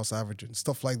 dollar cost averaging,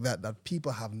 stuff like that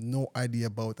people have no idea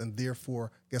about. And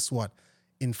therefore, guess what?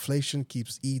 Inflation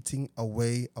keeps eating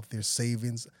away of their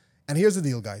savings. And here's the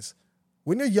deal, guys.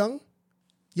 When you're young,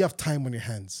 you have time on your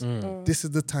hands. This is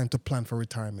the time to plan for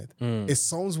retirement. It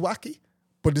sounds wacky,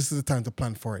 but this is the time to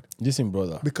plan for it. Listen,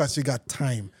 brother. Because you got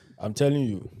time. I'm telling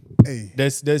you. Hey.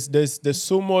 There's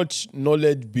so much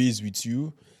knowledge base with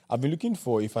you. I've been looking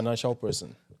for a financial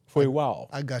person for a while.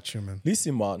 I got you, man.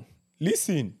 Listen, man.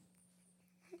 Listen.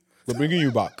 We're bringing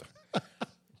you back.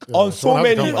 On so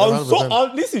many,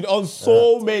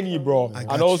 bro.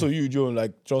 And also you,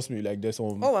 Joan, trust me, there's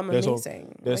some. Oh, I'm there's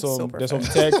amazing. Some, there's some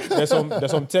tech,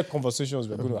 there's some tech conversations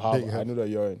we're going to have. I know that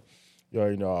you're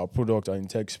in our product and in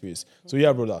tech space. So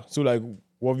yeah, brother. So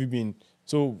what have you been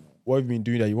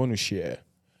doing that you want to share?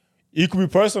 It could be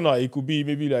personal. It could be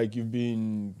maybe you've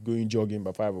been going jogging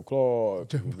by 5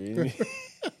 o'clock.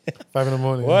 5 in the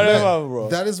morning. Whatever, bro.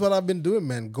 That is what I've been doing,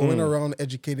 man. Going around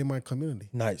educating my community.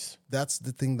 Nice. That's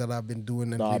the thing that I've been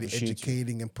doing and really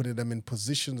educating and putting them in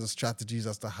positions and strategies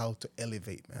as to how to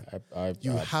elevate, man.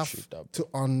 You have to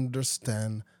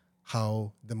understand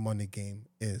how the money game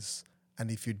is.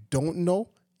 And if you don't know,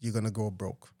 you're going to go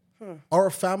broke. Our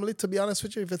family, to be honest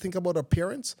with you, if you think about our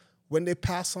parents, when they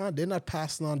pass on, they're not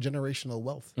passing on generational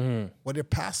wealth. What they're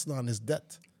passing on is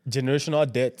debt. Generational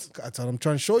debt. That's what I'm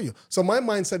trying to show you. So my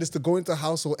mindset is to go into a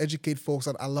household, educate folks,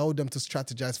 and allow them to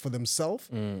strategize for themselves,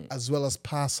 as well as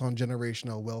pass on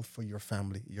generational wealth for your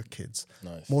family, your kids.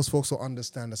 Nice. Most folks don't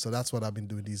understand that, so that's what I've been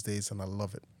doing these days, and I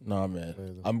love it. Nah, man.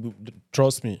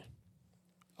 Trust me.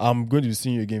 I'm going to be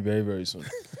seeing you again very, very soon.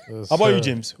 How about you,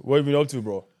 James? What have you been up to,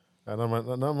 bro?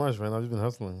 Not much, man. I've just been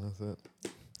hustling. That's it.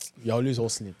 You're always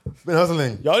hustling. Been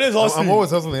hustling. You're always hustling. I'm always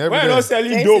hustling every We're day. not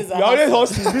selling Jace dope. is a You're always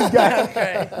hustler. hustling. This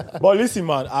guy. But listen,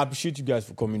 man, I appreciate you guys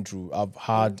for coming through. I've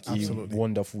had a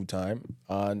wonderful time,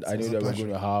 and I know that we're going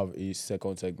to have a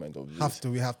second segment of this.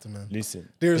 We have to, man. Listen,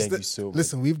 There's thank you so much.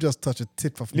 Listen, we've just touched a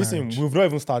tip of Listen, marriage. we've not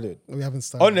even started. We haven't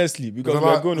started. Honestly, because There's a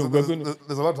we're lot- going to.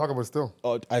 there's a lot to talk about still.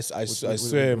 Oh, I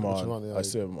swear, what man. you want, yeah, I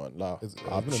swear, man. Nah, it's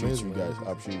been I appreciate amazing, you man. guys.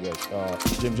 I appreciate you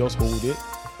guys. Jim, just hold it.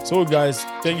 So, guys,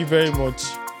 thank you very much.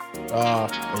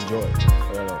 Enjoy.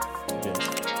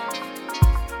 Yes.